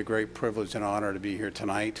equally a great privilege and honor to be here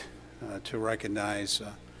tonight to recognize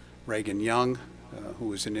Reagan Young, who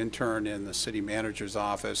was an intern in the city manager's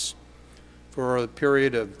office for a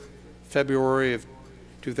period of February of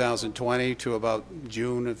 2020 to about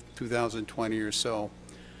June of 2020 or so.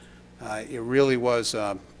 It really was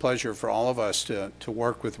a pleasure for all of us to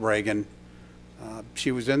work with Reagan.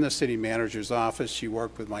 She was in the city manager's office. She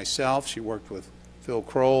worked with myself. She worked with Phil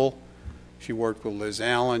Kroll. She worked with Liz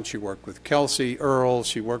Allen. She worked with Kelsey Earl.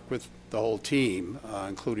 She worked with the whole team,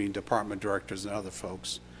 including department directors and other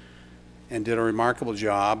folks, and did a remarkable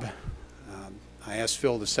job. I asked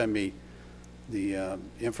Phil to send me the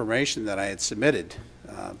information that I had submitted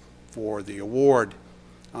for the award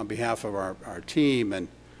on behalf of our team, and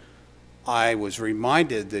I was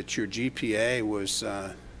reminded that your GPA was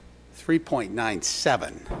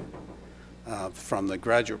 3.97 from the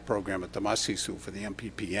graduate program at the Muskie School for the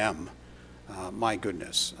MPPM. My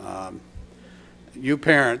goodness. You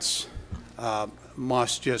parents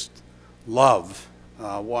must just love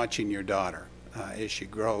watching your daughter as she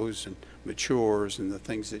grows and matures, and the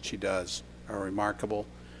things that she does are remarkable.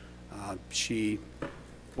 She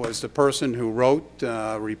was the person who wrote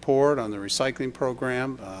a report on the recycling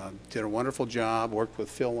program, did a wonderful job, worked with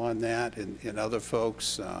Phil on that and other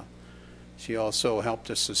folks. She also helped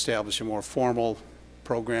us establish a more formal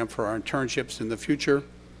program for our internships in the future,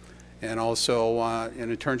 and also an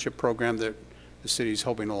internship program that the city is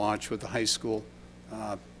hoping to launch with the high school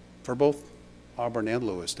for both Auburn and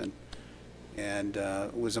Lewiston, and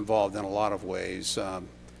was involved in a lot of ways.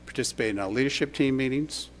 Participated in our leadership team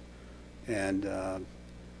meetings, and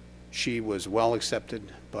she was well accepted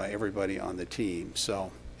by everybody on the team.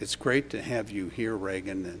 So it's great to have you here,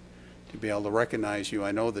 Reagan, and to be able to recognize you.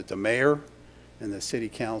 I know that the mayor and the city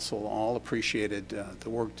council all appreciated the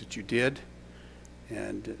work that you did,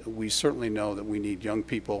 and we certainly know that we need young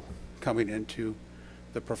people coming into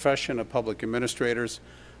the profession of public administrators.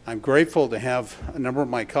 I'm grateful to have a number of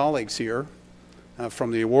my colleagues here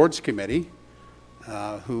from the awards committee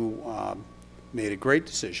who made a great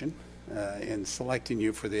decision in selecting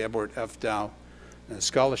you for the Edward F. Dow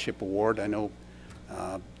Scholarship Award. I know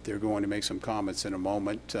they're going to make some comments in a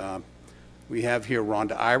moment. We have here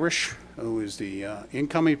Rhonda Irish, who is the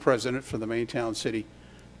incoming president for the Maintown City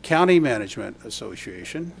County Management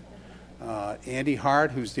Association. Andy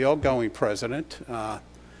Hart, who's the outgoing president,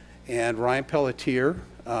 and Ryan Pelletier,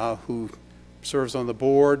 who serves on the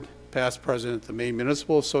board, past president of the Maine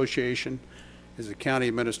Municipal Association, is a county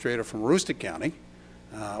administrator from Aroostook County,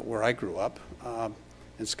 where I grew up,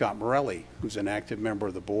 and Scott Morelli, who's an active member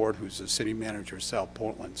of the board, who's the city manager of South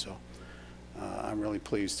Portland. So I'm really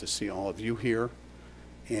pleased to see all of you here.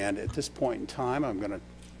 And at this point in time, I'm going to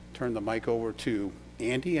turn the mic over to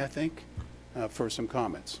Andy, I think, for some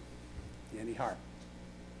comments. Andy Hart.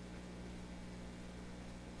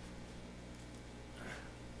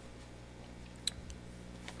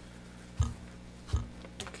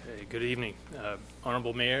 Okay, good evening.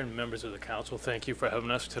 Honorable Mayor and members of the council, thank you for having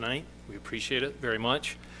us tonight. We appreciate it very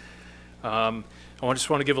much. I just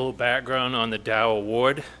want to give a little background on the Dow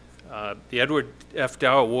Award. The Edward F.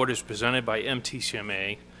 Dow Award is presented by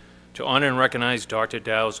MTCMA to honor and recognize Dr.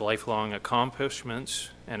 Dow's lifelong accomplishments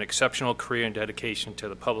and exceptional career and dedication to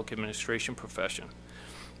the public administration profession.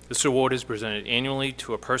 This award is presented annually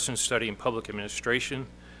to a person studying public administration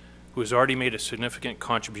who has already made a significant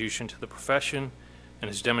contribution to the profession and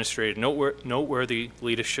has demonstrated noteworthy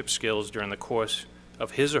leadership skills during the course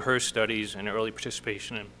of his or her studies and early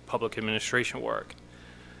participation in public administration work.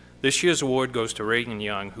 This year's award goes to Reagan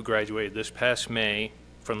Young, who graduated this past May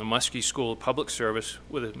from the Muskie School of Public Service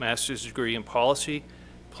with a master's degree in policy,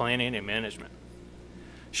 planning, and management.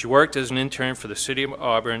 She worked as an intern for the City of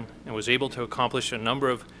Auburn and was able to accomplish a number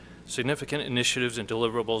of significant initiatives and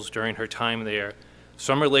deliverables during her time there,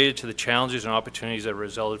 some related to the challenges and opportunities that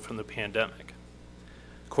resulted from the pandemic.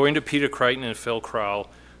 According to Peter Crichton and Phil Crowell,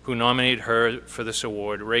 who nominated her for this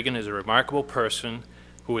award, Reagan is a remarkable person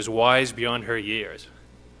who is wise beyond her years.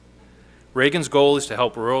 Reagan's goal is to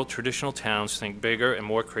help rural traditional towns think bigger and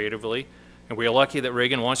more creatively, and we are lucky that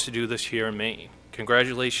Reagan wants to do this here in Maine.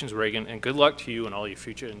 Congratulations, Reagan, and good luck to you in all your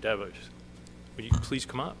future endeavors. Would you please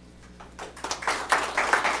come up?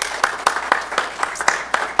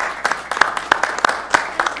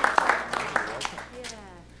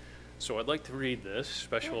 So I'd like to read this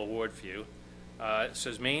special award for you. It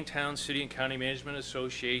says Maine Town, City, and County Management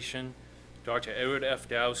Association, Dr. Edward F.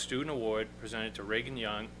 Dow Student Award, presented to Reagan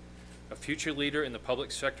Young, a future leader in the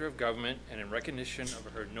public sector of government and in recognition of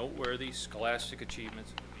her noteworthy scholastic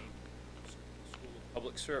achievements in the Maine School of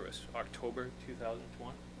Public Service, October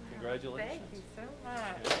 2001. Congratulations. Thank you so much.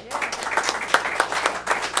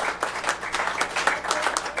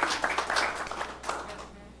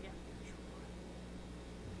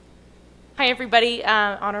 Hi, everybody,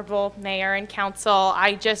 Honorable Mayor and Council.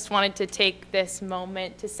 I just wanted to take this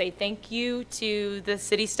moment to say thank you to the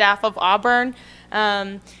city staff of Auburn.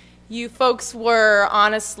 You folks were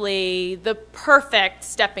honestly the perfect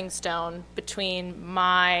stepping stone between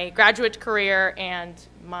my graduate career and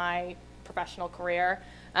my professional career.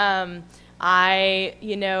 I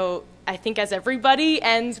think as everybody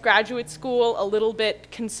ends graduate school a little bit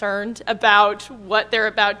concerned about what they're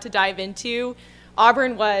about to dive into,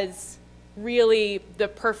 Auburn was really the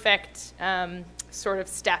perfect sort of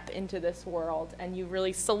step into this world, and you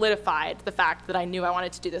really solidified the fact that I knew I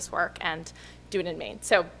wanted to do this work and do it in Maine.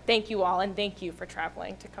 So thank you all, and thank you for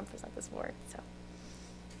traveling to come present this award.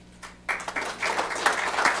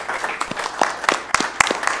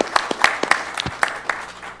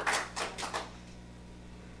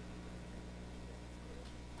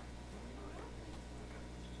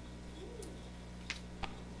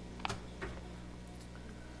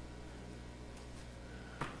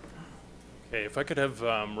 Okay, if I could have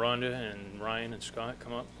Rhonda and Ryan and Scott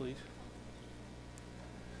come up, please.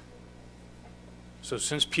 So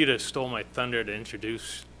since Peter stole my thunder to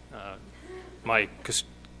introduce my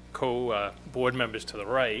co-board members to the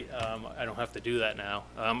right, I don't have to do that now.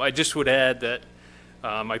 I just would add that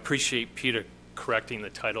I appreciate Peter correcting the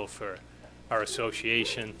title for our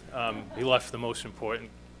association. He left the most important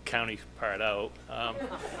county part out.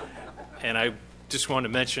 And I just wanted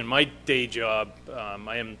to mention my day job,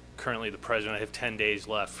 I am currently the president. I have 10 days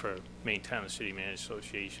left for Maine Town and City Managed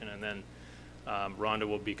Association, and then Rhonda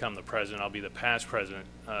will become the president. I'll be the past president.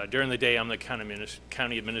 During the day, I'm the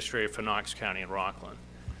county administrator for Knox County and Rockland.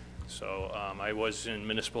 So I was in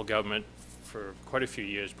municipal government for quite a few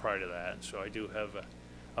years prior to that, so I do have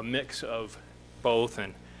a mix of both,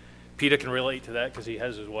 and Peter can relate to that because he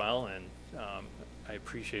has as well, and I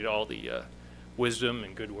appreciate all the wisdom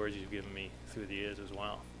and good words you've given me through the years as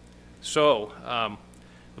well. So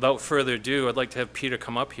without further ado, I'd like to have Peter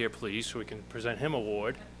come up here, please, so we can present him an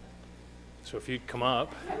award. So if you'd come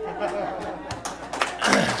up.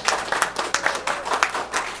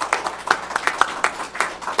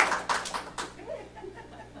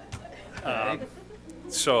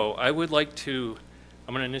 So I would like to,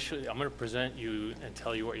 I'm going to present you and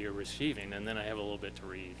tell you what you're receiving, and then I have a little bit to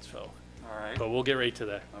read. So, all right. But we'll get right to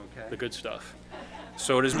the good stuff.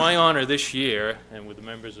 So it is my honor this year, and with the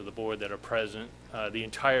members of the board that are present, the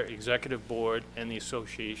entire executive board and the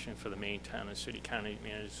association for the Maine Town and City County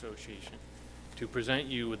Managed Association, to present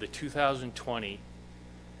you with the 2020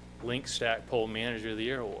 Link Stackpole Manager of the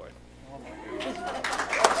Year Award. So,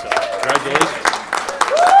 congratulations.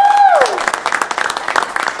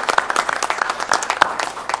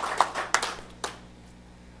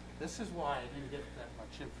 This is why I didn't get that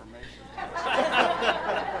much information.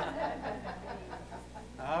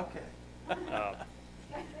 Okay.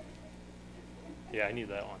 Yeah, I need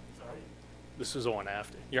that one. Sorry. This is the one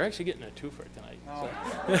after. You're actually getting a twofer tonight.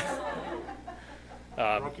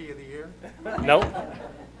 Oh. Rookie of the Year? Nope.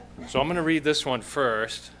 So I'm going to read this one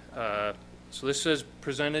first. So this says,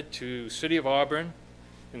 presented to City of Auburn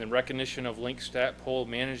in the recognition of Link Stackpole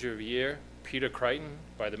Manager of the Year, Peter Crichton,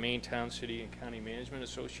 by the Maine Town, City, and County Management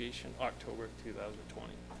Association, October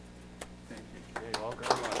 2020. Thank you. You're welcome.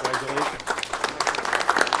 Congratulations.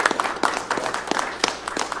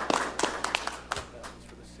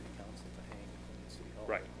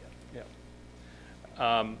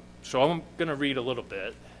 So I'm going to read a little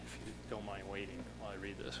bit, if you don't mind waiting while I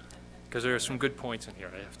read this, because there are some good points in here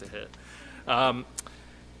I have to hit.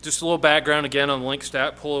 Just a little background again on the Link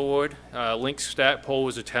Stackpole Award. Link Stackpole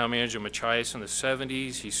was a town manager of Machias in the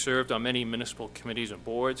 70s. He served on many municipal committees and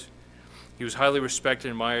boards. He was highly respected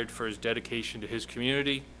and admired for his dedication to his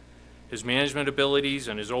community, his management abilities,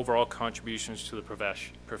 and his overall contributions to the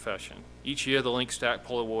profession. Each year, the Link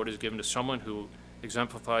Stackpole Award is given to someone who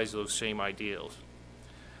exemplifies those same ideals.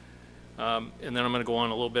 And then I'm going to go on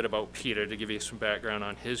a little bit about Peter to give you some background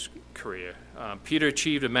on his career. Peter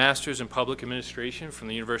achieved a master's in public administration from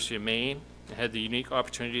the University of Maine and had the unique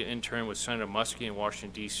opportunity to intern with Senator Muskie in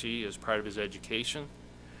Washington, D.C. as part of his education.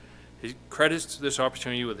 He credits this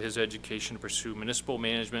opportunity with his education to pursue municipal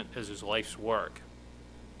management as his life's work.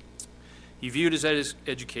 He viewed his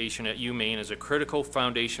education at UMaine as a critical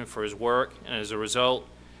foundation for his work, and as a result,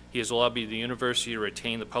 he has lobbied the university to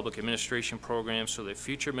retain the public administration program so that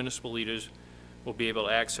future municipal leaders will be able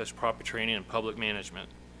to access proper training in public management.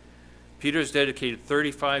 Peter has dedicated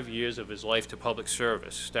 35 years of his life to public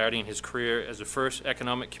service, starting his career as the first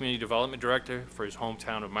economic community development director for his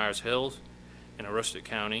hometown of Mars Hills in Aroostook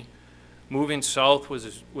County. Moving south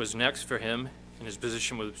was next for him, and his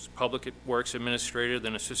position was public works administrator,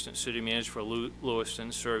 then assistant city manager for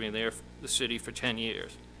Lewiston, serving the city for 10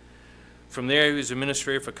 years. From there, he was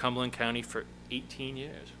administrator for Cumberland County for 18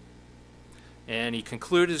 years. And he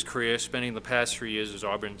concluded his career spending the past 3 years as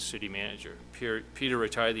Auburn City Manager. Peter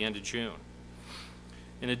retired at the end of June.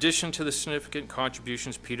 In addition to the significant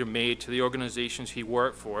contributions Peter made to the organizations he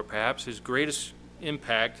worked for, perhaps his greatest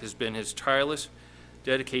impact has been his tireless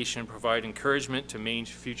dedication to provide encouragement to Maine's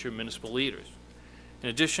future municipal leaders. In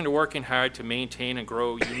addition to working hard to maintain and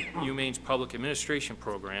grow UMaine's public administration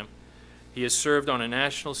program, he has served on a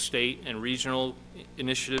national, state, and regional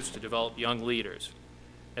initiatives to develop young leaders.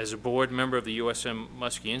 As a board member of the USM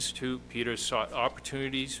Muskie Institute, Peter has sought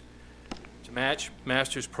opportunities to match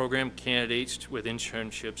master's program candidates with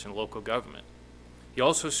internships in local government. He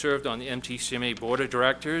also served on the MTCMA Board of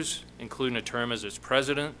Directors, including a term as its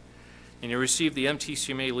president, and he received the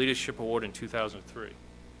MTCMA Leadership Award in 2003.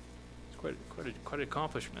 It's quite an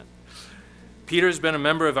accomplishment. Peter has been a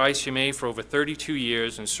member of ICMA for over 32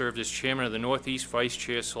 years and served as chairman of the Northeast Vice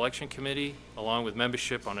Chair Selection Committee, along with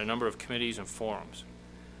membership on a number of committees and forums.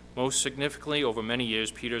 Most significantly, over many years,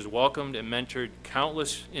 Peter has welcomed and mentored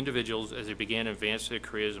countless individuals as they began to advance their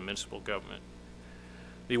careers in municipal government.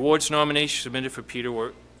 The awards nominations submitted for Peter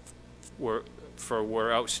were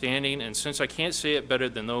outstanding, and since I can't say it better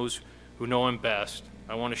than those who know him best,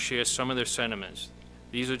 I want to share some of their sentiments.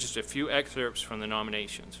 These are just a few excerpts from the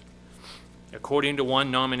nominations. According to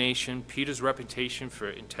one nomination, Peter's reputation for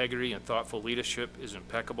integrity and thoughtful leadership is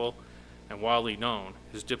impeccable and widely known.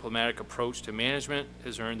 His diplomatic approach to management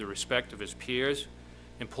has earned the respect of his peers,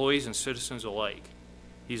 employees, and citizens alike.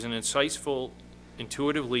 He's an insightful,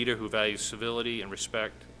 intuitive leader who values civility and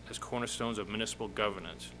respect as cornerstones of municipal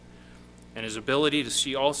governance. And his ability to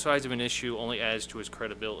see all sides of an issue only adds to his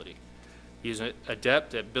credibility. He is an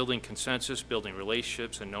adept at building consensus, building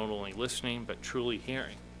relationships, and not only listening, but truly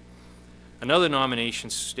hearing. Another nomination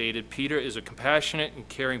stated, Peter is a compassionate and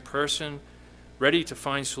caring person, ready to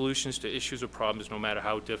find solutions to issues or problems no matter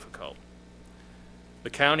how difficult. The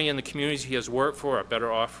county and the communities he has worked for are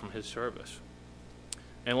better off from his service.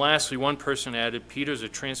 And lastly, one person added, Peter is a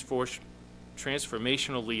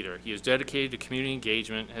transformational leader. He is dedicated to community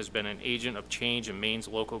engagement and has been an agent of change in Maine's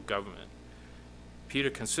local government. Peter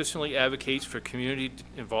consistently advocates for community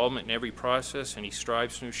involvement in every process, and he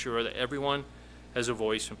strives to ensure that everyone has a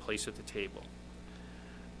voice and place at the table.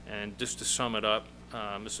 And just to sum it up,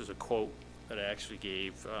 this is a quote that I actually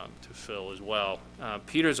gave to Phil as well.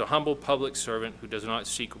 Peter is a humble public servant who does not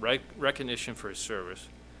seek recognition for his service,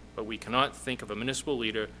 but we cannot think of a municipal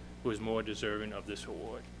leader who is more deserving of this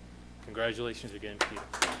award. Congratulations again, Peter.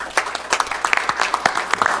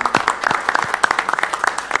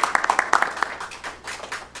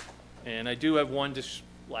 And I do have one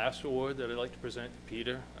last award that I'd like to present to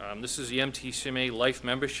Peter. This is the MTCMA Life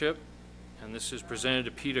Membership, and this is presented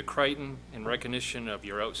to Peter Crichton in recognition of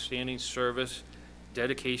your outstanding service,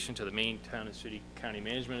 dedication to the Maine Town and City County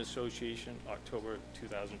Management Association, October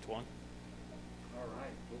 2001. All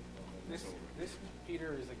right. This,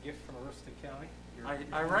 Peter, is a gift from Aroostook County.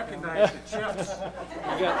 I recognize the chips.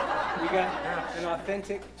 We got an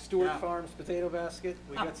authentic Stewart Farms potato basket.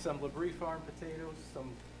 We got some Labrie Farm potatoes, some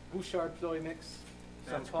Bouchard Ploy mix,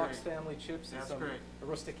 some Fox family chips, and some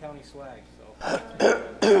Aroostook County swag. So.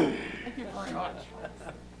 Thank you very much.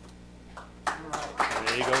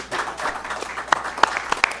 There you go.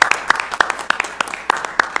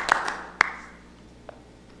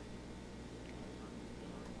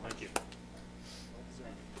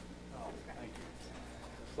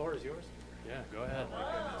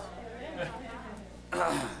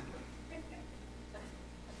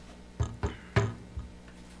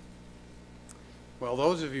 Well,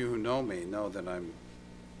 those of you who know me know that I'm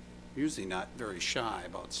usually not very shy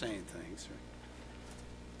about saying things.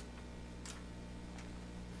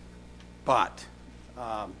 But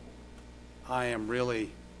I am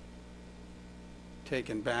really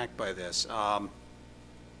taken back by this.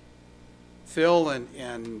 Phil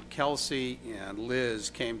and Kelsey and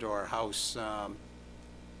Liz came to our house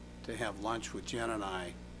to have lunch with Jen and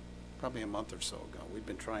I probably a month or so ago. We've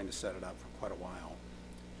been trying to set it up for quite a while.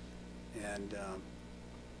 And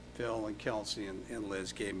Phil and Kelsey and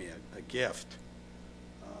Liz gave me a gift,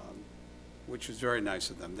 which was very nice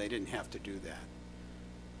of them. They didn't have to do that.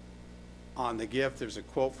 On the gift, there's a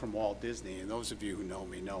quote from Walt Disney, and those of you who know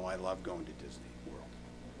me know I love going to Disney World.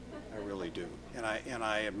 I really do. And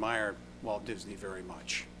I admire Walt Disney very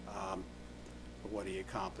much for what he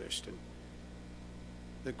accomplished. And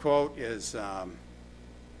the quote is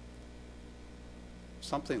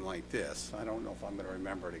something like this. I don't know if I'm going to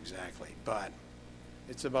remember it exactly, but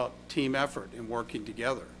it's about team effort and working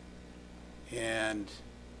together. And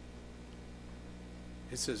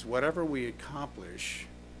it says, whatever we accomplish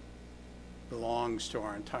belongs to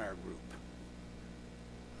our entire group.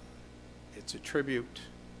 It's a tribute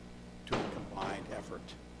to a combined effort,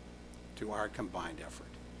 to our combined effort.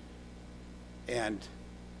 And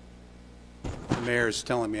the mayor's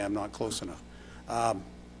telling me I'm not close enough.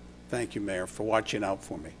 Thank you, Mayor, for watching out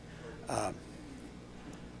for me.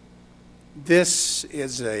 This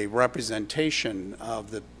is a representation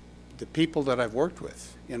of the people that I've worked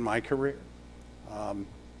with in my career.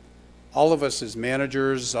 All of us as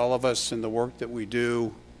managers, all of us in the work that we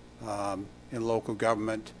do in local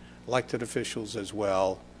government, elected officials as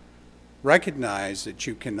well, recognize that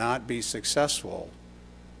you cannot be successful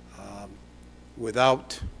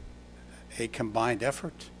without a combined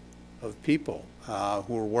effort of people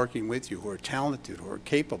who are working with you, who are talented, who are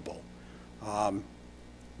capable.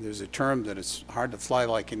 There's a term that it's hard to fly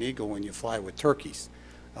like an eagle when you fly with turkeys.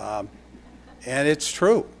 And it's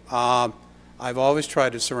true. I've always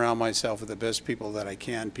tried to surround myself with the best people that I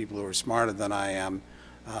can, people who are smarter than I am,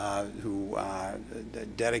 who are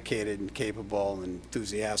dedicated and capable and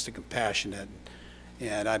enthusiastic and passionate,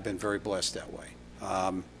 and I've been very blessed that way.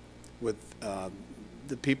 With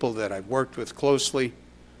the people that I've worked with closely,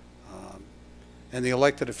 and the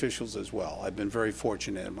elected officials as well. I've been very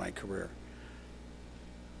fortunate in my career.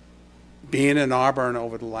 Being in Auburn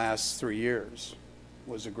over the last 3 years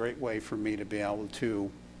was a great way for me to be able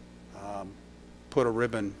to put a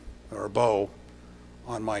ribbon or a bow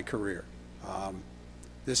on my career.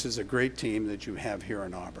 This is a great team that you have here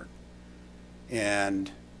in Auburn.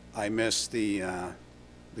 And I miss the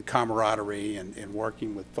camaraderie and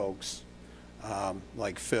working with folks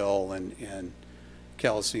like Phil and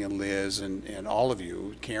Kelsey and Liz and all of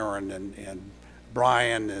you, Karen and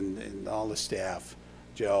Brian and all the staff,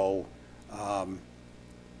 Joe,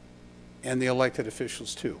 and the elected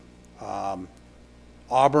officials too.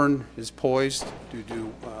 Auburn is poised to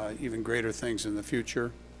do even greater things in the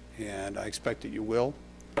future, and I expect that you will.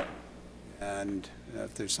 And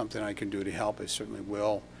if there's something I can do to help, I certainly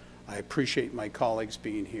will. I appreciate my colleagues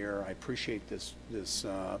being here. I appreciate this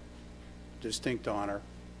distinct honor.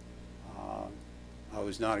 I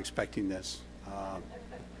was not expecting this.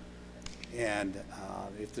 And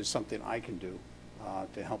if there's something I can do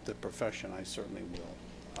to help the profession, I certainly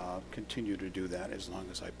will continue to do that as long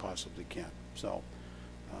as I possibly can. So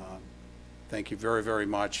thank you very, very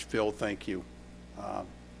much. Phil, thank you.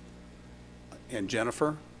 And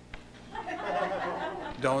Jennifer,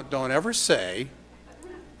 don't ever say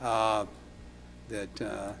that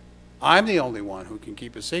I'm the only one who can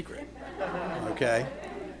keep a secret, okay?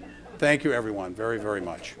 Thank you, everyone, very, very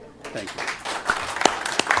much. Thank you.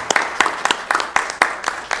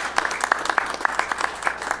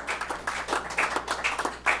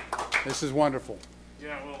 This is wonderful.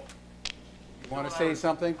 Yeah, well. You want to say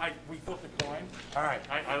something? We flipped a coin. All right.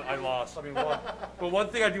 I lost. I mean, but one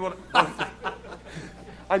thing I do want to.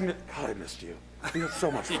 I missed you. We had so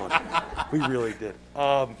much fun. We really did.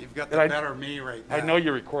 You've got the better me right now. I know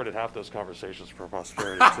you recorded half those conversations for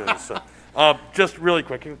posterity too. So, just really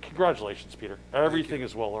quick, congratulations, Peter. Everything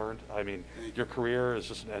is well earned. I mean, your career is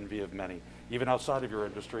just an envy of many, even outside of your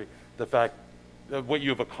industry. The fact that what you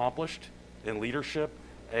have accomplished in leadership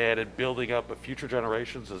and in building up future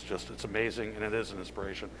generations is it's amazing, and it is an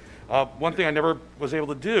inspiration. One thing I never was able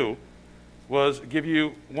to do was give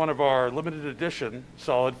you one of our limited edition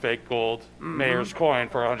solid fake gold mayor's coin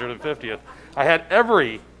for 150th. I had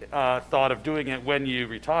every thought of doing it when you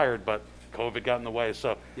retired, but COVID got in the way.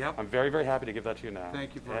 So I'm very, very happy to give that to you now.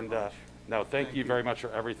 Thank you very much. No, thank you very much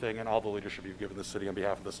for everything and all the leadership you've given the city on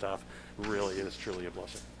behalf of the staff. Really, it is truly a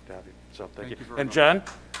blessing to have you. So thank you. very And much. Jen,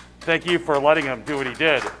 thank you for letting him do what he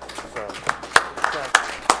did. So.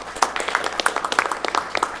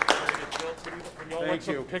 Would y'all like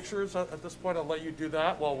some pictures at this point? I'll let you do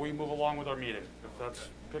that while we move along with our meeting. If that's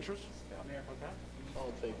pictures? Okay.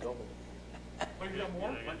 I'll take double. Oh, you got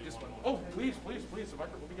more? Oh, please, please, please. If I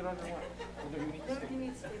could, let me get out of your way. You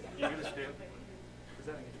need to stay back. You're going to stand? Is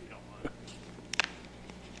that if you don't mind?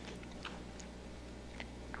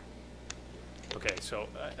 Okay, so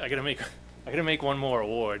I gotta make one more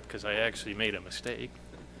award because I actually made a mistake.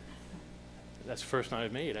 That's the first time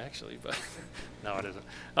I've made, actually, but no, it isn't.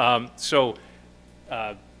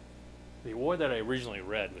 The award that I originally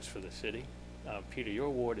read was for the city. Peter, your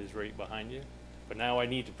award is right behind you, but now I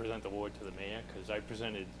need to present the award to the mayor because I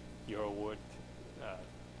presented your award,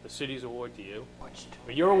 the city's award to you.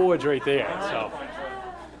 But your award's right there, so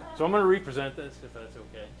I'm going to represent this if that's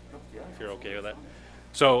okay, if you're okay with that.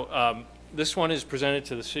 So this one is presented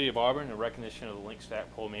to the City of Auburn in recognition of the Link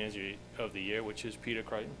Stackpole Manager of the Year, which is Peter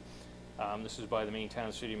Crichton. This is by the Maine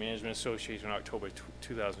Town City Management Association in October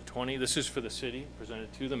 2020. This is for the city,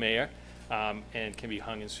 presented to the mayor, and can be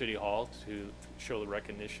hung in City Hall to show the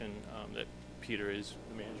recognition that Peter is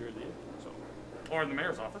the manager of the year. So, or in the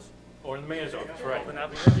mayor's office. Or in the mayor's office, right.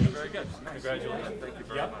 Very good. Congratulations. Thank you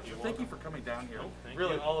very much. Thank you for coming down here.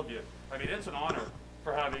 Really, all of you. I mean, it's an honor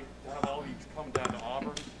to have all of you come down to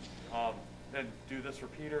Auburn and do this for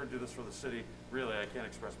Peter and do this for the city. Really, I can't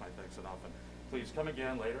express my thanks enough. And please come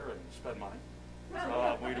again later and spend money.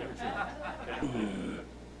 We'd appreciate it.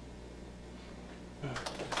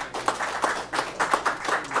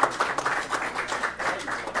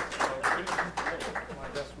 My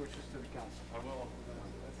best wishes to the council. I will.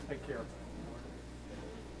 Take care.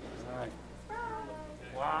 All right.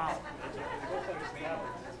 Wow.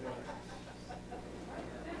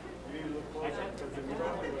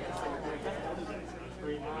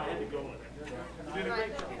 You did a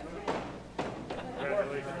great job.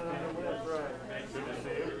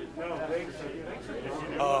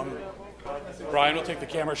 Brian will take the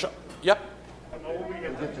camera shot. Yep.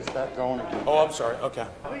 Oh, I'm sorry. Okay.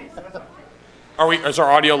 Is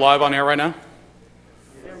our audio live on air right now?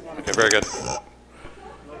 Okay, very good.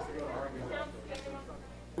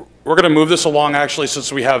 We're going to move this along, actually,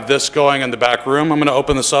 since we have this going in the back room. I'm going to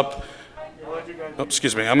open this up. Oh,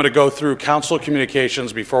 excuse me. I'm going to go through council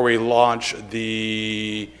communications before we launch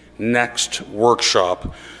the next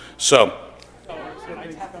workshop. So,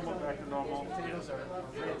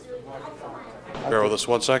 bear with us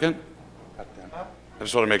 1 second. I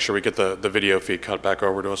just want to make sure we get the video feed cut back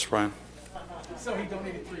over to us, Brian. So he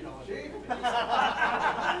donated $3.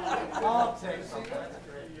 I'll take it.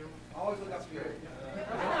 Always look up here.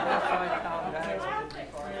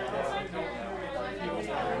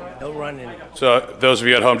 No running. So those of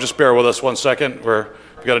you at home, just bear with us 1 second.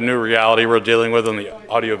 We've got a new reality we're dealing with in the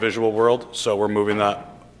audio-visual world, so we're moving that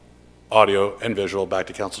audio and visual back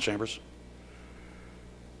to council chambers.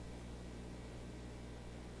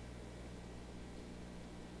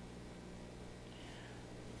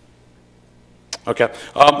 Okay,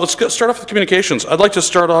 let's start off with communications. I'd like to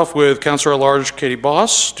start off with Councilor at Large Katie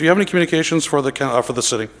Boss. Do you have any communications for the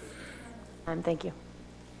city? Thank you.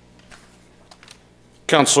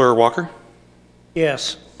 Councilor Walker?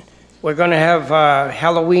 Yes. We're going to have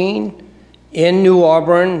Halloween in New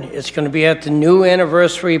Auburn. It's going to be at the new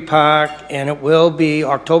Anniversary Park, and it will be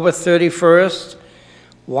October 31st,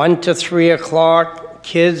 1 to 3 o'clock.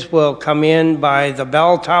 Kids will come in by the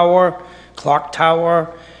bell tower, clock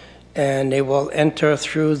tower, and they will enter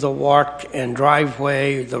through the walk and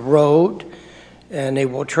driveway, the road, and they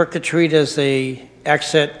will trick-or-treat as they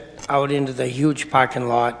exit out into the huge parking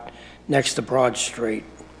lot next to Broad Street.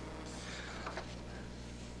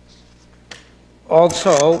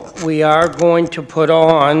 Also, we are going to put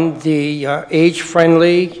on the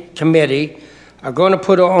age-friendly committee. Are going to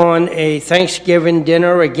put on a Thanksgiving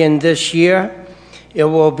dinner again this year. It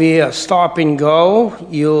will be a stop and go.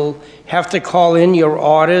 You'll have to call in your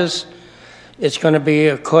orders. It's going to be,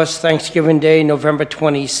 of course, Thanksgiving Day, November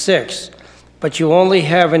 26th. But you only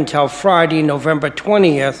have until Friday, November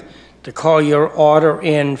 20th, to call your order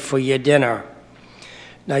in for your dinner.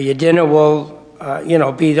 Now, your dinner will,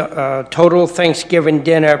 be a total Thanksgiving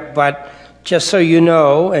dinner, but just so you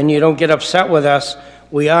know, and you don't get upset with us,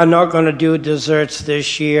 we are not going to do desserts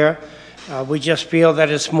this year. We just feel that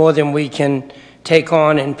it's more than we can take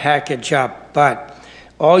on and package up. But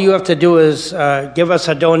all you have to do is give us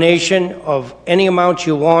a donation of any amount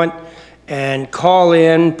you want and call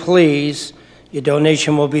in, please. Your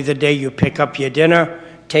donation will be the day you pick up your dinner.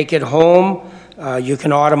 Take it home. You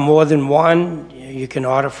can order more than one. You can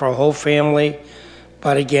order for a whole family.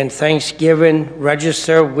 But again, Thanksgiving,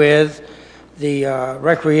 register with the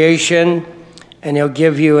recreation, and they'll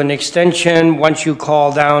give you an extension once you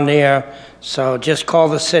call down there. So just call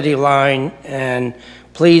the city line and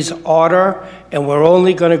please order. And we're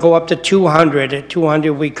only going to go up to 200. At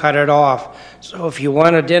 200, we cut it off. So if you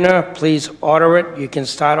want a dinner, please order it. You can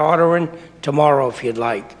start ordering tomorrow if you'd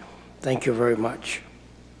like. Thank you very much.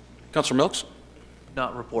 Councilor Milks?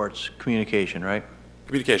 Not reports, communication, right?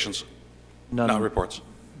 Communications. None. Not reports.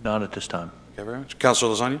 None at this time. Okay, very much.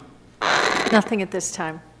 Councilor Lasagna? Nothing at this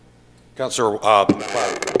time. Councilor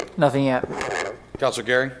McLeod? Nothing yet. Councilor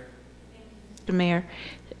Gary? Mr. Mayor,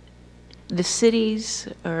 the city's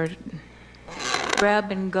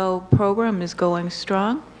grab and go program is going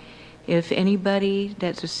strong. If anybody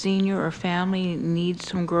that's a senior or family needs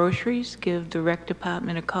some groceries, give the rec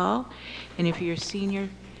department a call. And if you're a senior,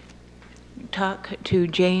 talk to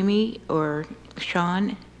Jamie or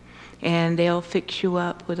Sean, and they'll fix you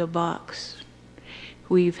up with a box.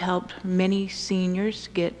 We've helped many seniors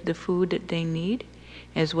get the food that they need,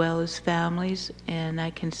 as well as families, and I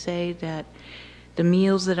can say that the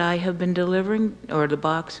meals that I have been delivering, or the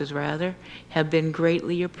boxes rather, have been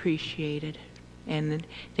greatly appreciated. And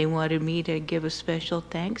they wanted me to give a special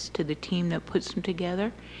thanks to the team that puts them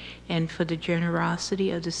together and for the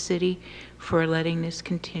generosity of the city for letting this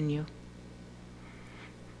continue.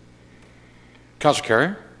 Councilor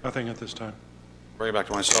Carrier? Nothing at this time. Bring it back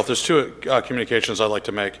to myself. There's two communications I'd like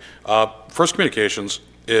to make. First communications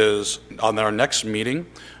is on our next meeting,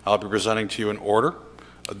 I'll be presenting to you an order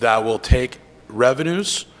that will take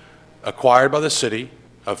revenues acquired by the city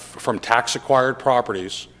from tax acquired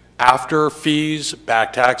properties after fees,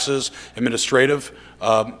 back taxes, administrative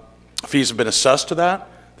fees have been assessed to that,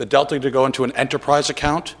 the delta to go into an enterprise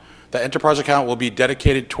account. The enterprise account will be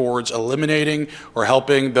dedicated towards eliminating or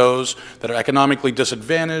helping those that are economically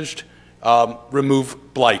disadvantaged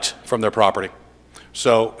remove blight from their property.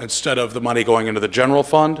 So instead of the money going into the general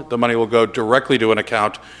fund, the money will go directly to an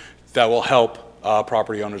account that will help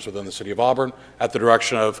property owners within the City of Auburn at the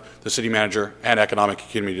direction of the city manager and economic and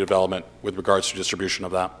community development with regards to distribution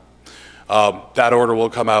of that. That order will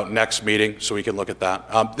come out next meeting, so we can look at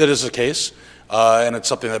that. That is the case, and it's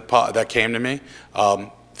something that came to me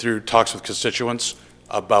through talks with constituents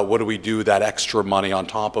about what do we do with that extra money on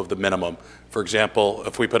top of the minimum. For example,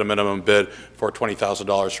 if we put a minimum bid for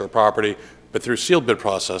 $20,000 for a property, but through sealed bid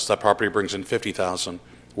process, that property brings in $50,000,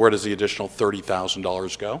 where does the additional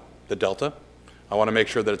 $30,000 go, the delta? I want to make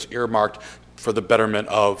sure that it's earmarked for the betterment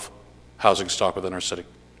of housing stock within our city.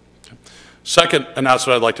 Okay. Second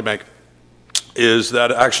announcement I'd like to make is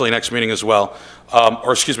that actually next meeting as well,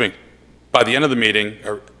 or excuse me, by the end of the meeting,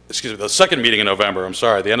 or excuse me, the second meeting in November, I'm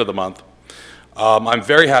sorry, the end of the month, I'm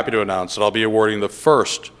very happy to announce that I'll be awarding the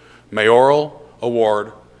first mayoral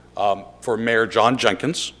award for Mayor John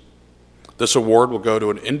Jenkins. This award will go to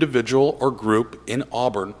an individual or group in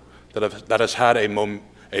Auburn that has had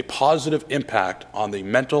a positive impact on the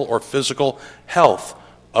mental or physical health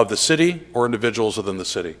of the city or individuals within the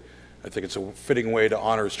city. I think it's a fitting way to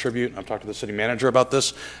honor his tribute. I've talked to the city manager about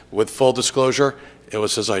this. With full disclosure, it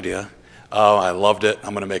was his idea. I loved it.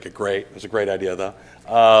 I'm going to make it great. It was a great idea, though.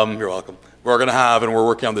 You're welcome. We're going to have, and we're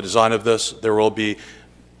working on the design of this, there will be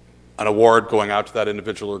an award going out to that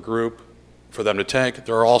individual or group for them to take.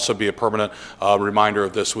 There will also be a permanent reminder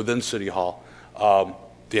of this within City Hall,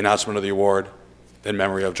 the announcement of the award in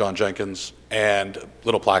memory of John Jenkins, and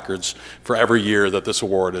little placards for every year that this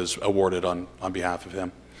award is awarded on behalf of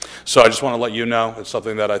him. So I just want to let you know it's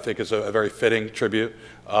something that I think is a very fitting tribute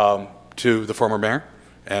to the former mayor,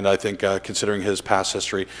 and I think considering his past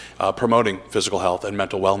history promoting physical health and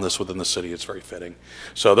mental wellness within the city, it's very fitting.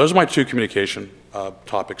 So those are my two communication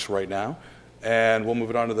topics right now, and we'll move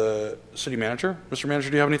it on to the city manager. Mr. Manager,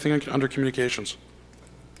 do you have anything under communications?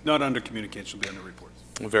 Not under communications, will be under reports.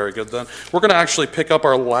 Very good then. We're going to actually pick up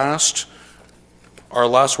our last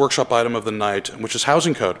workshop item of the night, which is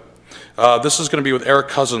housing code. This is going to be with Eric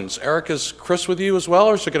Cousins. Eric, is Chris with you as well,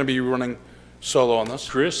 or is it going to be running solo on this?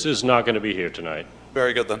 Chris is not going to be here tonight.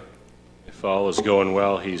 Very good then. If all is going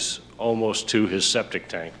well, he's almost to his septic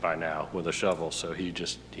tank by now with a shovel, so he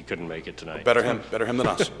couldn't make it tonight. Better him than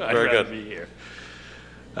us. Very I'd good. be here.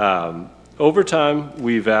 Over time,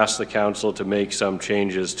 we've asked the council to make some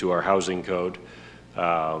changes to our housing code.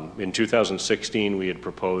 In 2016, we had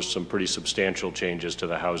proposed some pretty substantial changes to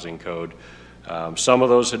the housing code. Some of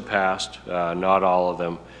those had passed, not all of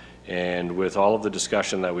them. And with all of the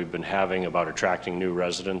discussion that we've been having about attracting new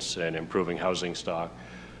residents and improving housing stock,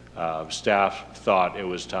 staff thought it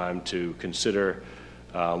was time to consider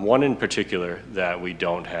one in particular that we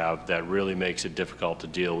don't have that really makes it difficult to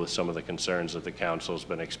deal with some of the concerns that the council has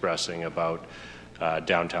been expressing about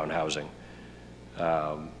downtown housing.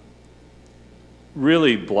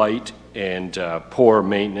 really blight and poor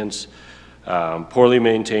maintenance. Poorly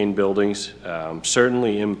maintained buildings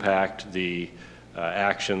certainly impact the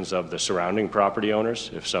actions of the surrounding property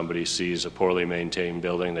owners. If somebody sees a poorly maintained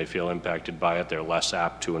building, they feel impacted by it. They're less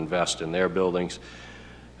apt to invest in their buildings.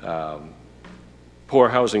 Poor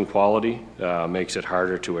housing quality makes it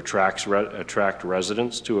harder to attract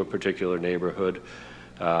residents to a particular neighborhood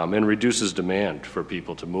and reduces demand for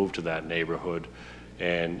people to move to that neighborhood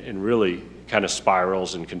and really kind of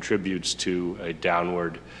spirals and contributes to a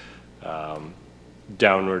downward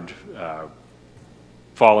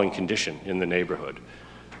falling condition in the neighborhood.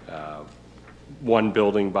 One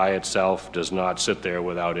building by itself does not sit there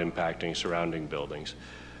without impacting surrounding buildings.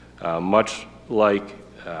 Much like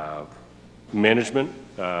management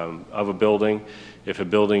of a building, if a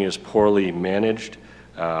building is poorly managed,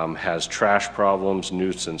 has trash problems,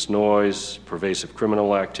 nuisance noise, pervasive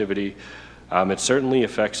criminal activity, it certainly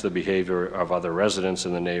affects the behavior of other residents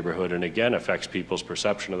in the neighborhood, and again affects people's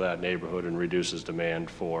perception of that neighborhood and reduces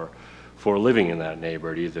demand for living in that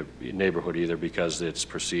neighborhood either because it's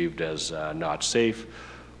perceived as not safe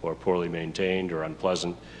or poorly maintained or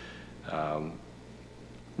unpleasant.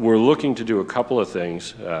 We're looking to do a couple of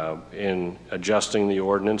things in adjusting the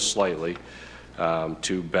ordinance slightly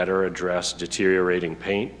to better address deteriorating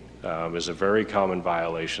paint. Is a very common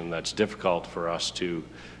violation that's difficult for us to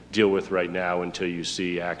deal with right now until you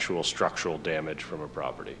see actual structural damage from a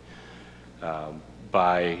property.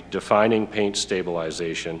 By defining paint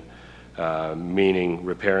stabilization, meaning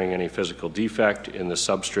repairing any physical defect in the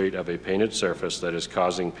substrate of a painted surface that is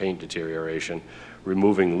causing paint deterioration,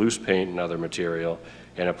 removing loose paint and other material,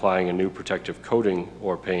 and applying a new protective coating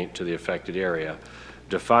or paint to the affected area.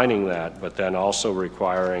 Defining that, but then also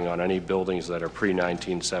requiring on any buildings that are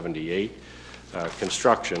pre-1978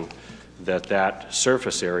 construction that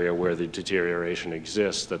surface area where the deterioration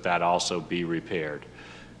exists, that also be repaired,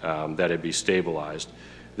 that it be stabilized.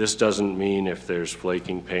 This doesn't mean if there's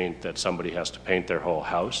flaking paint that somebody has to paint their whole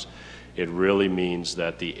house. It really means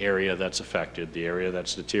that the area that's affected, the area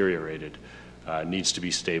that's deteriorated, needs to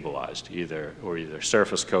be stabilized, either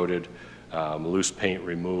surface coated, loose paint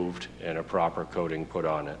removed, and a proper coating put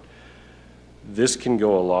on it. This can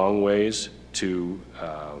go a long ways to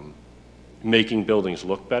making buildings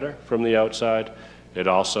look better from the outside. It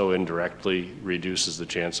also indirectly reduces the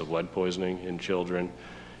chance of lead poisoning in children,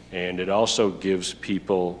 and it also gives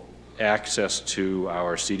people access to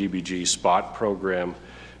our CDBG spot program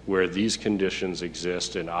where these conditions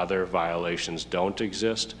exist and other violations don't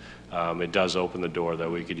exist. It does open the door that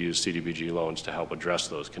we could use CDBG loans to help address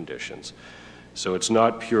those conditions. So it's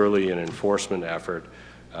not purely an enforcement effort,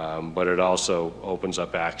 but it also opens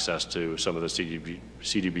up access to some of the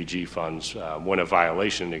CDBG funds. When a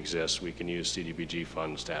violation exists, we can use CDBG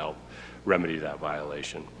funds to help remedy that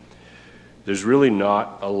violation. There's really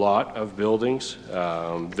not a lot of buildings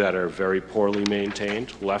that are very poorly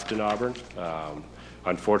maintained left in Auburn.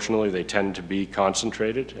 Unfortunately, they tend to be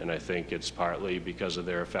concentrated, and I think it's partly because of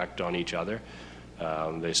their effect on each other.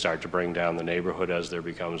 They start to bring down the neighborhood as there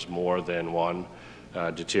becomes more than one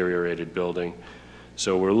deteriorated building.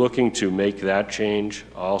 So we're looking to make that change,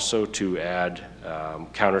 also to add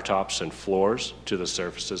countertops and floors to the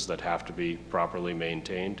surfaces that have to be properly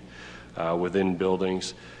maintained within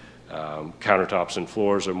buildings. Countertops and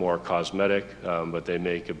floors are more cosmetic, but they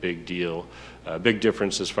make a big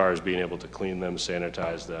difference as far as being able to clean them,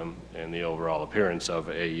 sanitize them, and the overall appearance of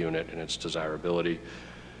a unit and its desirability.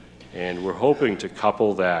 And we're hoping to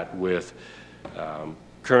couple that with,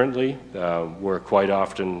 currently, we're quite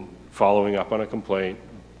often following up on a complaint,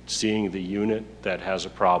 seeing the unit that has a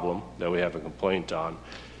problem that we have a complaint on,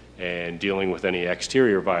 and dealing with any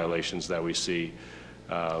exterior violations that we see.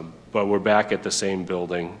 But we're back at the same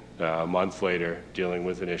building a month later, dealing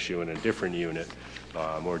with an issue in a different unit,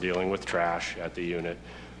 or dealing with trash at the unit.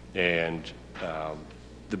 And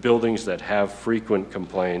the buildings that have frequent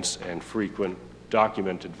complaints and frequent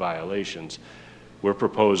documented violations, we're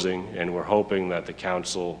proposing and we're hoping that the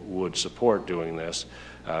council would support doing this,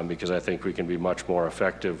 because I think we can be much more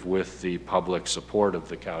effective with the public support of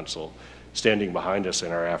the council standing behind us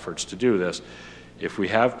in our efforts to do this. If we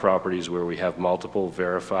have properties where we have multiple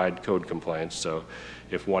verified code complaints, so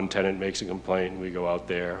if one tenant makes a complaint and we go out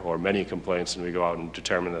there, or many complaints and we go out and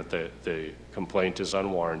determine that the complaint is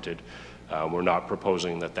unwarranted, we're not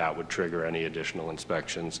proposing that that would trigger any additional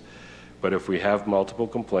inspections. But if we have multiple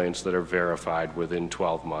complaints that are verified within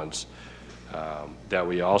 12 months, that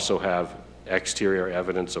we also have exterior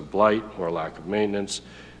evidence of blight or lack of maintenance,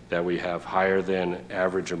 that we have higher than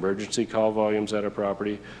average emergency call volumes at a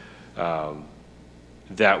property,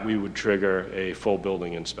 that we would trigger a full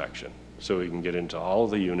building inspection. So we can get into all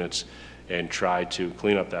of the units and try to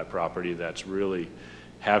clean up that property that's really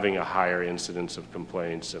having a higher incidence of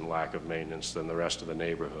complaints and lack of maintenance than the rest of the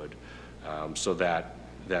neighborhood. So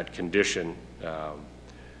that condition,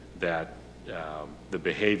 the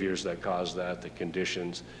behaviors that cause that, the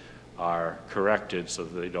conditions are corrected so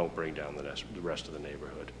that they don't bring down the rest of the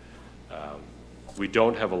neighborhood. We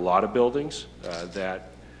don't have a lot of buildings that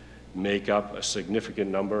make up a significant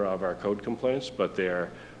number of our code complaints, but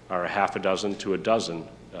there are a half a dozen to a dozen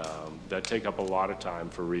that take up a lot of time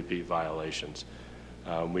for repeat violations.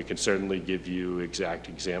 We can certainly give you exact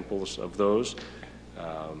examples of those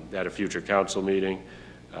at a future council meeting.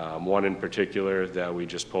 One in particular that we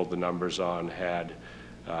just pulled the numbers on had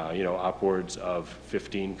upwards of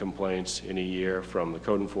 15 complaints in a year from the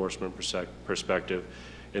code enforcement perspective.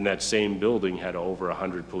 And that same building had over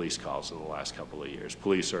 100 police calls in the last couple of years,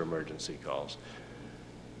 police or emergency calls.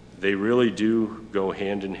 They really do go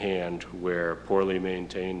hand in hand, where poorly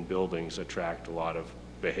maintained buildings attract a lot of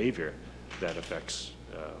behavior that affects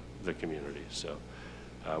the community. So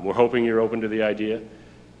we're hoping you're open to the idea,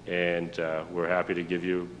 and we're happy to give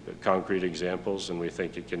you concrete examples, and we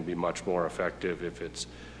think it can be much more effective if it's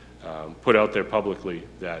put out there publicly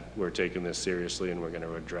that we're taking this seriously and we're going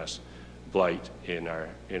to address blight in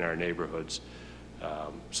our neighborhoods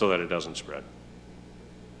so that it doesn't spread.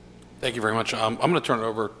 Thank you very much. I'm going to turn it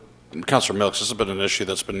over to Councilor Milks. This has been an issue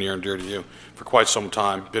that's been near and dear to you for quite some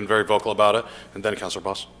time, been very vocal about it, and then Councilor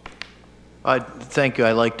Boss. Thank you.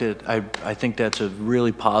 I liked it. I think that's a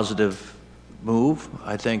really positive move.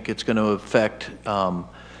 I think it's going to affect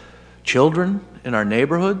children in our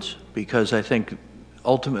neighborhoods, because I think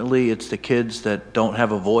ultimately it's the kids that don't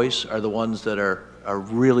have a voice are the ones that are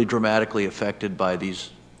really dramatically affected by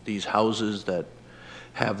these houses that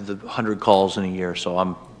have the 100 calls in a year. So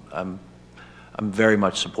I'm very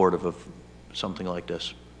much supportive of something like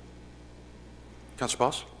this. Councilor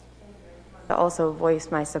Boss? To also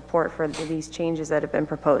voice my support for these changes that have been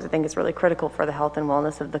proposed. I think it's really critical for the health and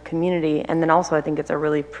wellness of the community. And then also I think it's a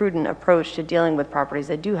really prudent approach to dealing with properties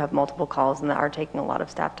that do have multiple calls and that are taking a lot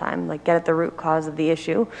of staff time. Like, get at the root cause of the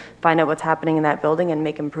issue, find out what's happening in that building, and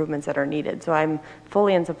make improvements that are needed. So I'm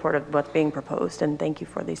fully in support of what's being proposed, and thank you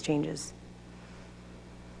for these changes.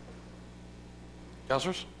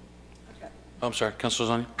 Councilors? I'm sorry,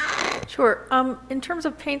 Councilor Zani? Sure. In terms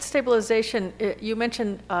of paint stabilization, you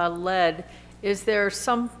mentioned lead. Is there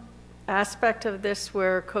some aspect of this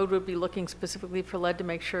where code would be looking specifically for lead to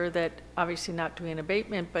make sure that, obviously not doing an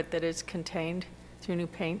abatement, but that is contained through new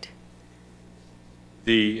paint?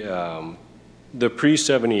 The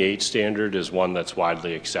pre-78 standard is one that's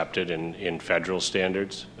widely accepted in federal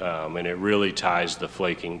standards, and it really ties the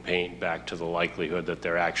flaking paint back to the likelihood that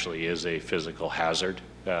there actually is a physical hazard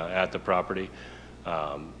at the property.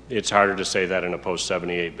 It's harder to say that in a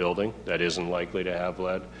post-78 building that isn't likely to have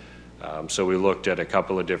lead. So we looked at a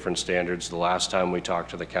couple of different standards. The last time we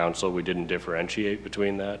talked to the council, we didn't differentiate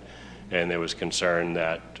between that, and there was concern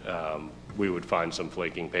that we would find some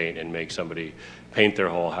flaking paint and make somebody paint their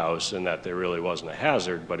whole house, and that there really wasn't a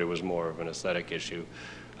hazard, but it was more of an aesthetic issue.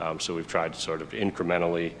 So we've tried to sort of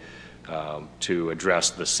incrementally to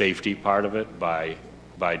address the safety part of it by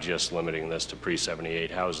just limiting this to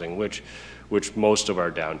pre-78 housing, which most of our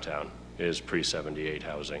downtown is pre-78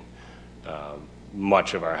 housing.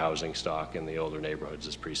 Much of our housing stock in the older neighborhoods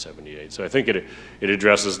is pre-78. So I think it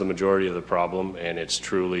addresses the majority of the problem, and it's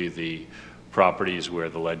truly the properties where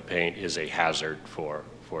the lead paint is a hazard for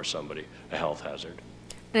somebody, a health hazard.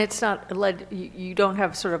 And it's not a lead, you don't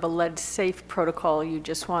have sort of a lead safe protocol, you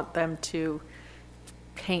just want them to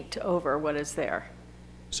paint over what is there.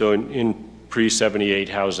 So in pre-78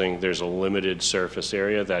 housing, there's a limited surface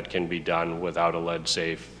area that can be done without a lead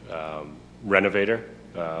safe renovator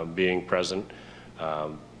being present.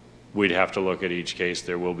 We'd have to look at each case.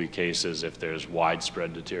 There will be cases if there's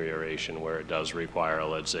widespread deterioration where it does require a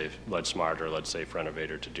lead smart or lead safe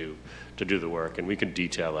renovator to do the work, and we can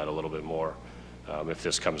detail that a little bit more if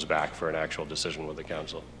this comes back for an actual decision with the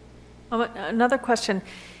council. Another question,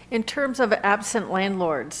 in terms of absent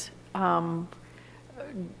landlords, will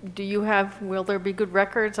there be good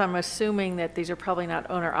records? I'm assuming that these are probably not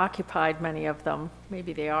owner occupied, many of them.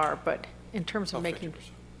 Maybe they are, but in terms of making.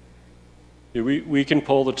 Yeah, we can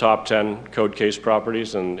pull the top 10 code case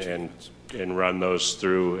properties and run those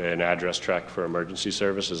through an address check for emergency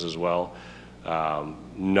services as well.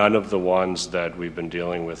 None of the ones that we've been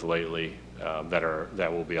dealing with lately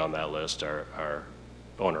that will be on that list are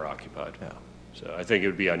owner occupied. Yeah. So I think it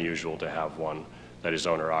would be unusual to have one that is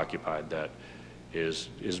owner occupied that is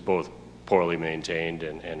both poorly maintained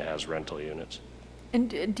and has rental units.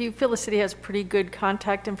 And do you feel the city has pretty good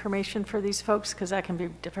contact information for these folks? Because that can be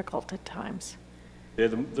difficult at times.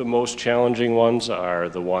 The most challenging ones are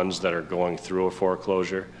the ones that are going through a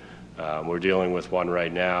foreclosure. We're dealing with one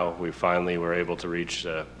right now. We finally were able to reach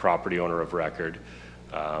the property owner of record.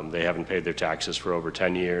 They haven't paid their taxes for over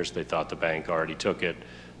 10 years. They thought the bank already took it.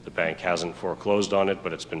 The bank hasn't foreclosed on it,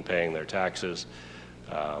 but it's been paying their taxes.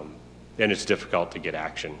 And it's difficult to get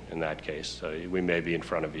action in that case. So we may be in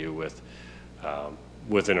front of you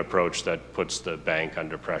with an approach that puts the bank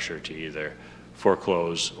under pressure to either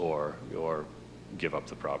foreclose or give up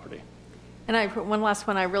the property. And one last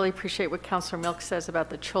one, I really appreciate what Councilor Milk says about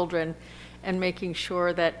the children and making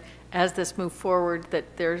sure that as this moves forward,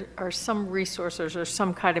 that there are some resources or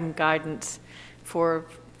some kind of guidance for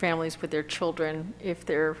families with their children if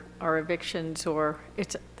there are evictions or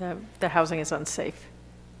the housing is unsafe.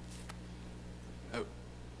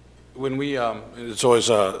 When we, it's always,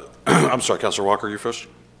 I'm sorry, Councilor Walker, you first.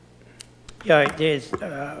 Yeah, it is.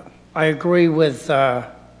 I agree with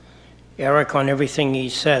Eric on everything he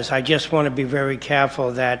says. I just want to be very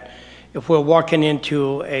careful that if we're walking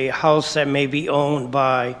into a house that may be owned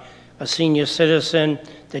by a senior citizen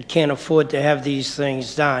that can't afford to have these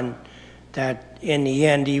things done, that in the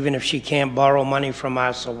end, even if she can't borrow money from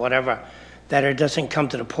us or whatever, that it doesn't come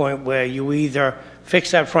to the point where you either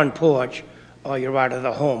fix that front porch or you're out of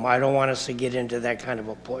the home. I don't want us to get into that kind of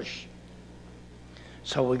a push.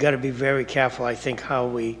 So we got to be very careful, I think, how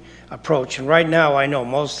we approach. And right now, I know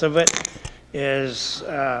most of it is,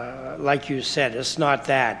 like you said, it's not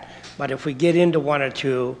that. But if we get into one or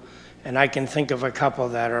two, and I can think of a couple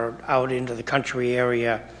that are out into the country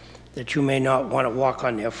area that you may not want to walk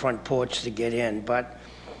on their front porch to get in, but,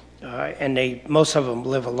 and most of them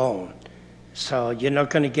live alone. So you're not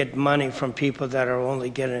going to get money from people that are only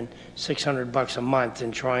getting $600 a month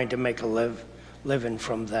and trying to make a living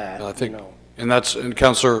from that. I think, and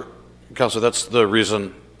Councilor, that's the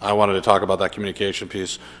reason I wanted to talk about that communication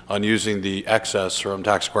piece on using the excess from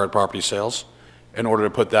tax-acquired property sales in order to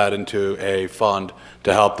put that into a fund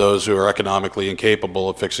to help those who are economically incapable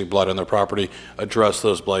of fixing blight on their property address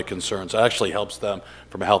those blight concerns. It actually helps them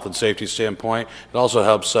from a health and safety standpoint. It also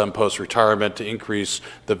helps them post-retirement to increase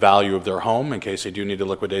the value of their home in case they do need to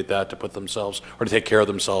liquidate that to put themselves or to take care of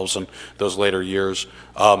themselves in those later years.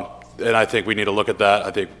 And I think we need to look at that.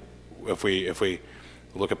 I think if we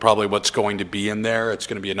look at probably what's going to be in there, it's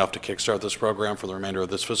going to be enough to kickstart this program for the remainder of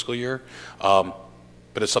this fiscal year.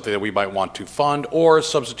 But it's something that we might want to fund or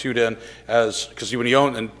substitute in as, because when you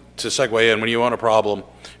own, and to segue in, when you own a problem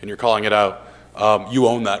and you're calling it out, you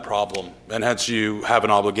own that problem, and hence you have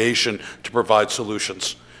an obligation to provide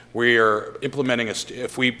solutions. We are implementing,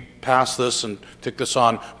 if we pass this and take this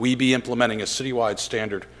on, we be implementing a citywide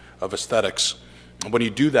standard of aesthetics. And when you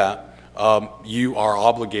do that, you are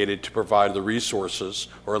obligated to provide the resources,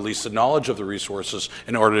 or at least the knowledge of the resources,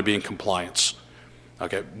 in order to be in compliance.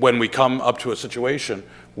 Okay, when we come up to a situation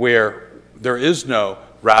where there is no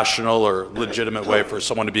rational or legitimate way for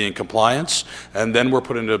someone to be in compliance, and then we're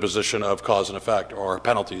put into a position of cause and effect or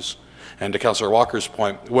penalties. And to Councilor Walker's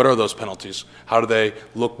point, what are those penalties? How do they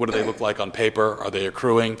look? What do they look like on paper? Are they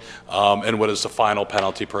accruing? And what is the final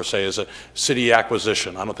penalty per se? Is it city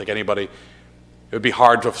acquisition? I don't think anybody, it would be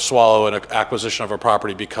hard to swallow an acquisition of a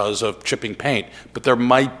property because of chipping paint, but there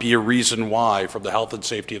might be a reason why, from the health and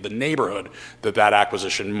safety of the neighborhood, that that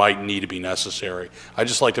acquisition might need to be necessary. I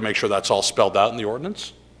just like to make sure that's all spelled out in the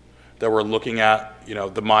ordinance, that we're looking at, you know,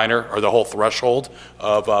 the minor or the whole threshold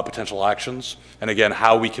of potential actions, and again,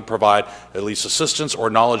 how we can provide at least assistance or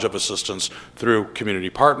knowledge of assistance through community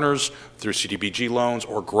partners, through CDBG loans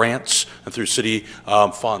or grants, and through city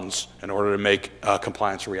funds in order to make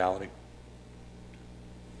compliance a reality.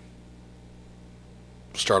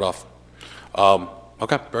 Start off.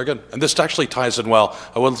 Okay, very good. And this actually ties in well.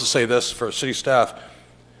 I wanted to say this for city staff.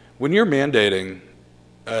 When you're mandating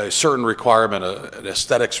a certain requirement, an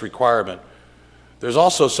aesthetics requirement, there's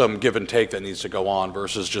also some give and take that needs to go on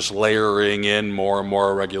versus just layering in more and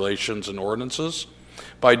more regulations and ordinances.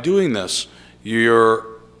 By doing this,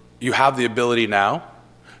 you have the ability now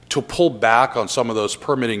to pull back on some of those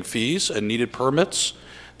permitting fees and needed permits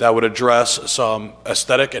that would address some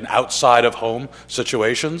aesthetic and outside of home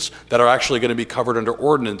situations that are actually going to be covered under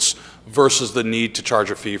ordinance versus the need to charge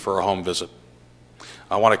a fee for a home visit.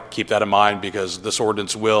 I want to keep that in mind because this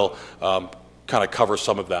ordinance will kind of cover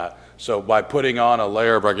some of that. So by putting on a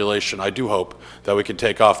layer of regulation, I do hope that we can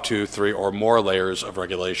take off 2, 3, or more layers of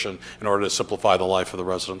regulation in order to simplify the life of the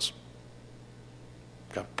residents.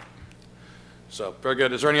 Okay. So, very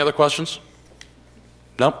good. Is there any other questions?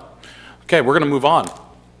 No? Okay, we're going to move on.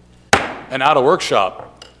 And out of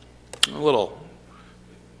workshop. A little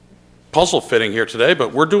puzzle fitting here today,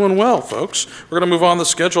 but we're doing well, folks. We're going to move on the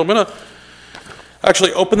schedule.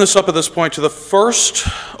 Actually, open this up at this point to the first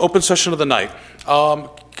open session of the night.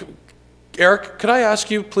 Eric, could I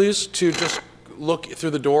ask you, please, to just look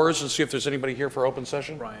through the doors and see if there's anybody here for open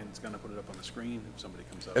session? Brian's going to put it up on the screen if somebody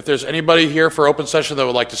comes up. If there's anybody here for open session that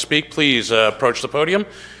would like to speak, please approach the podium,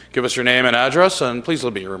 give us your name and address, and please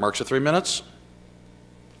limit your remarks to 3 minutes.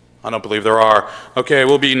 I don't believe there are. Okay,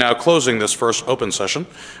 we'll be now closing this first open session.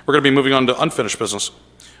 We're going to be moving on to unfinished business.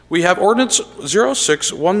 We have ordinance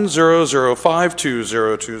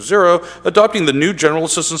 0610052020, adopting the new general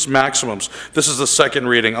assistance maximums. This is the second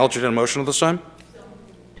reading. I'll entertain a motion at this time.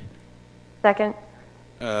 Second.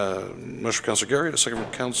 Motion from Councilor Gary, a second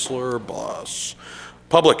from Councilor Boss.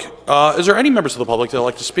 Public. Is there any members of the public that would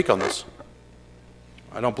like to speak on this?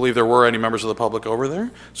 I don't believe there were any members of the public over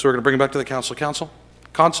there, so we're going to bring it back to the council. Council?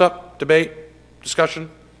 Concept, debate,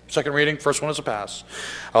 discussion? Second reading, first one is a pass.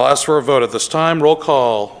 I'll ask for a vote at this time. Roll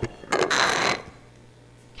call.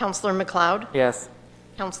 Councilor McLeod? Yes.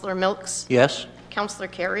 Councilor Milks? Yes. Councilor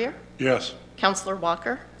Carrier? Yes. Councilor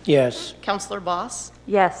Walker? Yes. Councilor Boss?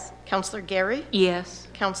 Yes. Councilor Gary? Yes.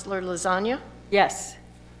 Councilor Lasagna? Yes.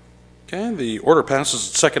 Okay, the order passes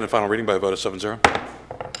second and final reading by a vote of 7-0.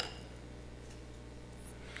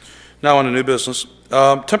 Now on to new business.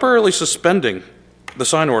 Temporarily suspending the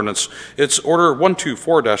sign ordinance. It's order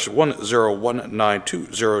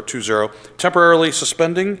 124-10192020. Temporarily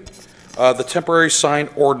suspending the temporary sign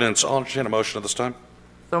ordinance. I'll entertain a motion at this time.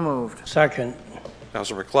 So moved. Second.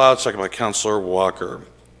 Councilor McLeod, second by Councilor Walker.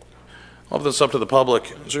 I'll have this up to the public.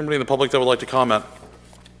 Is there anybody in the public that would like to comment?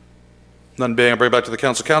 None being, I'll bring it back to the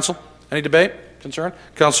council. Council, any debate, concern?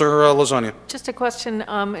 Councilor Lasagna. Just a question,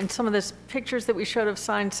 in some of the pictures that we showed of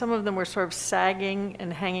signs, some of them were sort of sagging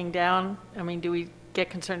and hanging down. I mean, do we get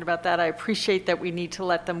concerned about that? I appreciate that we need to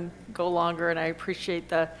let them go longer, and I appreciate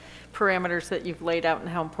the parameters that you've laid out and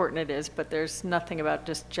how important it is, but there's nothing about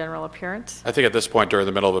just general appearance. I think at this point during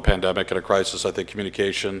the middle of a pandemic and a crisis, I think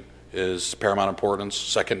communication is paramount importance.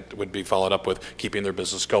 Second would be followed up with keeping their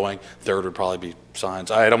business going. Third would probably be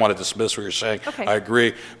signs. I don't want to dismiss what you're saying. Okay. I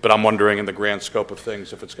agree, but I'm wondering in the grand scope of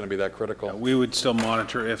things if it's going to be that critical. Yeah, we would still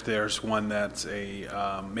monitor if there's one that's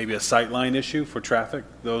a maybe a sightline issue for traffic.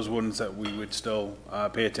 Those ones that we would still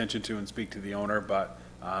pay attention to and speak to the owner, but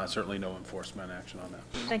certainly no enforcement action on that.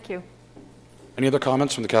 Thank you. Any other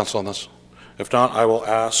comments from the council on this? If not, I will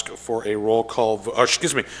ask for a roll call, a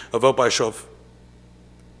vote by show of.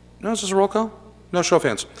 No, is this a roll call? No, show of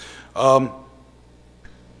hands. All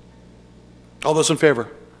those in favor?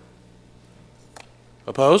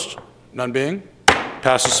 Opposed? None being?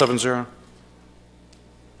 Passes 7-0.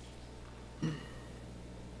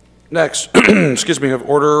 Next, excuse me, we have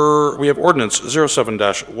ordinance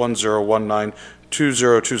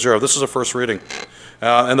 07-10192020. This is a first reading.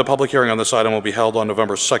 And the public hearing on this item will be held on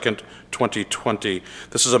November 2nd, 2020.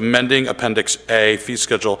 This is amending Appendix A, fee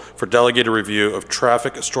schedule for delegated review of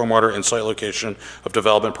traffic, stormwater, and site location of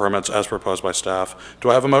development permits as proposed by staff. Do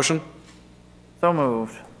I have a motion? So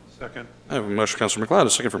moved. Second. I have a motion from Councilor McLeod, a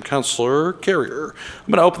second from Councilor Carrier. I'm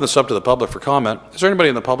going to open this up to the public for comment. Is there anybody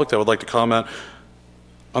in the public that would like to comment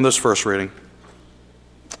on this first reading?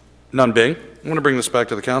 None being. I'm going to bring this back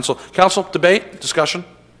to the council. Council, debate, discussion.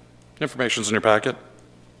 Information's in your packet.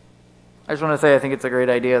 I just want to say I think it's a great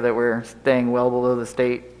idea that we're staying well below the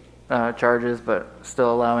state charges, but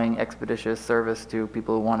still allowing expeditious service to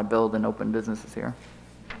people who want to build and open businesses here,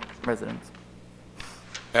 residents.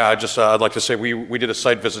 Yeah, I'd like to say we did a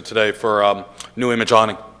site visit today for New Image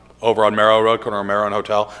Awning over on Merrow Road, corner of Merrow and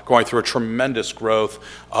Hotel, going through a tremendous growth.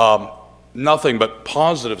 Nothing but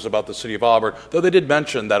positives about the City of Auburn, though they did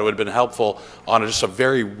mention that it would have been helpful on just a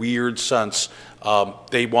very weird sense.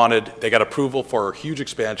 They got approval for a huge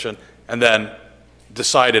expansion and then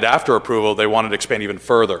decided after approval they wanted to expand even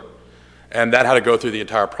further. And that had to go through the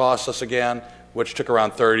entire process again, which took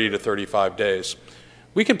around 30 to 35 days.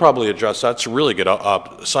 We can probably address that. It's a really good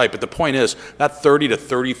site, but the point is that 30 to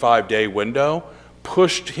 35 day window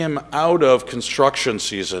pushed him out of construction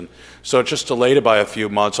season. So it just delayed it by a few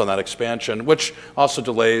months on that expansion, which also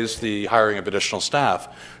delays the hiring of additional staff.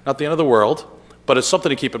 Not the end of the world, but it's something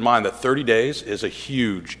to keep in mind that 30 days is a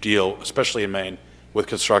huge deal, especially in Maine, with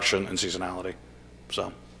construction and seasonality.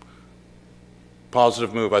 So,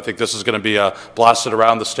 positive move. I think this is going to be blasted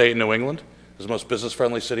around the state in New England. It's the most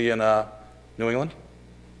business-friendly city in New England.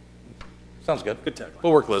 Sounds good. Good tagline.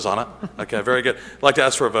 We'll work Liz on it. Okay, very good. I'd like to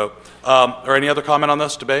ask for a vote. Or any other comment on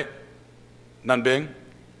this debate? None being?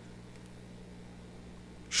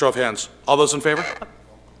 Show of hands. All those in favor?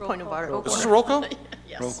 Point of order. Is this a roll call?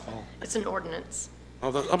 Yes. Roll call. It's an ordinance.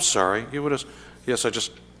 Oh, I'm sorry. You would have. Yes,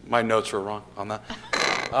 my notes were wrong on that.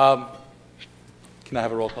 Can I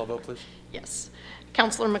have a roll call vote, please? Yes.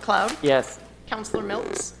 Councilor McLeod? Yes. Counselor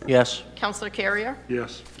Milks? Yes. Counselor Carrier?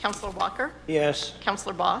 Yes. Counselor Walker? Yes.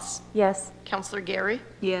 Counselor Boss? Yes. Counselor Gary?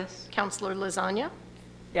 Yes. Counselor Lasagna?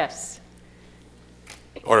 Yes.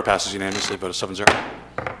 Order passes unanimously, vote of 7-0.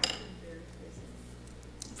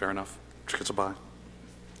 Fair enough. Which gets a bye.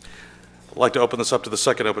 I'd like to open this up to the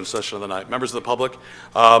second open session of the night. Members of the public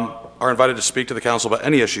are invited to speak to the council about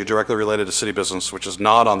any issue directly related to city business, which is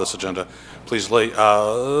not on this agenda. Please,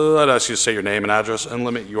 I'd ask you to say your name and address and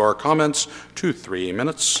limit your comments to 3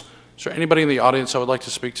 minutes. Is there anybody in the audience that would like to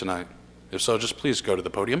speak tonight? If so, just please go to the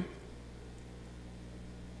podium.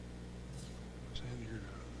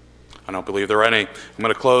 I don't believe there are any. I'm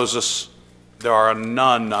going to close this. There are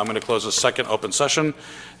none. I'm going to close the second open session,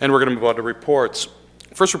 and we're going to move on to reports.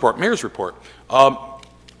 First report, Mayor's report.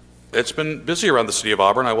 It's been busy around the City of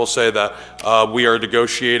Auburn. I will say that we are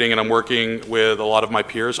negotiating, and I'm working with a lot of my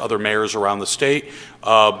peers, other mayors around the state,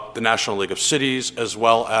 the National League of Cities, as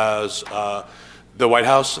well as the White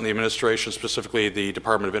House and the administration, specifically the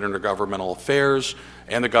Department of Intergovernmental Affairs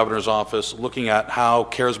and the governor's office, looking at how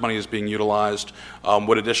CARES money is being utilized,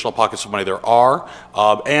 what additional pockets of money there are,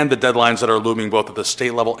 and the deadlines that are looming both at the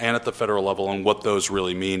state level and at the federal level, and what those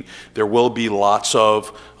really mean. There will be lots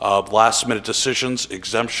of last-minute decisions,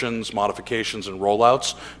 exemptions, modifications, and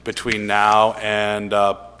rollouts between now and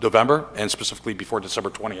November, and specifically before December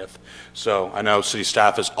 20th. So I know city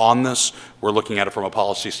staff is on this. We're looking at it from a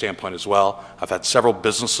policy standpoint as well. I've had several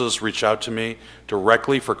businesses reach out to me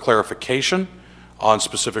directly for clarification on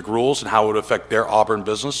specific rules and how it would affect their Auburn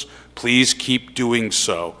business. Please keep doing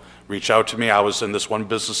so. Reach out to me. I was in this one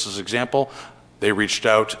business's example. They reached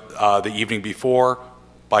out the evening before.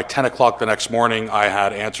 By 10 o'clock the next morning, I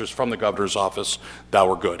had answers from the governor's office that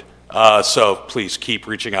were good. So please keep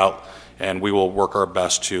reaching out, and we will work our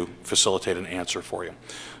best to facilitate an answer for you.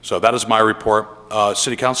 So that is my report.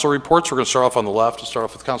 City Council reports. We're going to start off on the left. We'll start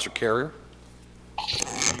off with Councilor Carrier.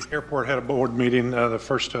 The airport had a board meeting the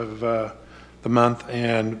first of the month,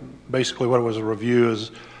 and basically what it was a review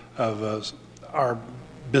is of our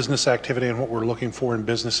business activity and what we're looking for in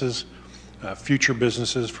businesses, future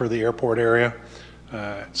businesses for the airport area.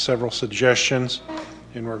 Several suggestions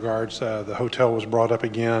in regards. The hotel was brought up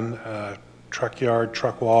again, truck yard,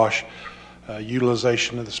 truck wash,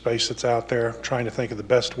 utilization of the space that's out there, trying to think of the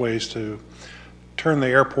best ways to turn the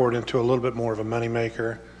airport into a little bit more of a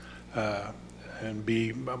moneymaker and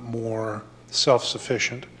be more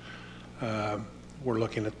self-sufficient. We're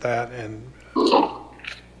looking at that, and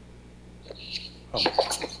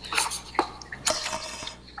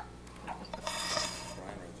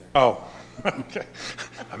okay.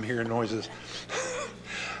 I'm hearing noises.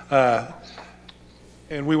 And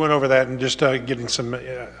we went over that and just getting some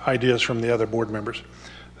ideas from the other board members.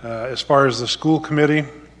 As far as the school committee,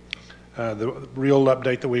 the real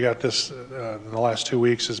update that we got this in the last 2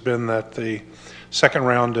 weeks has been that the second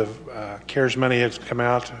round of CARES money has come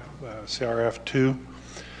out, CRF 2.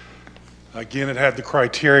 Again, it had the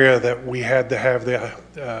criteria that we had to have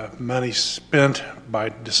the money spent by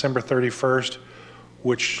December 31st,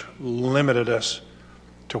 which limited us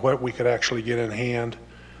to what we could actually get in hand.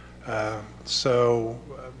 So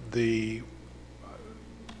the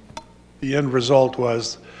end result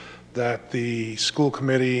was that the school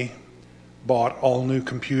committee bought all new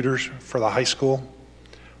computers for the high school,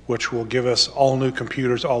 which will give us all new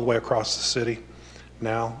computers all the way across the city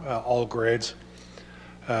now, all grades.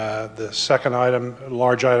 The second item,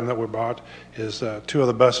 large item that we bought is 2 of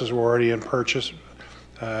the buses were already in purchase.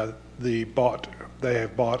 They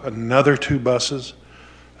have bought another 2 buses,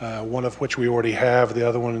 one of which we already have. The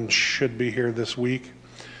other one should be here this week.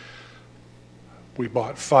 We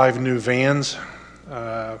bought 5 new vans.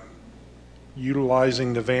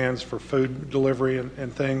 Utilizing the vans for food delivery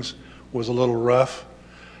and things was a little rough.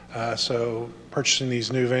 So purchasing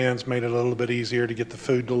these new vans made it a little bit easier to get the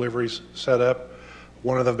food deliveries set up.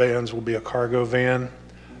 One of the vans will be a cargo van,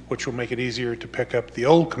 which will make it easier to pick up the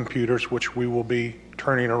old computers, which we will be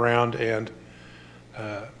turning around and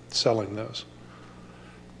selling those.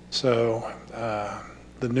 So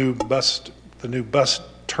the new bus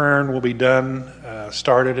turn will be done,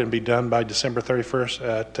 started and be done by December 31st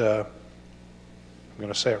at, I'm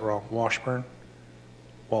going to say it wrong, Washburn,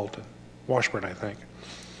 I think.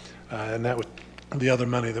 And that was the other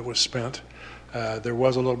money that was spent. There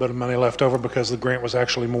was a little bit of money left over because the grant was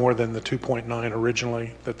actually more than the 2.9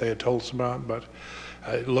 originally that they had told us about, but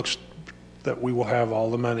it looks that we will have all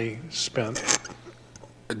the money spent.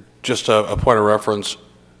 Just a point of reference,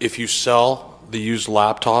 if you sell the used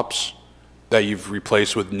laptops that you've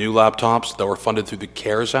replaced with new laptops that were funded through the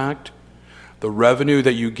CARES Act, the revenue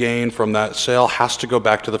that you gain from that sale has to go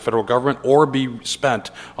back to the federal government or be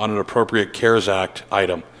spent on an appropriate CARES Act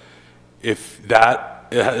item. If that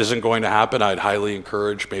isn't going to happen, I'd highly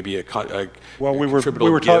encourage maybe Well, we were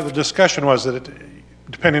talking, the discussion was that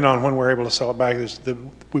depending on when we're able to sell it back, is that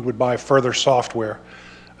we would buy further software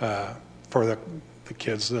for the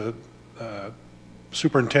kids. The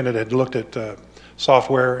superintendent had looked at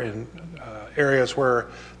software in areas where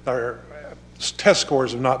our test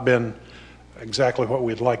scores have not been exactly what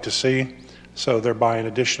we'd like to see, so they're buying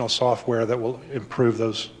additional software that will improve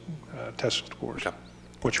those test scores,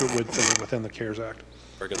 which would fit within the CARES Act.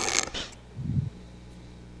 Very good.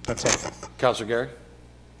 That's all. Councilor Gary?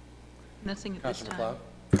 Nothing at this Councilor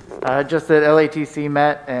time. Just that LATC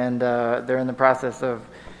met, and they're in the process of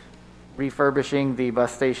refurbishing the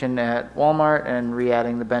bus station at Walmart and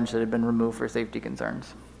re-adding the bench that had been removed for safety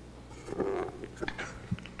concerns.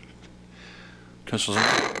 Councilor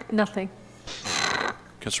Zink? Nothing.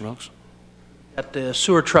 Councilor Milks? At the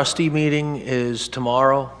sewer trustee meeting is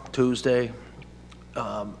tomorrow, Tuesday,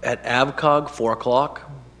 at AvCog, 4 o'clock,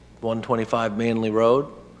 125 Manley Road.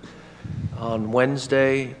 On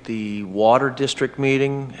Wednesday, the water district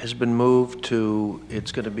meeting has been moved to,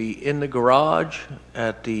 it's going to be in the garage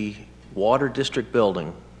at the water district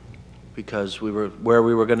building, because where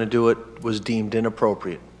we were going to do it was deemed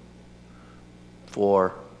inappropriate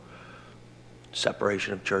for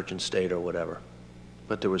separation of church and state or whatever.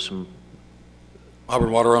 But there was some...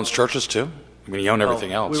 Auburn Water owns churches too? I mean, you own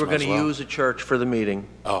everything else. We were going to use a church for the meeting.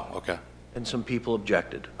 Oh, okay. And some people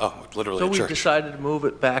objected. Oh, literally so a church. So we decided to move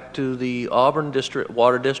it back to the Auburn district,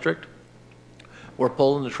 water district. We're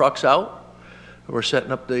pulling the trucks out. We're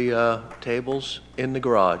setting up the tables in the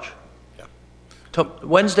garage. Yeah.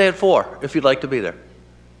 Wednesday at 4, if you'd like to be there.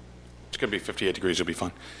 It's going to be 58 degrees. It'll be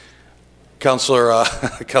fun. Councilor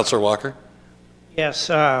Walker? Yes,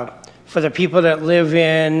 for the people that live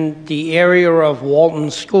in the area of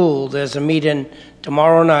Walton School, there's a meeting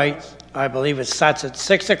tomorrow night. I believe it starts at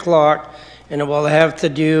 6 o'clock, and it will have to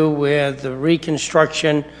do with the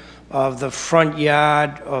reconstruction of the front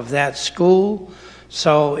yard of that school.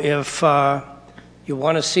 So if you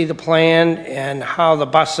want to see the plan and how the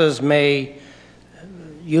buses may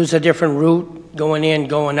use a different route going in,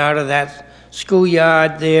 going out of that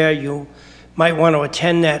schoolyard there, you might want to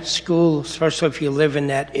attend that school, especially if you live in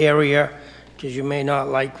that area, because you may not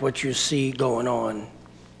like what you see going on.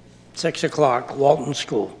 6 o'clock, Walton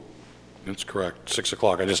School. That's correct, 6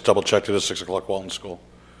 o'clock. I just double checked it at 6 o'clock, Walton School.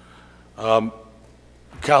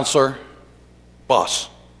 Councilor Boss.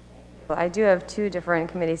 Well, I do have 2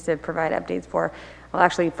 different committees to provide updates for. Well,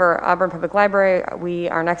 actually, for Auburn Public Library,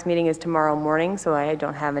 our next meeting is tomorrow morning, so I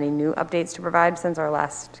don't have any new updates to provide since our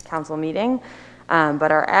last council meeting.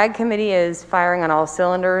 But our Ag Committee is firing on all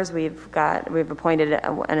cylinders. We've appointed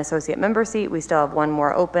an associate member seat. We still have 1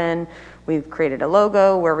 more open. We've created a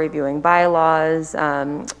logo. We're reviewing bylaws.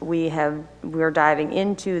 We're diving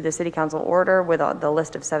into the City Council order with the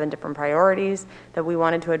list of 7 different priorities that we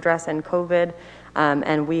wanted to address in COVID.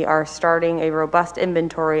 And we are starting a robust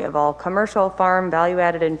inventory of all commercial, farm,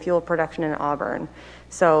 value-added, and fuel production in Auburn.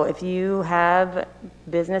 So if you have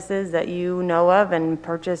businesses that you know of and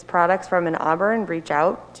purchase products from in Auburn, reach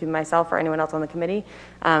out to myself or anyone else on the committee.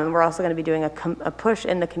 We're also going to be doing a push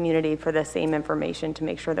in the community for the same information to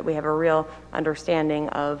make sure that we have a real understanding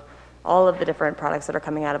of all of the different products that are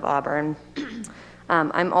coming out of Auburn.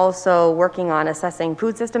 I'm also working on assessing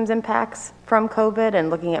food systems impacts from COVID and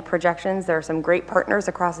looking at projections. There are some great partners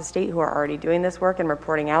across the state who are already doing this work and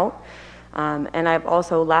reporting out. And I've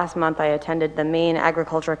also, last month, I attended the Maine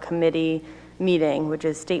Agriculture Committee meeting, which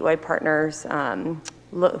is statewide partners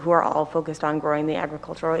who are all focused on growing the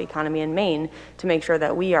agricultural economy in Maine to make sure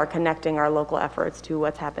that we are connecting our local efforts to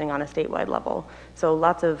what's happening on a statewide level. So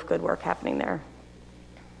lots of good work happening there.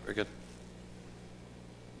 Very good.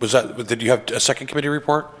 Did you have a second committee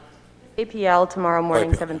report? APL tomorrow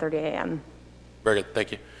morning, 7:30 a.m. Very good,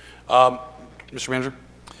 thank you. Mr. Manager?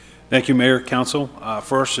 Thank you, Mayor, Council.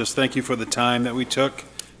 First, just thank you for the time that we took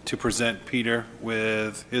to present Peter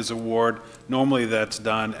with his award. Normally that's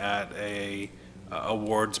done at a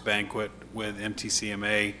awards banquet with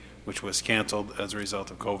MTCMA, which was canceled as a result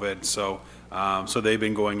of COVID. So they've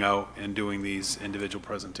been going out and doing these individual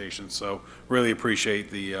presentations. So really appreciate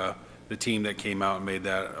the team that came out and made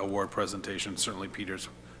that award presentation. Certainly Peter's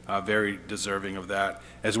very deserving of that,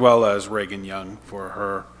 as well as Reagan Young for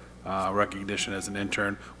her recognition as an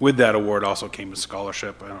intern. With that award also came a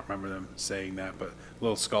scholarship. I don't remember them saying that, but a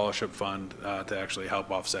little scholarship fund to actually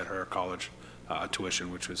help offset her college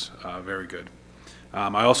tuition, which was very good.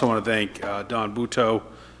 I also want to thank Don Buto,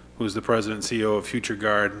 who's the president and CEO of Future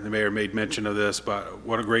Guard. The mayor made mention of this, but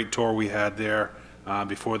what a great tour we had there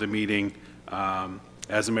before the meeting.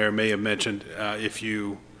 As the mayor may have mentioned, if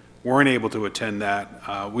you weren't able to attend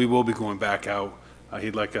that, we will be going back out.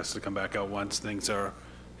 He'd like us to come back out once things are,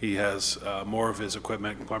 he has more of his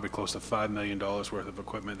equipment, probably close to $5 million worth of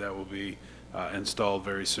equipment that will be installed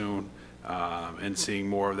very soon, and seeing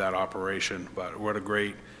more of that operation. But what a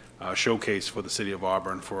great showcase for the City of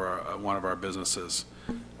Auburn for one of our businesses.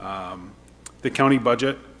 The county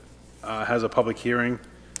budget has a public hearing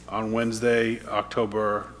on Wednesday,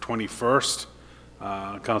 October 21st.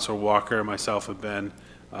 Councilor Walker and myself have been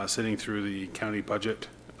sitting through the county budget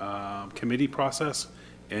committee process,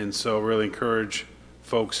 and so really encourage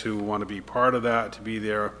folks who want to be part of that to be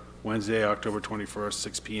there Wednesday, October 21st,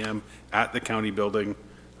 6 p.m. at the county building.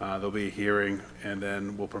 There'll be a hearing, and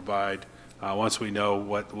then we'll provide, once we know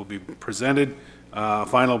what will be presented,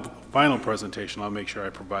 final presentation, I'll make sure I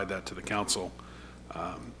provide that to the council.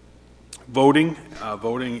 Voting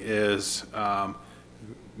is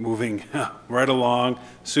moving right along.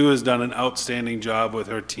 Sue has done an outstanding job with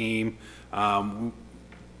her team.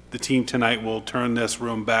 The team tonight will turn this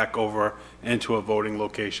room back over into a voting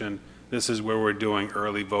location. This is where we're doing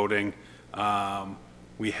early voting.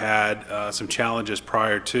 We had some challenges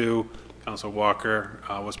prior to. Councilor Walker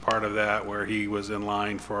was part of that, where he was in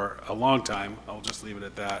line for a long time. I'll just leave it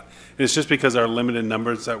at that. And it's just because our limited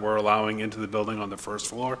numbers that we're allowing into the building on the first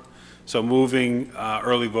floor. So moving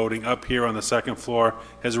early voting up here on the second floor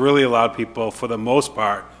has really allowed people, for the most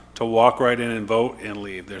part, to walk right in and vote and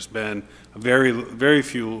leave. There's been very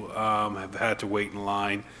few have had to wait in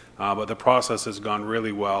line, but the process has gone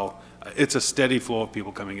really well. It's a steady flow of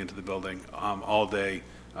people coming into the building all day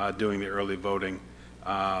doing the early voting.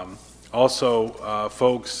 Also,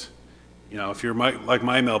 folks, you know, if you're like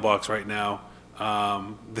my mailbox right now,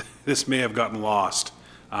 this may have gotten lost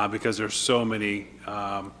because there's so many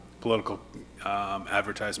political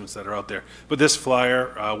advertisements that are out there. But this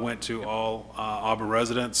flyer went to all Auburn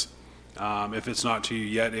residents. If it's not to you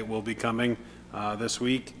yet, it will be coming this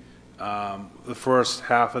week. The first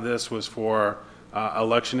half of this was for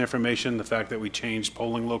election information, the fact that we changed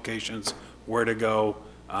polling locations, where to go,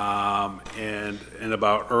 and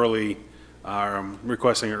about early,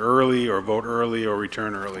 requesting an early or vote early or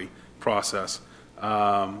return early process.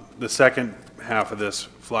 The second half of this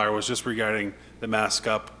flyer was just regarding the mask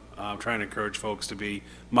up, trying to encourage folks to be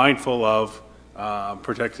mindful of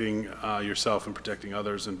protecting yourself and protecting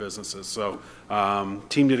others and businesses. So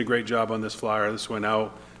team did a great job on this flyer. This went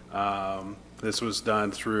out. This was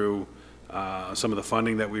done through some of the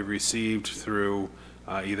funding that we received through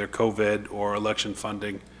either COVID or election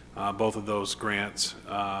funding. Both of those grants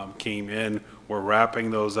came in. We're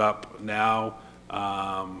wrapping those up now.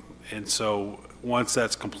 And so once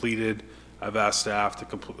that's completed, I've asked staff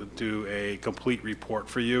to do a complete report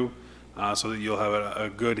for you so that you'll have a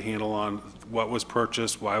good handle on what was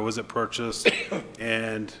purchased, why was it purchased,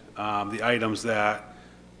 and the items that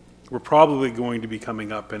were probably going to be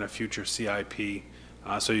coming up in a future CIP,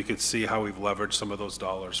 so you could see how we've leveraged some of those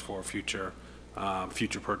dollars for future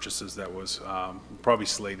purchases that was probably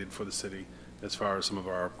slated for the city as far as some of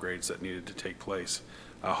our upgrades that needed to take place.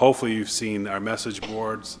 Hopefully you've seen our message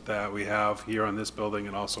boards that we have here on this building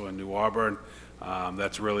and also in New Auburn.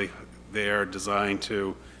 That's really there designed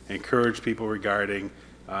to encourage people regarding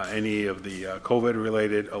any of the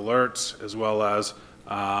COVID-related alerts, as well as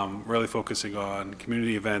really focusing on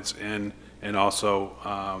community events and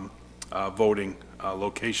also voting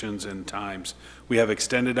locations and times. We have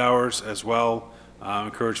extended hours as well.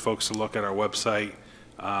 Encourage folks to look at our website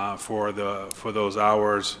for those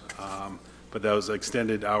hours. But those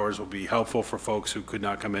extended hours will be helpful for folks who could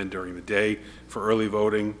not come in during the day for early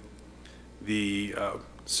voting.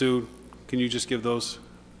 Sue, can you just give those?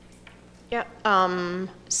 Yeah,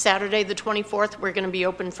 Saturday the 24th, we're going to be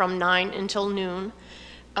open from 9 until noon.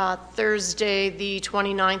 Thursday the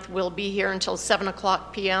 29th, we'll be here until 7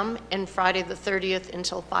 o'clock p.m. and Friday the 30th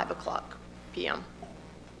until 5 o'clock p.m.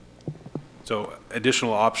 So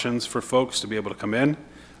additional options for folks to be able to come in.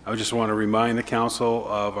 I just want to remind the council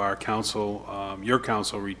of our council, your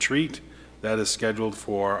council retreat that is scheduled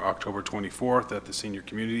for October 24th at the Senior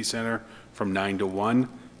Community Center from 9 to 1.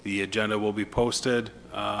 The agenda will be posted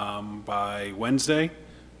by Wednesday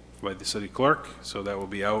by the city clerk, so that will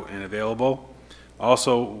be out and available.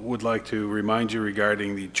 Also would like to remind you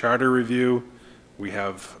regarding the charter review. We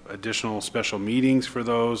have additional special meetings for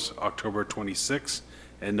those, October 26th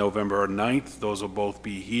and November 9th. Those will both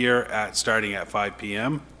be here starting at 5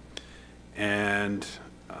 p.m. And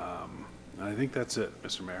I think that's it,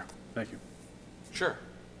 Mr. Mayor. Thank you. Sure.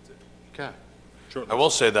 Okay. Sure. I will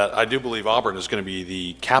say that I do believe Auburn is going to be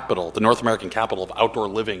the capital, the North American capital of outdoor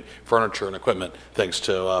living, furniture, and equipment, thanks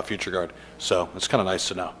to Future Guard. So it's kind of nice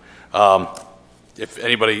to know. if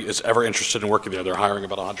anybody is ever interested in working there, they're hiring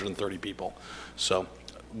about 130 people. So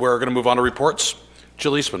we're going to move on to reports.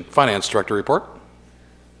 Jill Eastman, Finance Director report.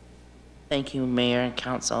 Thank you, Mayor and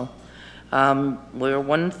Council. We're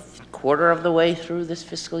 1/4 of the way through this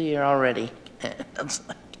fiscal year already.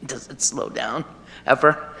 Does it slow down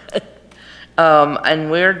ever?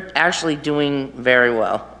 And we're actually doing very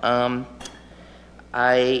well.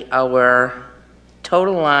 Our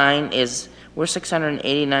total line is, we're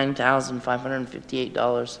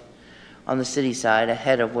 $689,558 on the city side,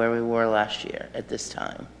 ahead of where we were last year at this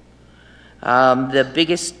time. The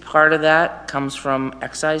biggest part of that comes from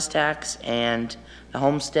excise tax and the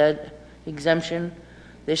homestead exemption.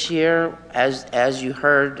 This year, as you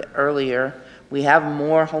heard earlier, we have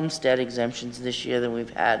more homestead exemptions this year than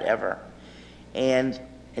we've had ever. And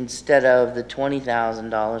instead of the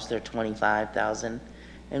 $20,000, they're $25,000.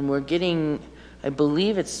 And we're getting, I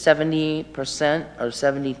believe it's 70% or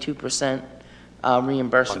 72%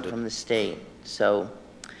 reimbursement from the state. So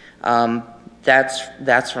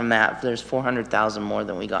that's from that. There's 400,000 more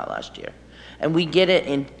than we got last year. And we get it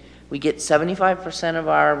in, we get 75% of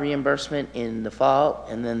our reimbursement in the fall,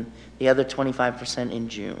 and then the other 25% in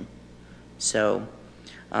June. So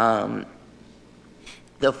the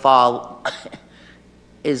fall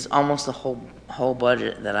is almost the whole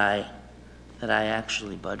budget that I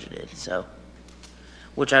actually budgeted. So,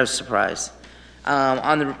 which I was surprised.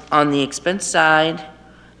 On the expense side,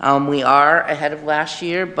 we are ahead of last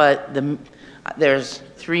year, but there's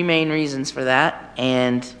 3 main reasons for that.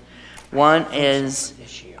 And one is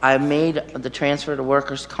I made the transfer to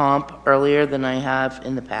workers' comp earlier than I have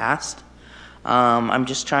in the past. I'm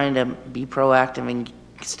just trying to be proactive and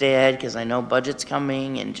stay ahead because I know budget's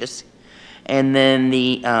coming, and then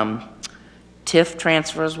the TIF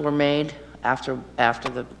transfers were made after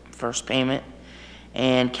the first payment,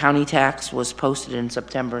 and county tax was posted in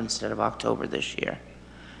September instead of October this year.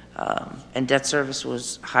 And debt service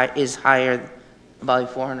is higher,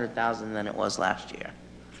 about 400,000 than it was last year.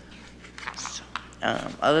 So,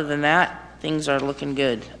 other than that, things are looking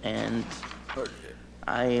good, and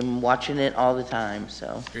I am watching it all the time.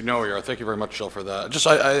 So You know where you are. Thank you very much, Jill, for that.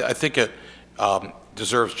 I think it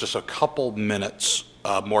deserves just a couple minutes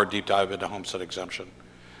more deep dive into homestead exemption,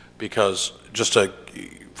 because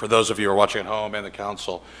for those of you who are watching at home and the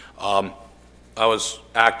council, I was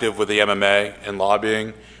active with the MMA and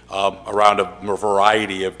lobbying around a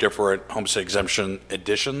variety of different homestead exemption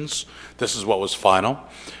additions. This is what was final,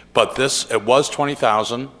 but it was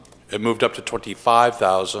 20,000. It moved up to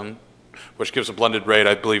 25,000, which gives a blended rate,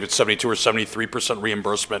 I believe it's 72 or 73%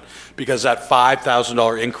 reimbursement, because that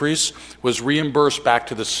 $5,000 increase was reimbursed back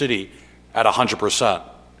to the city at 100%.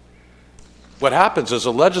 What happens is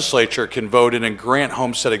the legislature can vote in and grant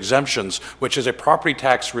homestead exemptions, which is a property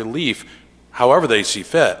tax relief, however they see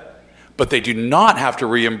fit, but they do not have to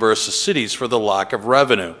reimburse the cities for the lack of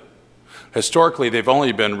revenue. Historically, they've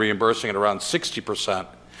only been reimbursing at around 60%.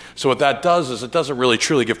 So what that does is it doesn't really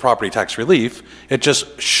truly give property tax relief. It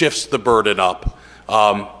just shifts the burden up.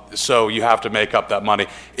 So you have to make up that money.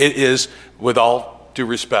 It is, with all due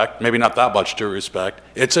respect, maybe not that much due respect,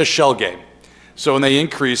 it's a shell game. So when they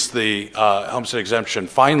increased the homestead exemption,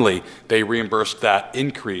 finally, they reimbursed that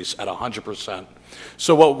increase at 100%.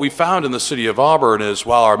 So what we found in the city of Auburn is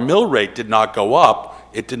while our mill rate did not go up,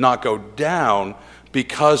 it did not go down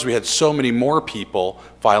because we had so many more people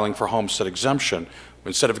filing for homestead exemption.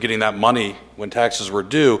 Instead of getting that money when taxes were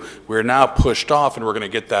due, we're now pushed off, and we're going to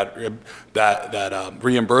get that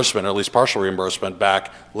reimbursement, or at least partial reimbursement,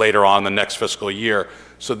 back later on the next fiscal year.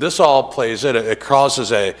 So this all plays in. It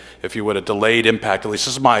causes if you would, a delayed impact. At least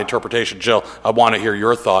this is my interpretation. Jill, I want to hear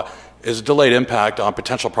your thought. Is a delayed impact on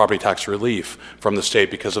potential property tax relief from the state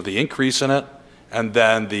because of the increase in it, and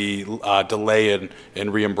then the delay in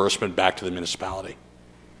reimbursement back to the municipality.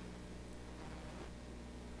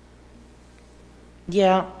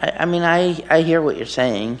 yeah, I mean, I hear what you're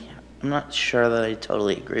saying. I'm not sure that I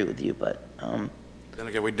totally agree with you, but Then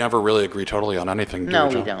again, we'd never really agree totally on anything, do no,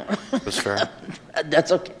 we, we John? don't. That's fair.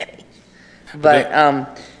 That's okay. But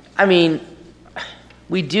I mean,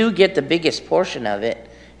 we do get the biggest portion of it,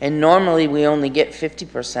 and normally we only get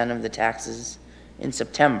 50% of the taxes in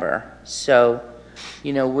September. So,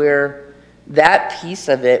 you know, that piece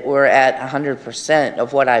of it, we're at 100%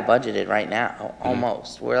 of what I budgeted right now,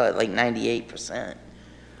 almost. We're at like 98%.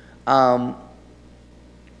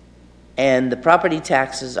 And the property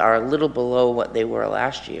taxes are a little below what they were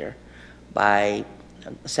last year by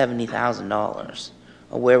 $70,000,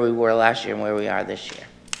 of where we were last year and where we are this year.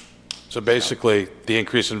 So basically, the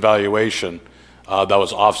increase in valuation that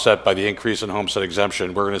was offset by the increase in homestead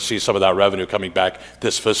exemption, we're going to see some of that revenue coming back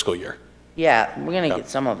this fiscal year. Yeah, we're going to get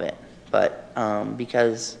some of it. but,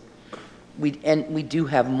 because we do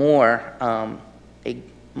have more,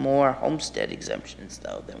 more homestead exemptions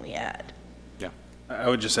though than we had. I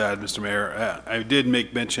would just add, Mr. Mayor, I did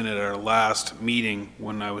make mention at our last meeting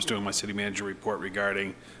when I was doing my city manager report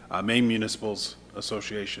regarding Maine Municipals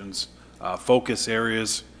Association's focus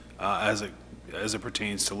areas as it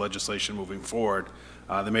pertains to legislation moving forward.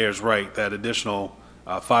 The mayor's right, that additional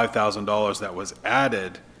 $5,000 that was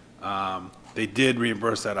added, they did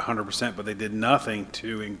reimburse that 100%, but they did nothing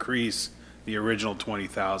to increase the original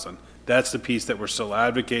 $20,000. That's the piece that we're still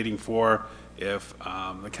advocating for. If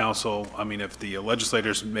the council, if the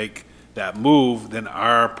legislators make that move, then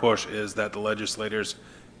our push is that the legislators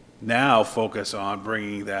now focus on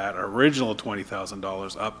bringing that original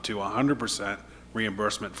 $20,000 up to 100%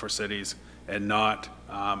 reimbursement for cities and not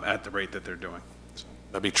at the rate that they're doing. So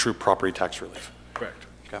that'd be true property tax relief. Correct.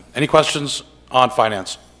 Okay. Any questions on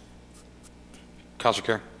finance? Councilor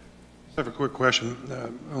Carey. I have a quick question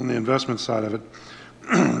on the investment side of it.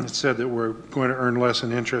 It said that we're going to earn less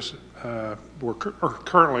in interest. We're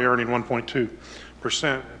currently earning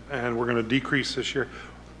 1.2%, and we're going to decrease this year.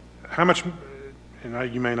 How much,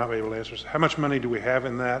 and you may not be able to answer this, how much money do we have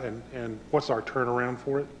in that, and what's our turnaround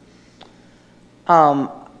for it? I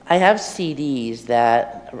have CDs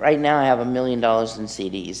that, right now I have $1 million in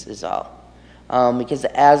CDs is all. Because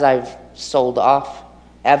as I've sold off,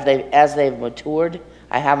 as they've matured,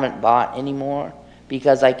 I haven't bought anymore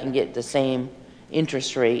because I can get the same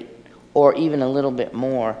interest rate or even a little bit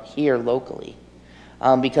more here locally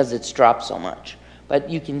because it's dropped so much. But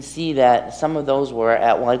you can see that some of those were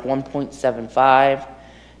at like 1.75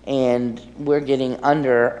 and we're getting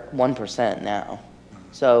under 1% now.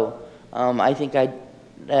 So I think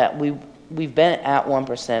that we've been at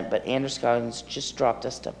 1%, but Androscoggin's just dropped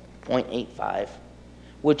us to 0.85,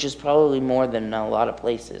 which is probably more than a lot of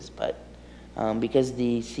places, but because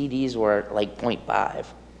the CDs were like 0.5.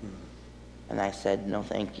 And I said, no,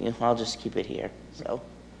 thank you. I'll just keep it here. So.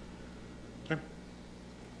 Okay.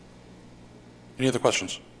 Any other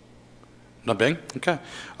questions? None being? Okay.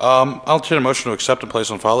 I'll entertain a motion to accept and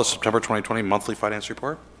place on file the September 2020 monthly finance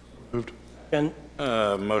report. Moved.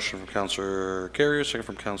 Motion from Councilor Carey, second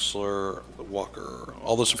from Councilor Walker.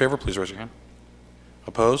 All those in favor, please raise your hand.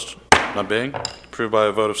 Opposed? None being? Approved by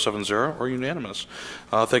a vote of 7-0 or unanimous.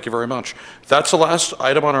 Thank you very much. That's the last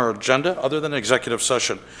item on our agenda other than executive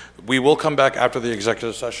session. We will come back after the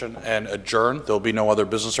executive session and adjourn. There will be no other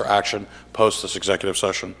business or action post this executive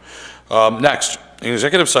session. Next, an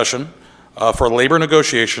executive session for labor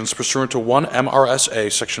negotiations pursuant to 1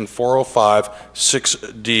 MRSA section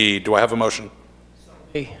 405(6)D. Do I have a motion?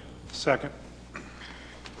 Second.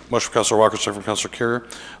 Motion from Councilor Walker, second from Councilor Carrier.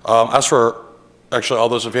 As for actually, all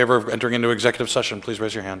those in favor of entering into executive session, please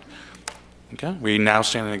raise your hand. Okay, we now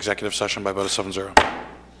stand in executive session by vote of 7-0.